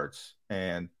yards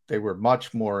and they were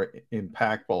much more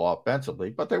impactful offensively,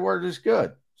 but they weren't as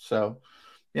good. So,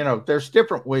 there's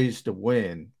different ways to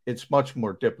win. It's much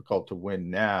more difficult to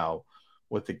win now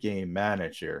with the game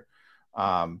manager.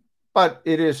 But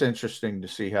it is interesting to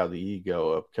see how the ego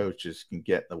of coaches can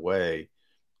get in the way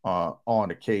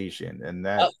on occasion. And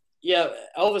that,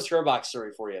 Elvis Gerbach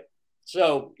story for you.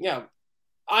 So,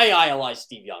 I idolized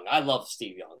Steve Young. I loved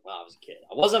Steve Young when I was a kid.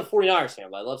 I wasn't a 49ers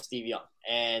fan, but I loved Steve Young.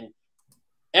 And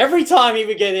every time he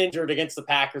would get injured against the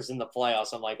Packers in the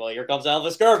playoffs, I'm like, well, here comes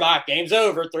Elvis Gerbach. Game's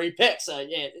over. 3 picks.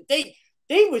 They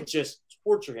would just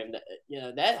torture him.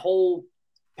 That whole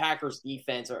Packers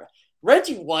defense.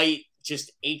 Reggie White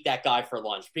just ate that guy for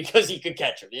lunch because he could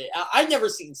catch him. I've never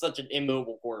seen such an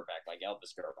immobile quarterback like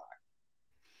Elvis Gerbach.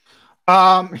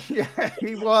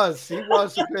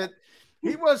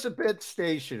 He was a bit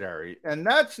stationary, and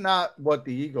that's not what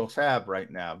the Eagles have right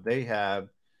now. They have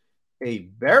a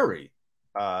very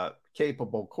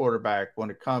capable quarterback when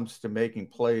it comes to making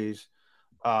plays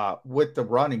with the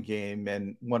running game,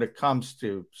 and when it comes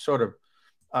to sort of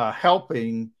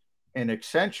helping and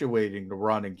accentuating the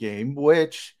running game,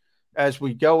 which, as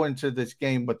we go into this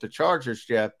game with the Chargers,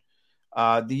 Jeff,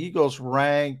 the Eagles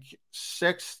rank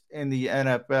 6th in the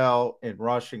NFL in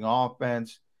rushing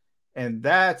offense. And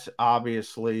that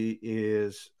obviously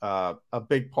is a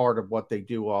big part of what they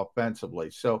do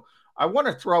offensively. So I want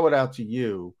to throw it out to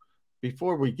you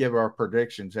before we give our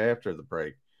predictions after the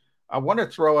break. I want to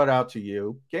throw it out to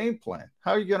you. Game plan.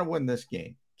 How are you going to win this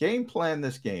game? Game plan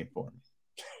this game for me.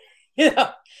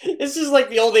 Yeah, this is like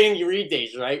the old Andy Reid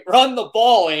days, right? Run the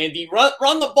ball, Andy.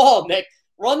 Run the ball, Nick.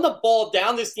 Run the ball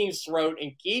down this team's throat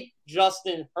and keep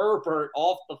Justin Herbert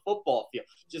off the football field.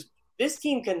 This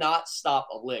team cannot stop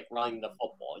a lick running the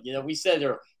football. We said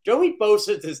there, Joey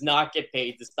Bosa does not get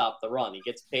paid to stop the run. He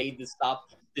gets paid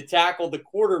to tackle the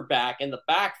quarterback in the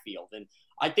backfield. And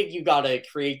I think you got to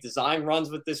create design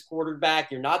runs with this quarterback.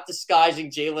 You're not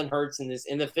disguising Jalen Hurts in this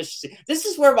inefficiency. This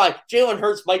is where my Jalen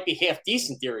Hurts might be half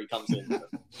decent theory comes in.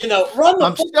 Run the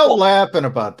I'm still laughing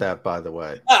about that, by the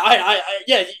way.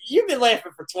 Yeah, you've been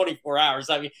laughing for 24 hours.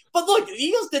 I mean, but look, the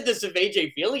Eagles did this with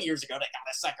A.J. Feely years ago. They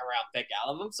got a second-round pick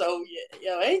out of him. So,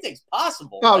 anything's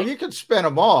possible. No, you can spin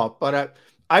them off, but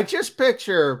I just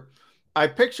picture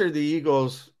the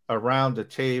Eagles around the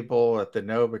table at the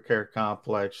NovaCare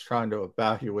complex trying to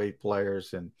evaluate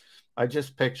players, and I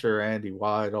just picture Andy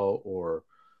Weidel or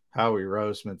Howie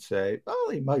Roseman say, well,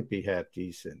 he might be half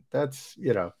decent. That's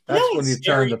when you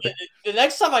turn the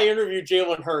next time I interview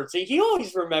Jalen Hurts, he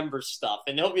always remembers stuff,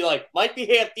 and he'll be like, might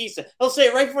be half decent. He'll say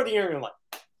it right before the interview. I'm like,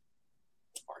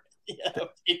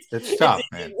 it's tough,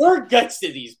 man. We're guts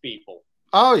to these people.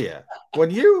 Oh, yeah.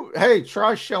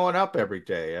 Try showing up every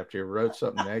day after you wrote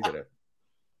something negative.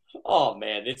 Oh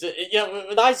man,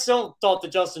 when I still talked to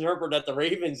Justin Herbert at the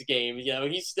Ravens game,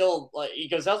 he's still like, he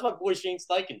goes, "How's my boy Shane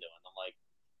Steichen doing?" I'm like,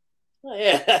 "Oh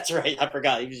yeah, that's right. I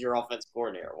forgot he was your offensive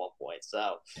coordinator at one point."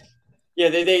 So yeah,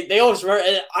 they always remember.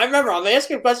 And I remember I'm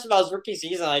asking a question about his rookie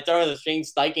season. I throw the Shane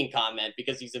Steichen comment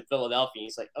because he's in Philadelphia.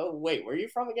 He's like, "Oh wait, where are you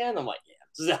from again?" I'm like, "Yeah."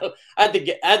 So I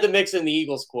had to mix in the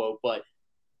Eagles quote, but.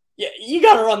 Yeah, you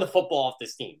got to run the football off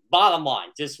this team. Bottom line,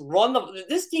 just run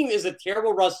this team is a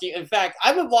terrible rush team. In fact,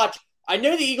 I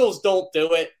know the Eagles don't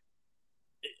do it.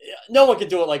 No one can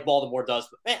do it like Baltimore does.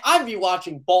 But, man, I'd be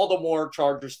watching Baltimore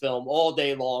Chargers film all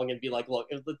day long and be like, look,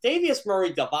 if Latavius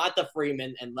Murray, Devonta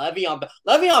Freeman, and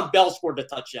Le'Veon Bell scored a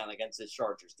touchdown against this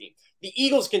Chargers team, the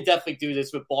Eagles can definitely do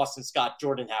this with Boston Scott,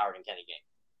 Jordan Howard, and Kenny Gainwell.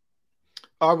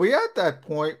 Are we at that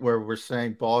point where we're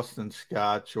saying Boston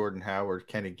Scott, Jordan Howard,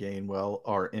 Kenny Gainwell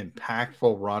are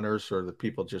impactful runners, or the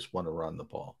people just want to run the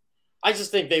ball? I just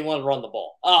think they want to run the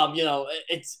ball.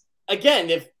 It's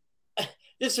again, if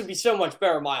this would be so much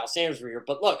better, Miles Sanders were here.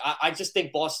 But look, I just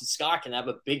think Boston Scott can have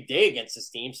a big day against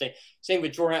this team. Same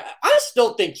with Jordan. I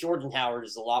still think Jordan Howard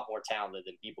is a lot more talented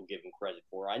than people give him credit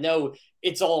for. I know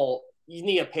you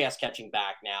need a pass catching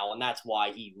back now, and that's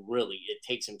why it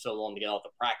takes him so long to get off the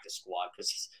practice squad, because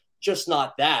he's just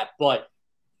not that. But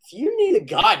if you need a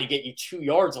guy to get you 2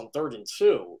 yards on 3rd and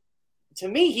 2, to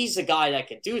me, he's the guy that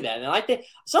can do that. And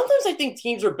sometimes I think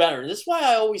teams are better. And this is why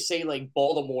I always say like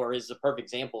Baltimore is a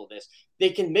perfect example of this.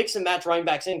 They can mix and match running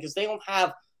backs in because they don't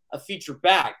have a feature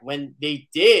back. When they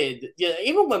did,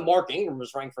 even when Mark Ingram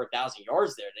was running for 1,000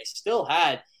 yards there, they still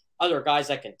had other guys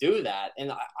that can do that.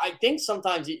 And I think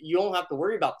sometimes you don't have to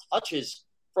worry about touches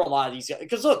for a lot of these guys.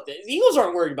 Because look, the Eagles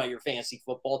aren't worried about your fantasy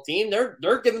football team. They're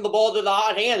giving the ball to the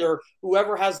hot hand or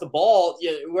whoever has the ball,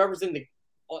 whoever's in the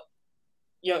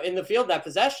in the field that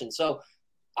possession. So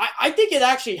I think it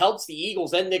actually helps the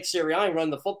Eagles and Nick Sirianni run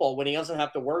the football when he doesn't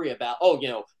have to worry about,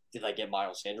 did I get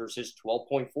Miles Sanders his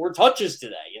 12.4 touches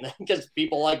today? Because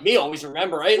people like me always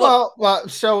remember, hey, look. Well,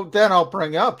 so then I'll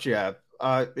bring up Jeff.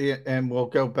 And we'll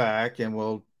go back and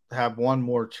we'll have one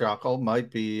more chuckle. Might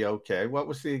be okay. What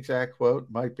was the exact quote?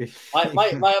 Might be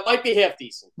might be half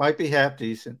decent. Might be half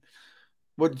decent.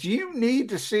 Would you need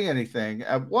to see anything?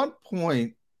 At what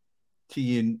point do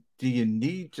you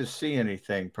need to see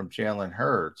anything from Jalen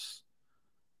Hurts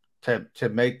to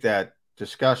make that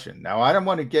discussion? Now, I don't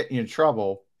want to get you in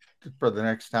trouble for the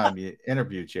next time you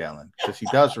interview Jalen, because he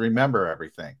does remember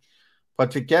everything.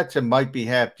 But to get to might be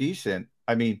half decent,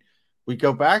 I mean, we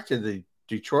go back to the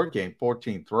Detroit game,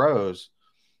 14 throws,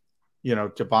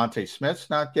 Devontae Smith's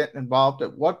not getting involved.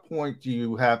 At what point do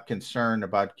you have concern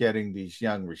about getting these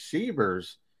young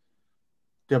receivers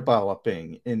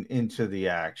developing into the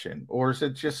action? Or is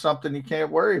it just something you can't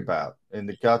worry about in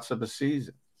the guts of a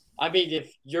season? I mean,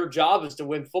 if your job is to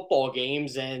win football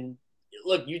games, and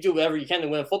look, you do whatever you can to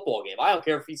win a football game. I don't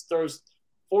care if he throws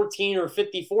 14 or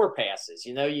 54 passes.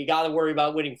 You got to worry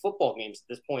about winning football games at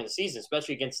this point in the season,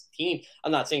 especially against a team.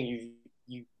 I'm not saying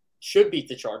you should beat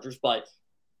the Chargers, but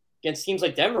against teams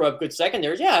like Denver who have good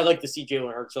secondaries, I'd like to see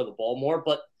Jalen Hurts throw the ball more,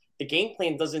 but the game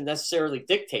plan doesn't necessarily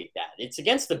dictate that. It's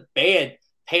against the bad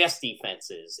pass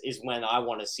defenses is when I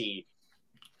want to see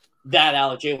that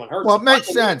out of Jalen Hurts. Well, it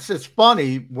makes sense. It's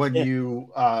funny when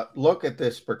you look at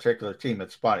this particular team.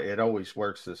 It's funny. It always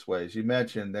works this way. As you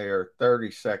mentioned, they are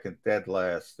 32nd dead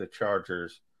last, the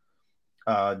Chargers,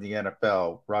 in the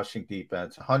NFL rushing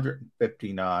defense,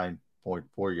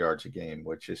 159.4 yards a game,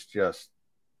 which is just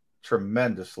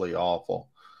tremendously awful.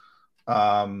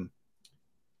 And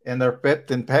they're 5th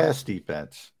in pass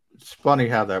defense. It's funny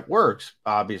how that works,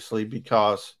 obviously,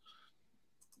 because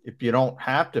if you don't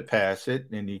have to pass it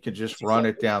and you can just run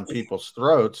it down people's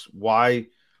throats, why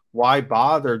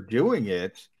bother doing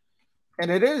it? And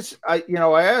it is, I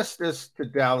asked this to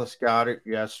Dallas Goedert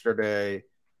yesterday,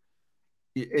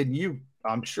 and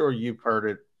I'm sure you've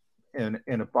heard it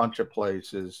in a bunch of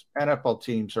places. NFL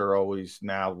teams are always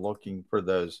now looking for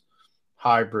those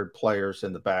hybrid players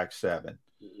in the back seven.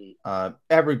 Mm-hmm.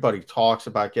 Everybody talks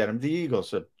about getting them. The Eagles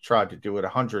have tried to do it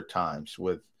 100 times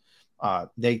with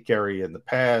Nate Gerry in the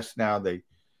past. Now they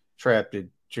drafted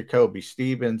Jacoby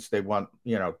Stevens. They want,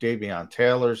 Davion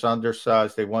Taylor's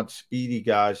undersized. They want speedy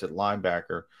guys at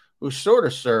linebacker who sort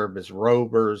of serve as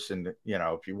rovers. And,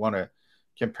 if you want to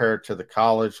compare it to the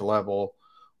college level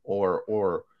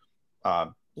or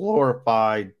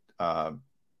glorified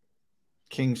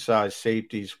king-size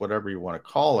safeties, whatever you want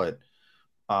to call it,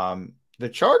 the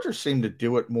Chargers seem to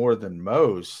do it more than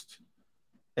most.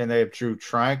 And they have Drew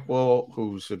Tranquill,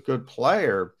 who's a good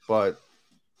player, but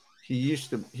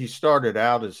He started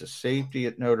out as a safety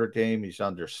at Notre Dame. He's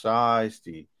undersized.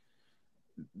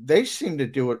 They seem to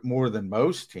do it more than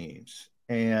most teams.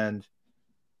 And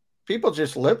people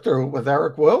just live through it with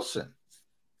Eric Wilson.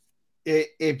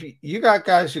 If you got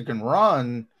guys who can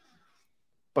run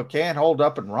but can't hold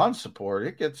up and run support,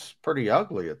 it gets pretty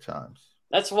ugly at times.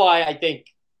 That's why I think,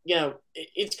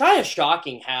 it's kind of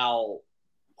shocking how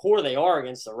poor they are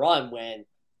against the run. When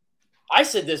I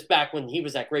said this back when he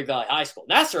was at Great Valley High School,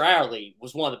 Nasser Adderley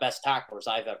was one of the best tacklers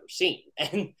I've ever seen.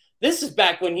 And this is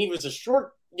back when he was a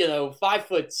short, 5'6",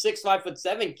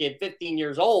 5'7" kid, 15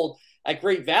 years old at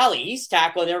Great Valley. He's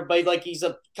tackling everybody like he's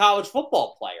a college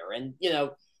football player. And,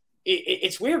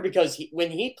 it's weird because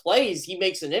when he plays, he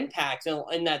makes an impact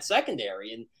in that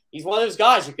secondary. And he's one of those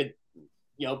guys who could,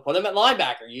 put him at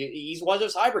linebacker. He's one of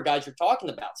those hybrid guys you're talking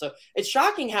about. So it's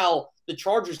shocking how the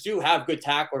Chargers do have good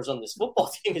tacklers on this football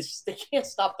team. It's just they can't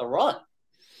stop the run.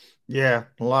 Yeah,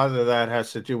 a lot of that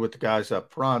has to do with the guys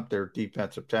up front. Their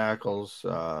defensive tackles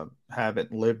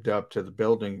haven't lived up to the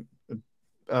billing.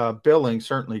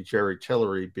 Certainly Jerry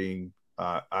Tillery being,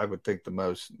 I would think, the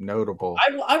most notable.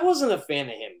 I wasn't a fan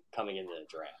of him coming into the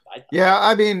draft.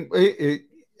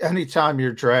 Anytime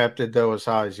you're drafted, though, as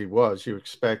high as he was, you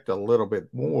expect a little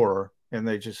bit more, and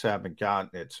they just haven't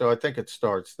gotten it. So I think it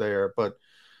starts there. But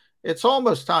it's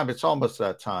almost time. It's almost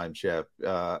that time, Jeff.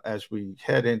 As we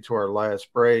head into our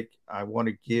last break, I want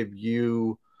to give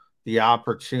you the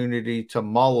opportunity to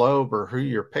mull over who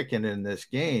you're picking in this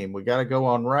game. We got to go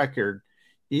on record.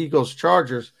 Eagles,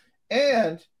 Chargers,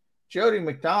 and Jody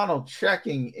McDonald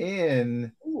checking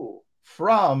in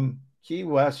from Key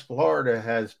West, Florida,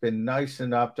 has been nice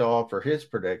enough to offer his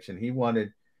prediction. He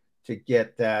wanted to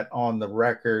get that on the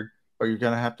record, but you're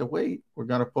going to have to wait. We're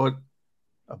going to put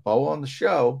a bow on the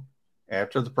show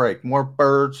after the break. More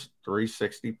Birds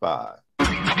 365.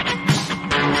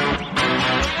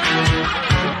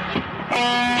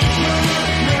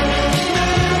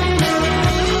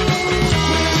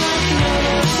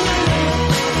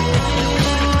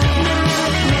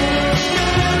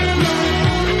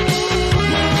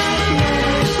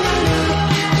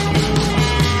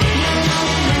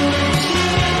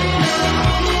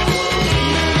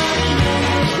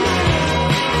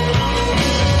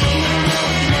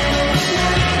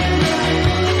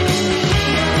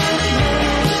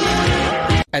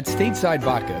 At Stateside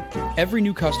Vodka, every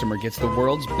new customer gets the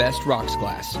world's best rocks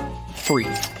glass. Free.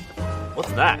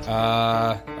 What's that?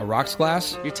 A rocks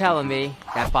glass? You're telling me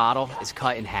that bottle is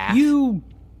cut in half? You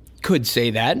could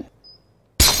say that.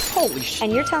 Holy shit.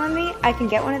 And you're telling me I can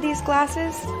get one of these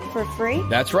glasses for free?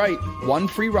 That's right. One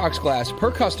free rocks glass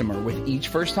per customer with each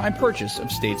first-time purchase of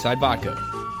Stateside Vodka.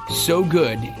 So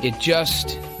good, it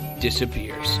just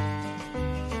disappears.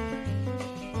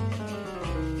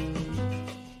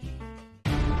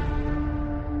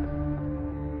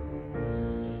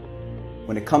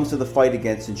 When it comes to the fight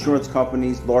against insurance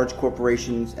companies, large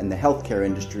corporations, and the healthcare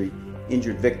industry,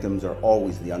 injured victims are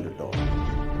always the underdog.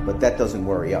 But that doesn't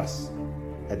worry us.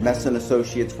 At Messa &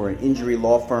 Associates, we're an injury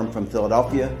law firm from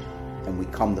Philadelphia, and we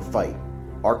come to fight.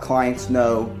 Our clients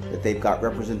know that they've got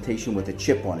representation with a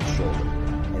chip on its shoulder,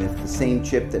 and it's the same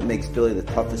chip that makes Philly the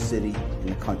toughest city in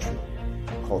the country.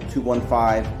 Call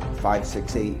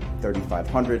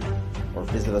 215-568-3500 or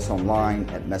visit us online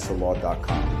at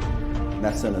messalaw.com.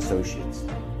 Messa & Associates,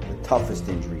 the toughest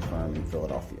injury firm in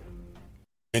Philadelphia.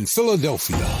 In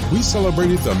Philadelphia, we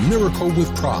celebrated the miracle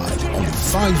with pride only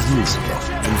 5 years ago.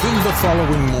 And then the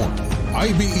following morning,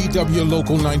 IBEW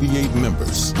Local 98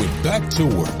 members went back to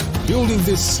work, building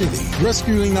this city,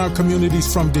 rescuing our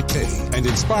communities from decay, and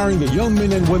inspiring the young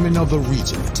men and women of the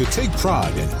region to take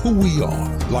pride in who we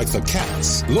are. Like the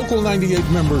Cats, Local 98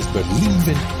 members believe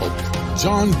in hope.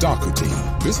 John Doherty,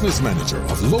 business manager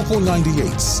of Local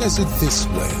 98, says it this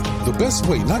way: the best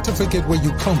way not to forget where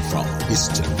you come from is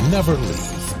to never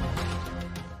leave.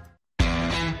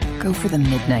 Go for the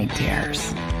midnight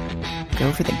dares.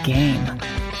 Go for the game.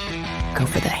 Go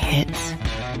for the hits.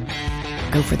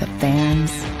 Go for the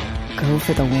fans. Go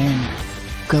for the win.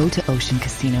 Go to Ocean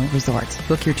Casino Resort.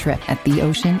 Book your trip at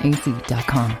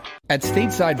theoceanac.com. At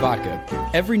Stateside Vodka,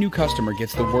 every new customer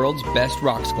gets the world's best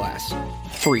rocks glass.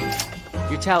 Free.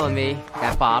 You're telling me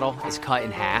that bottle is cut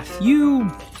in half?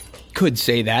 You could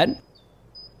say that.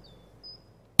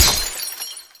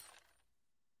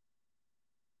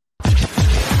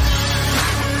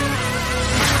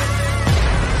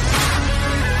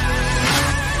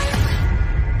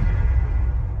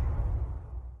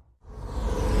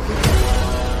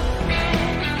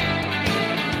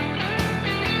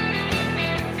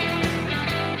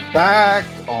 Back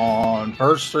on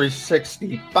First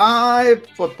 365,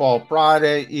 Football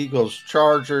Friday, Eagles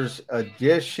Chargers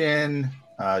edition.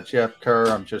 Jeff Kerr,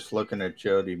 I'm just looking at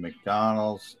Jody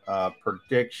McDonald's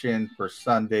prediction for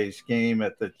Sunday's game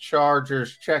at the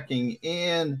Chargers, checking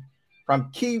in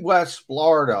from Key West,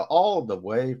 Florida, all the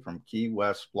way from Key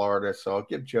West, Florida. So I'll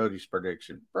give Jody's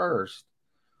prediction first.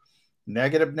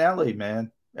 Negative Nelly,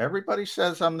 man. Everybody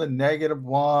says I'm the negative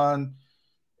one.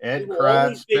 Ed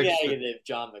Kratz picks negative,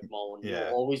 John McMullen.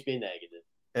 Yeah. Will always be negative.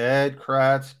 Ed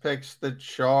Kratz picks the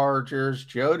Chargers.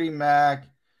 Jody Mack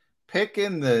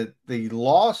picking the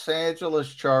Los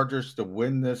Angeles Chargers to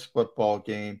win this football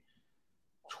game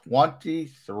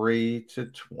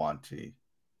 23-20.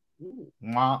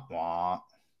 Wah, wah.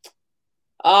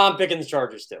 I'm picking the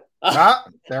Chargers too.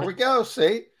 There we go.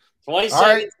 See?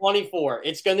 27-24.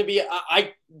 It's going to be –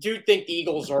 I do think the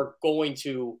Eagles are going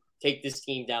to take this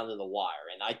team down to the wire,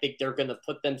 and I think they're going to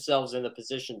put themselves in a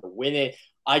position to win it.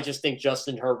 I just think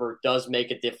Justin Herbert does make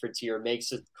a difference here,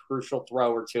 makes a crucial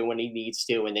throw or two when he needs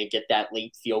to, and they get that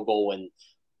late field goal, and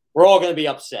we're all going to be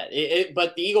upset.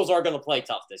 But the Eagles are going to play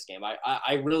tough this game.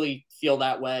 I really feel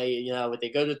that way. You know, if they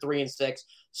go to 3-6,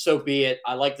 so be it.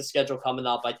 I like the schedule coming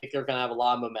up. I think they're going to have a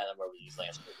lot of momentum over these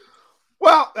last 2 weeks.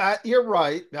 Well, you're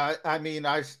right. I mean,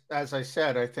 as I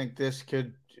said, I think this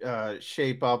could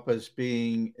shape up as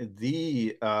being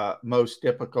the most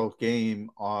difficult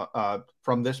game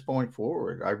from this point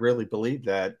forward. I really believe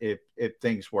that if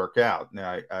things work out.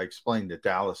 Now, I explained the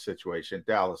Dallas situation.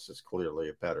 Dallas is clearly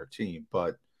a better team,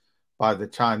 but by the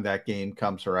time that game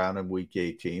comes around in Week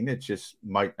 18, it just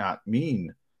might not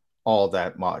mean all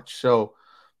that much. So,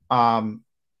 I've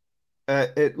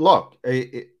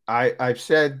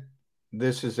said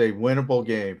this is a winnable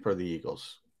game for the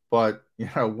Eagles. But, you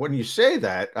know, when you say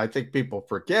that, I think people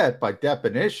forget by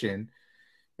definition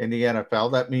in the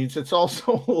NFL, that means it's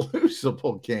also a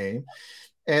losable game.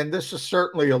 And this is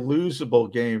certainly a losable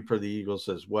game for the Eagles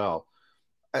as well.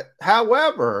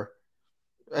 However,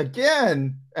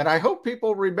 again, and I hope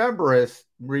people remember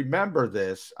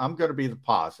this, I'm going to be the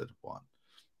positive one.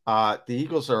 The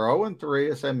Eagles are 0-3,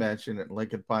 as I mentioned, at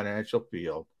Lincoln Financial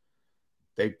Field.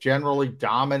 They've generally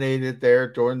dominated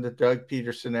there during the Doug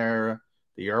Peterson era.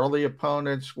 The early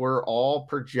opponents were all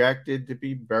projected to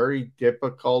be very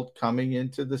difficult coming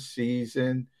into the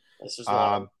season. This is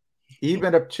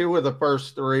even if 2 of the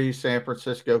first 3, San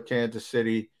Francisco, Kansas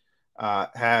City,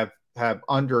 have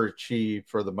underachieved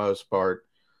for the most part.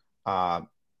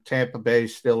 Tampa Bay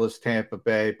still is Tampa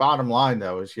Bay. Bottom line,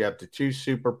 though, is you have the 2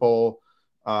 Super Bowl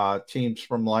teams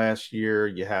from last year.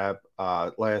 You have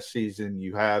last season.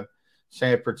 You have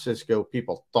San Francisco,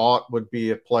 people thought would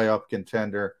be a playoff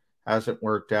contender. Hasn't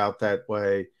worked out that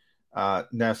way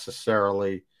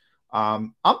necessarily.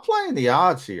 I'm playing the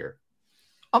odds here.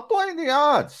 I'm playing the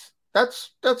odds. That's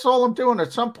all I'm doing.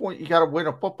 At some point, you got to win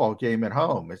a football game at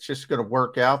home. It's just going to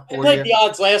work out for you. I played the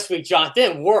odds last week, John. It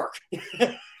didn't work.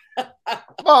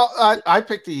 Well, I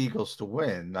picked the Eagles to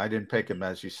win. I didn't pick them,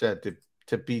 as you said,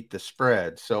 to beat the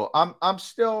spread. So I'm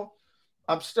still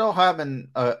having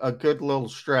a good little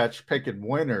stretch picking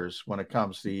winners when it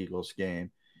comes to the Eagles game.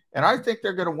 And I think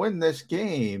they're going to win this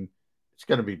game. It's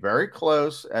going to be very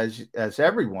close, as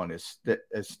everyone has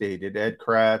stated. Ed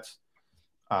Kratz,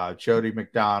 Jody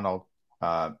McDonald,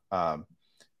 and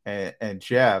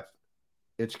Jeff.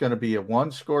 It's going to be a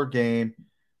 1-score game.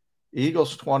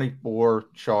 Eagles 24,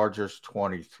 Chargers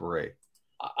 23.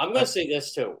 I'm going to say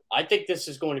this too. I think this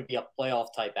is going to be a playoff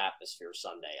type atmosphere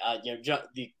Sunday.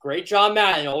 The great John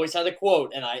Madden always had a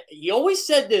quote, and he always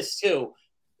said this too.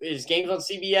 His games on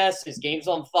CBS, his games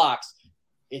on Fox.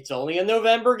 It's only a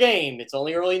November game. It's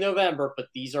only early November, but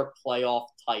these are playoff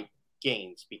type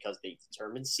games because they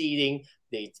determine seeding.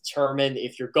 They determine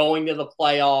if you're going to the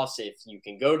playoffs, if you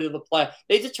can go to the play.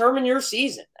 They determine your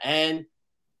season, and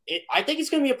I think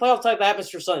it's going to be a playoff type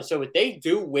atmosphere Sunday. So if they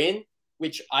do win,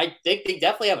 which I think they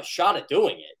definitely have a shot at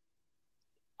doing it,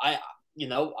 I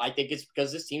think it's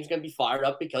because this team's going to be fired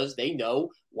up because they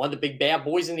know one of the big bad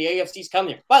boys in the AFC is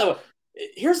coming here. By the way,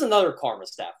 here's another karma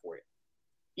stat for you.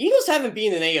 Eagles haven't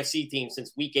been an AFC team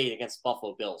since Week 8 against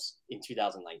Buffalo Bills in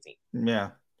 2019. Yeah.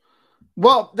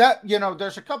 Well,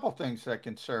 there's a couple things that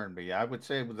concern me. I would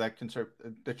say with that concern,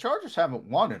 the Chargers haven't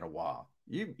won in a while.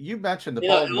 You mentioned the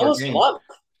Baltimore game.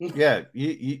 Yeah,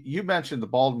 you mentioned the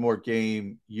Baltimore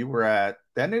game you were at.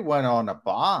 Then they went on a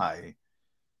bye,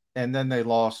 and then they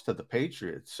lost to the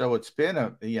Patriots. So it's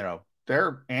been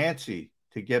they're antsy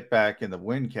to get back in the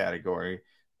win category.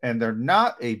 And they're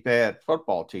not a bad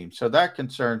football team. So that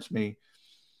concerns me.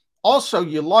 Also,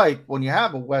 when you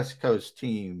have a West Coast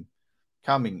team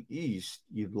coming east,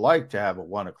 you'd like to have a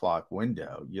 1 o'clock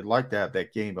window. You'd like to have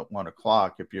that game at 1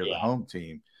 o'clock if you're the home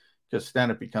team, because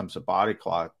then it becomes a body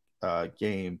clock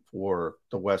game for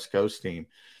the West Coast team.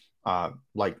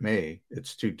 Like me,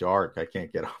 it's too dark. I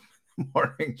can't get up in the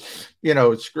morning.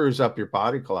 It screws up your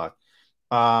body clock.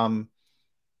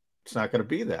 It's not going to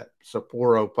be that. It's a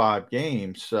 4:05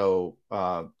 game. So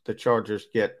the Chargers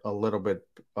get a little bit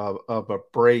of a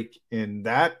break in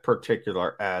that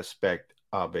particular aspect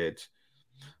of it.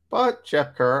 But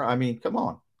Jeff Kerr, I mean, come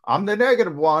on. I'm the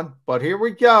negative one, but here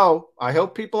we go. I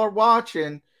hope people are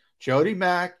watching. Jody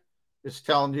Mack is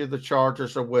telling you the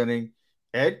Chargers are winning.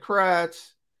 Ed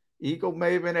Kratz, Eagle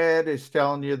Maven Ed, is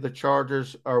telling you the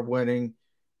Chargers are winning.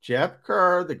 Jeff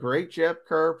Kerr, the great Jeff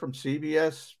Kerr from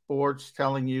CBS Sports,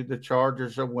 telling you the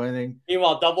Chargers are winning.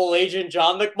 Meanwhile, double agent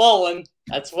John McMullen.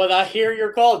 That's what I hear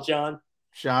you're called, John.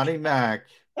 Johnny Mac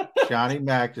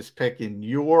is picking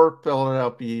your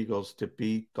Philadelphia Eagles to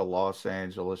beat the Los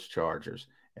Angeles Chargers.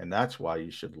 And that's why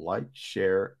you should like,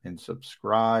 share, and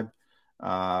subscribe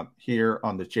here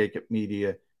on the Jacob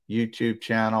Media YouTube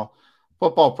channel.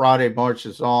 Football Friday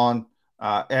marches on.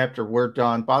 After we're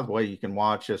done, by the way, you can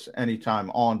watch us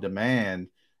anytime on demand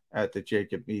at the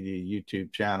Jacob Media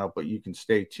YouTube channel, but you can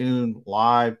stay tuned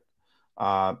live.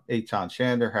 Eitan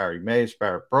Shander, Harry Mays,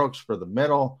 Barrett Brooks for the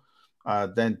middle.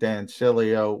 Then Dan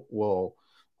Cilio will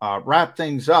wrap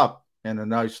things up in a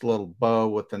nice little bow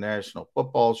with the National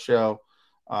Football Show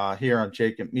here on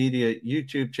Jacob Media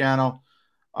YouTube channel.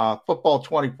 Football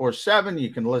 24/7.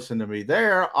 You can listen to me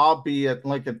there. I'll be at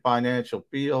Lincoln Financial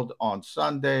Field on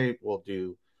Sunday. We'll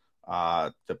do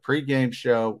the pregame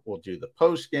show. We'll do the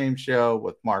postgame show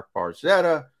with Mark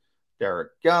Barzetta,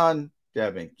 Derek Gunn,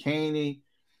 Devin Caney,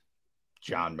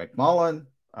 John McMullen.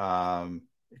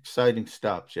 Exciting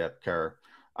stuff, Jeff Kerr.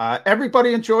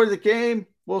 Everybody enjoy the game.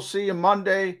 We'll see you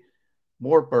Monday.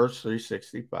 More Birds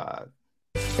 365.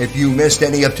 If you missed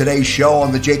any of today's show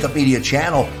on the Jacob Media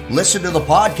channel, listen to the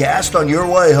podcast on your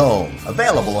way home.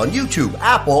 Available on YouTube,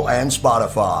 Apple, and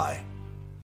Spotify.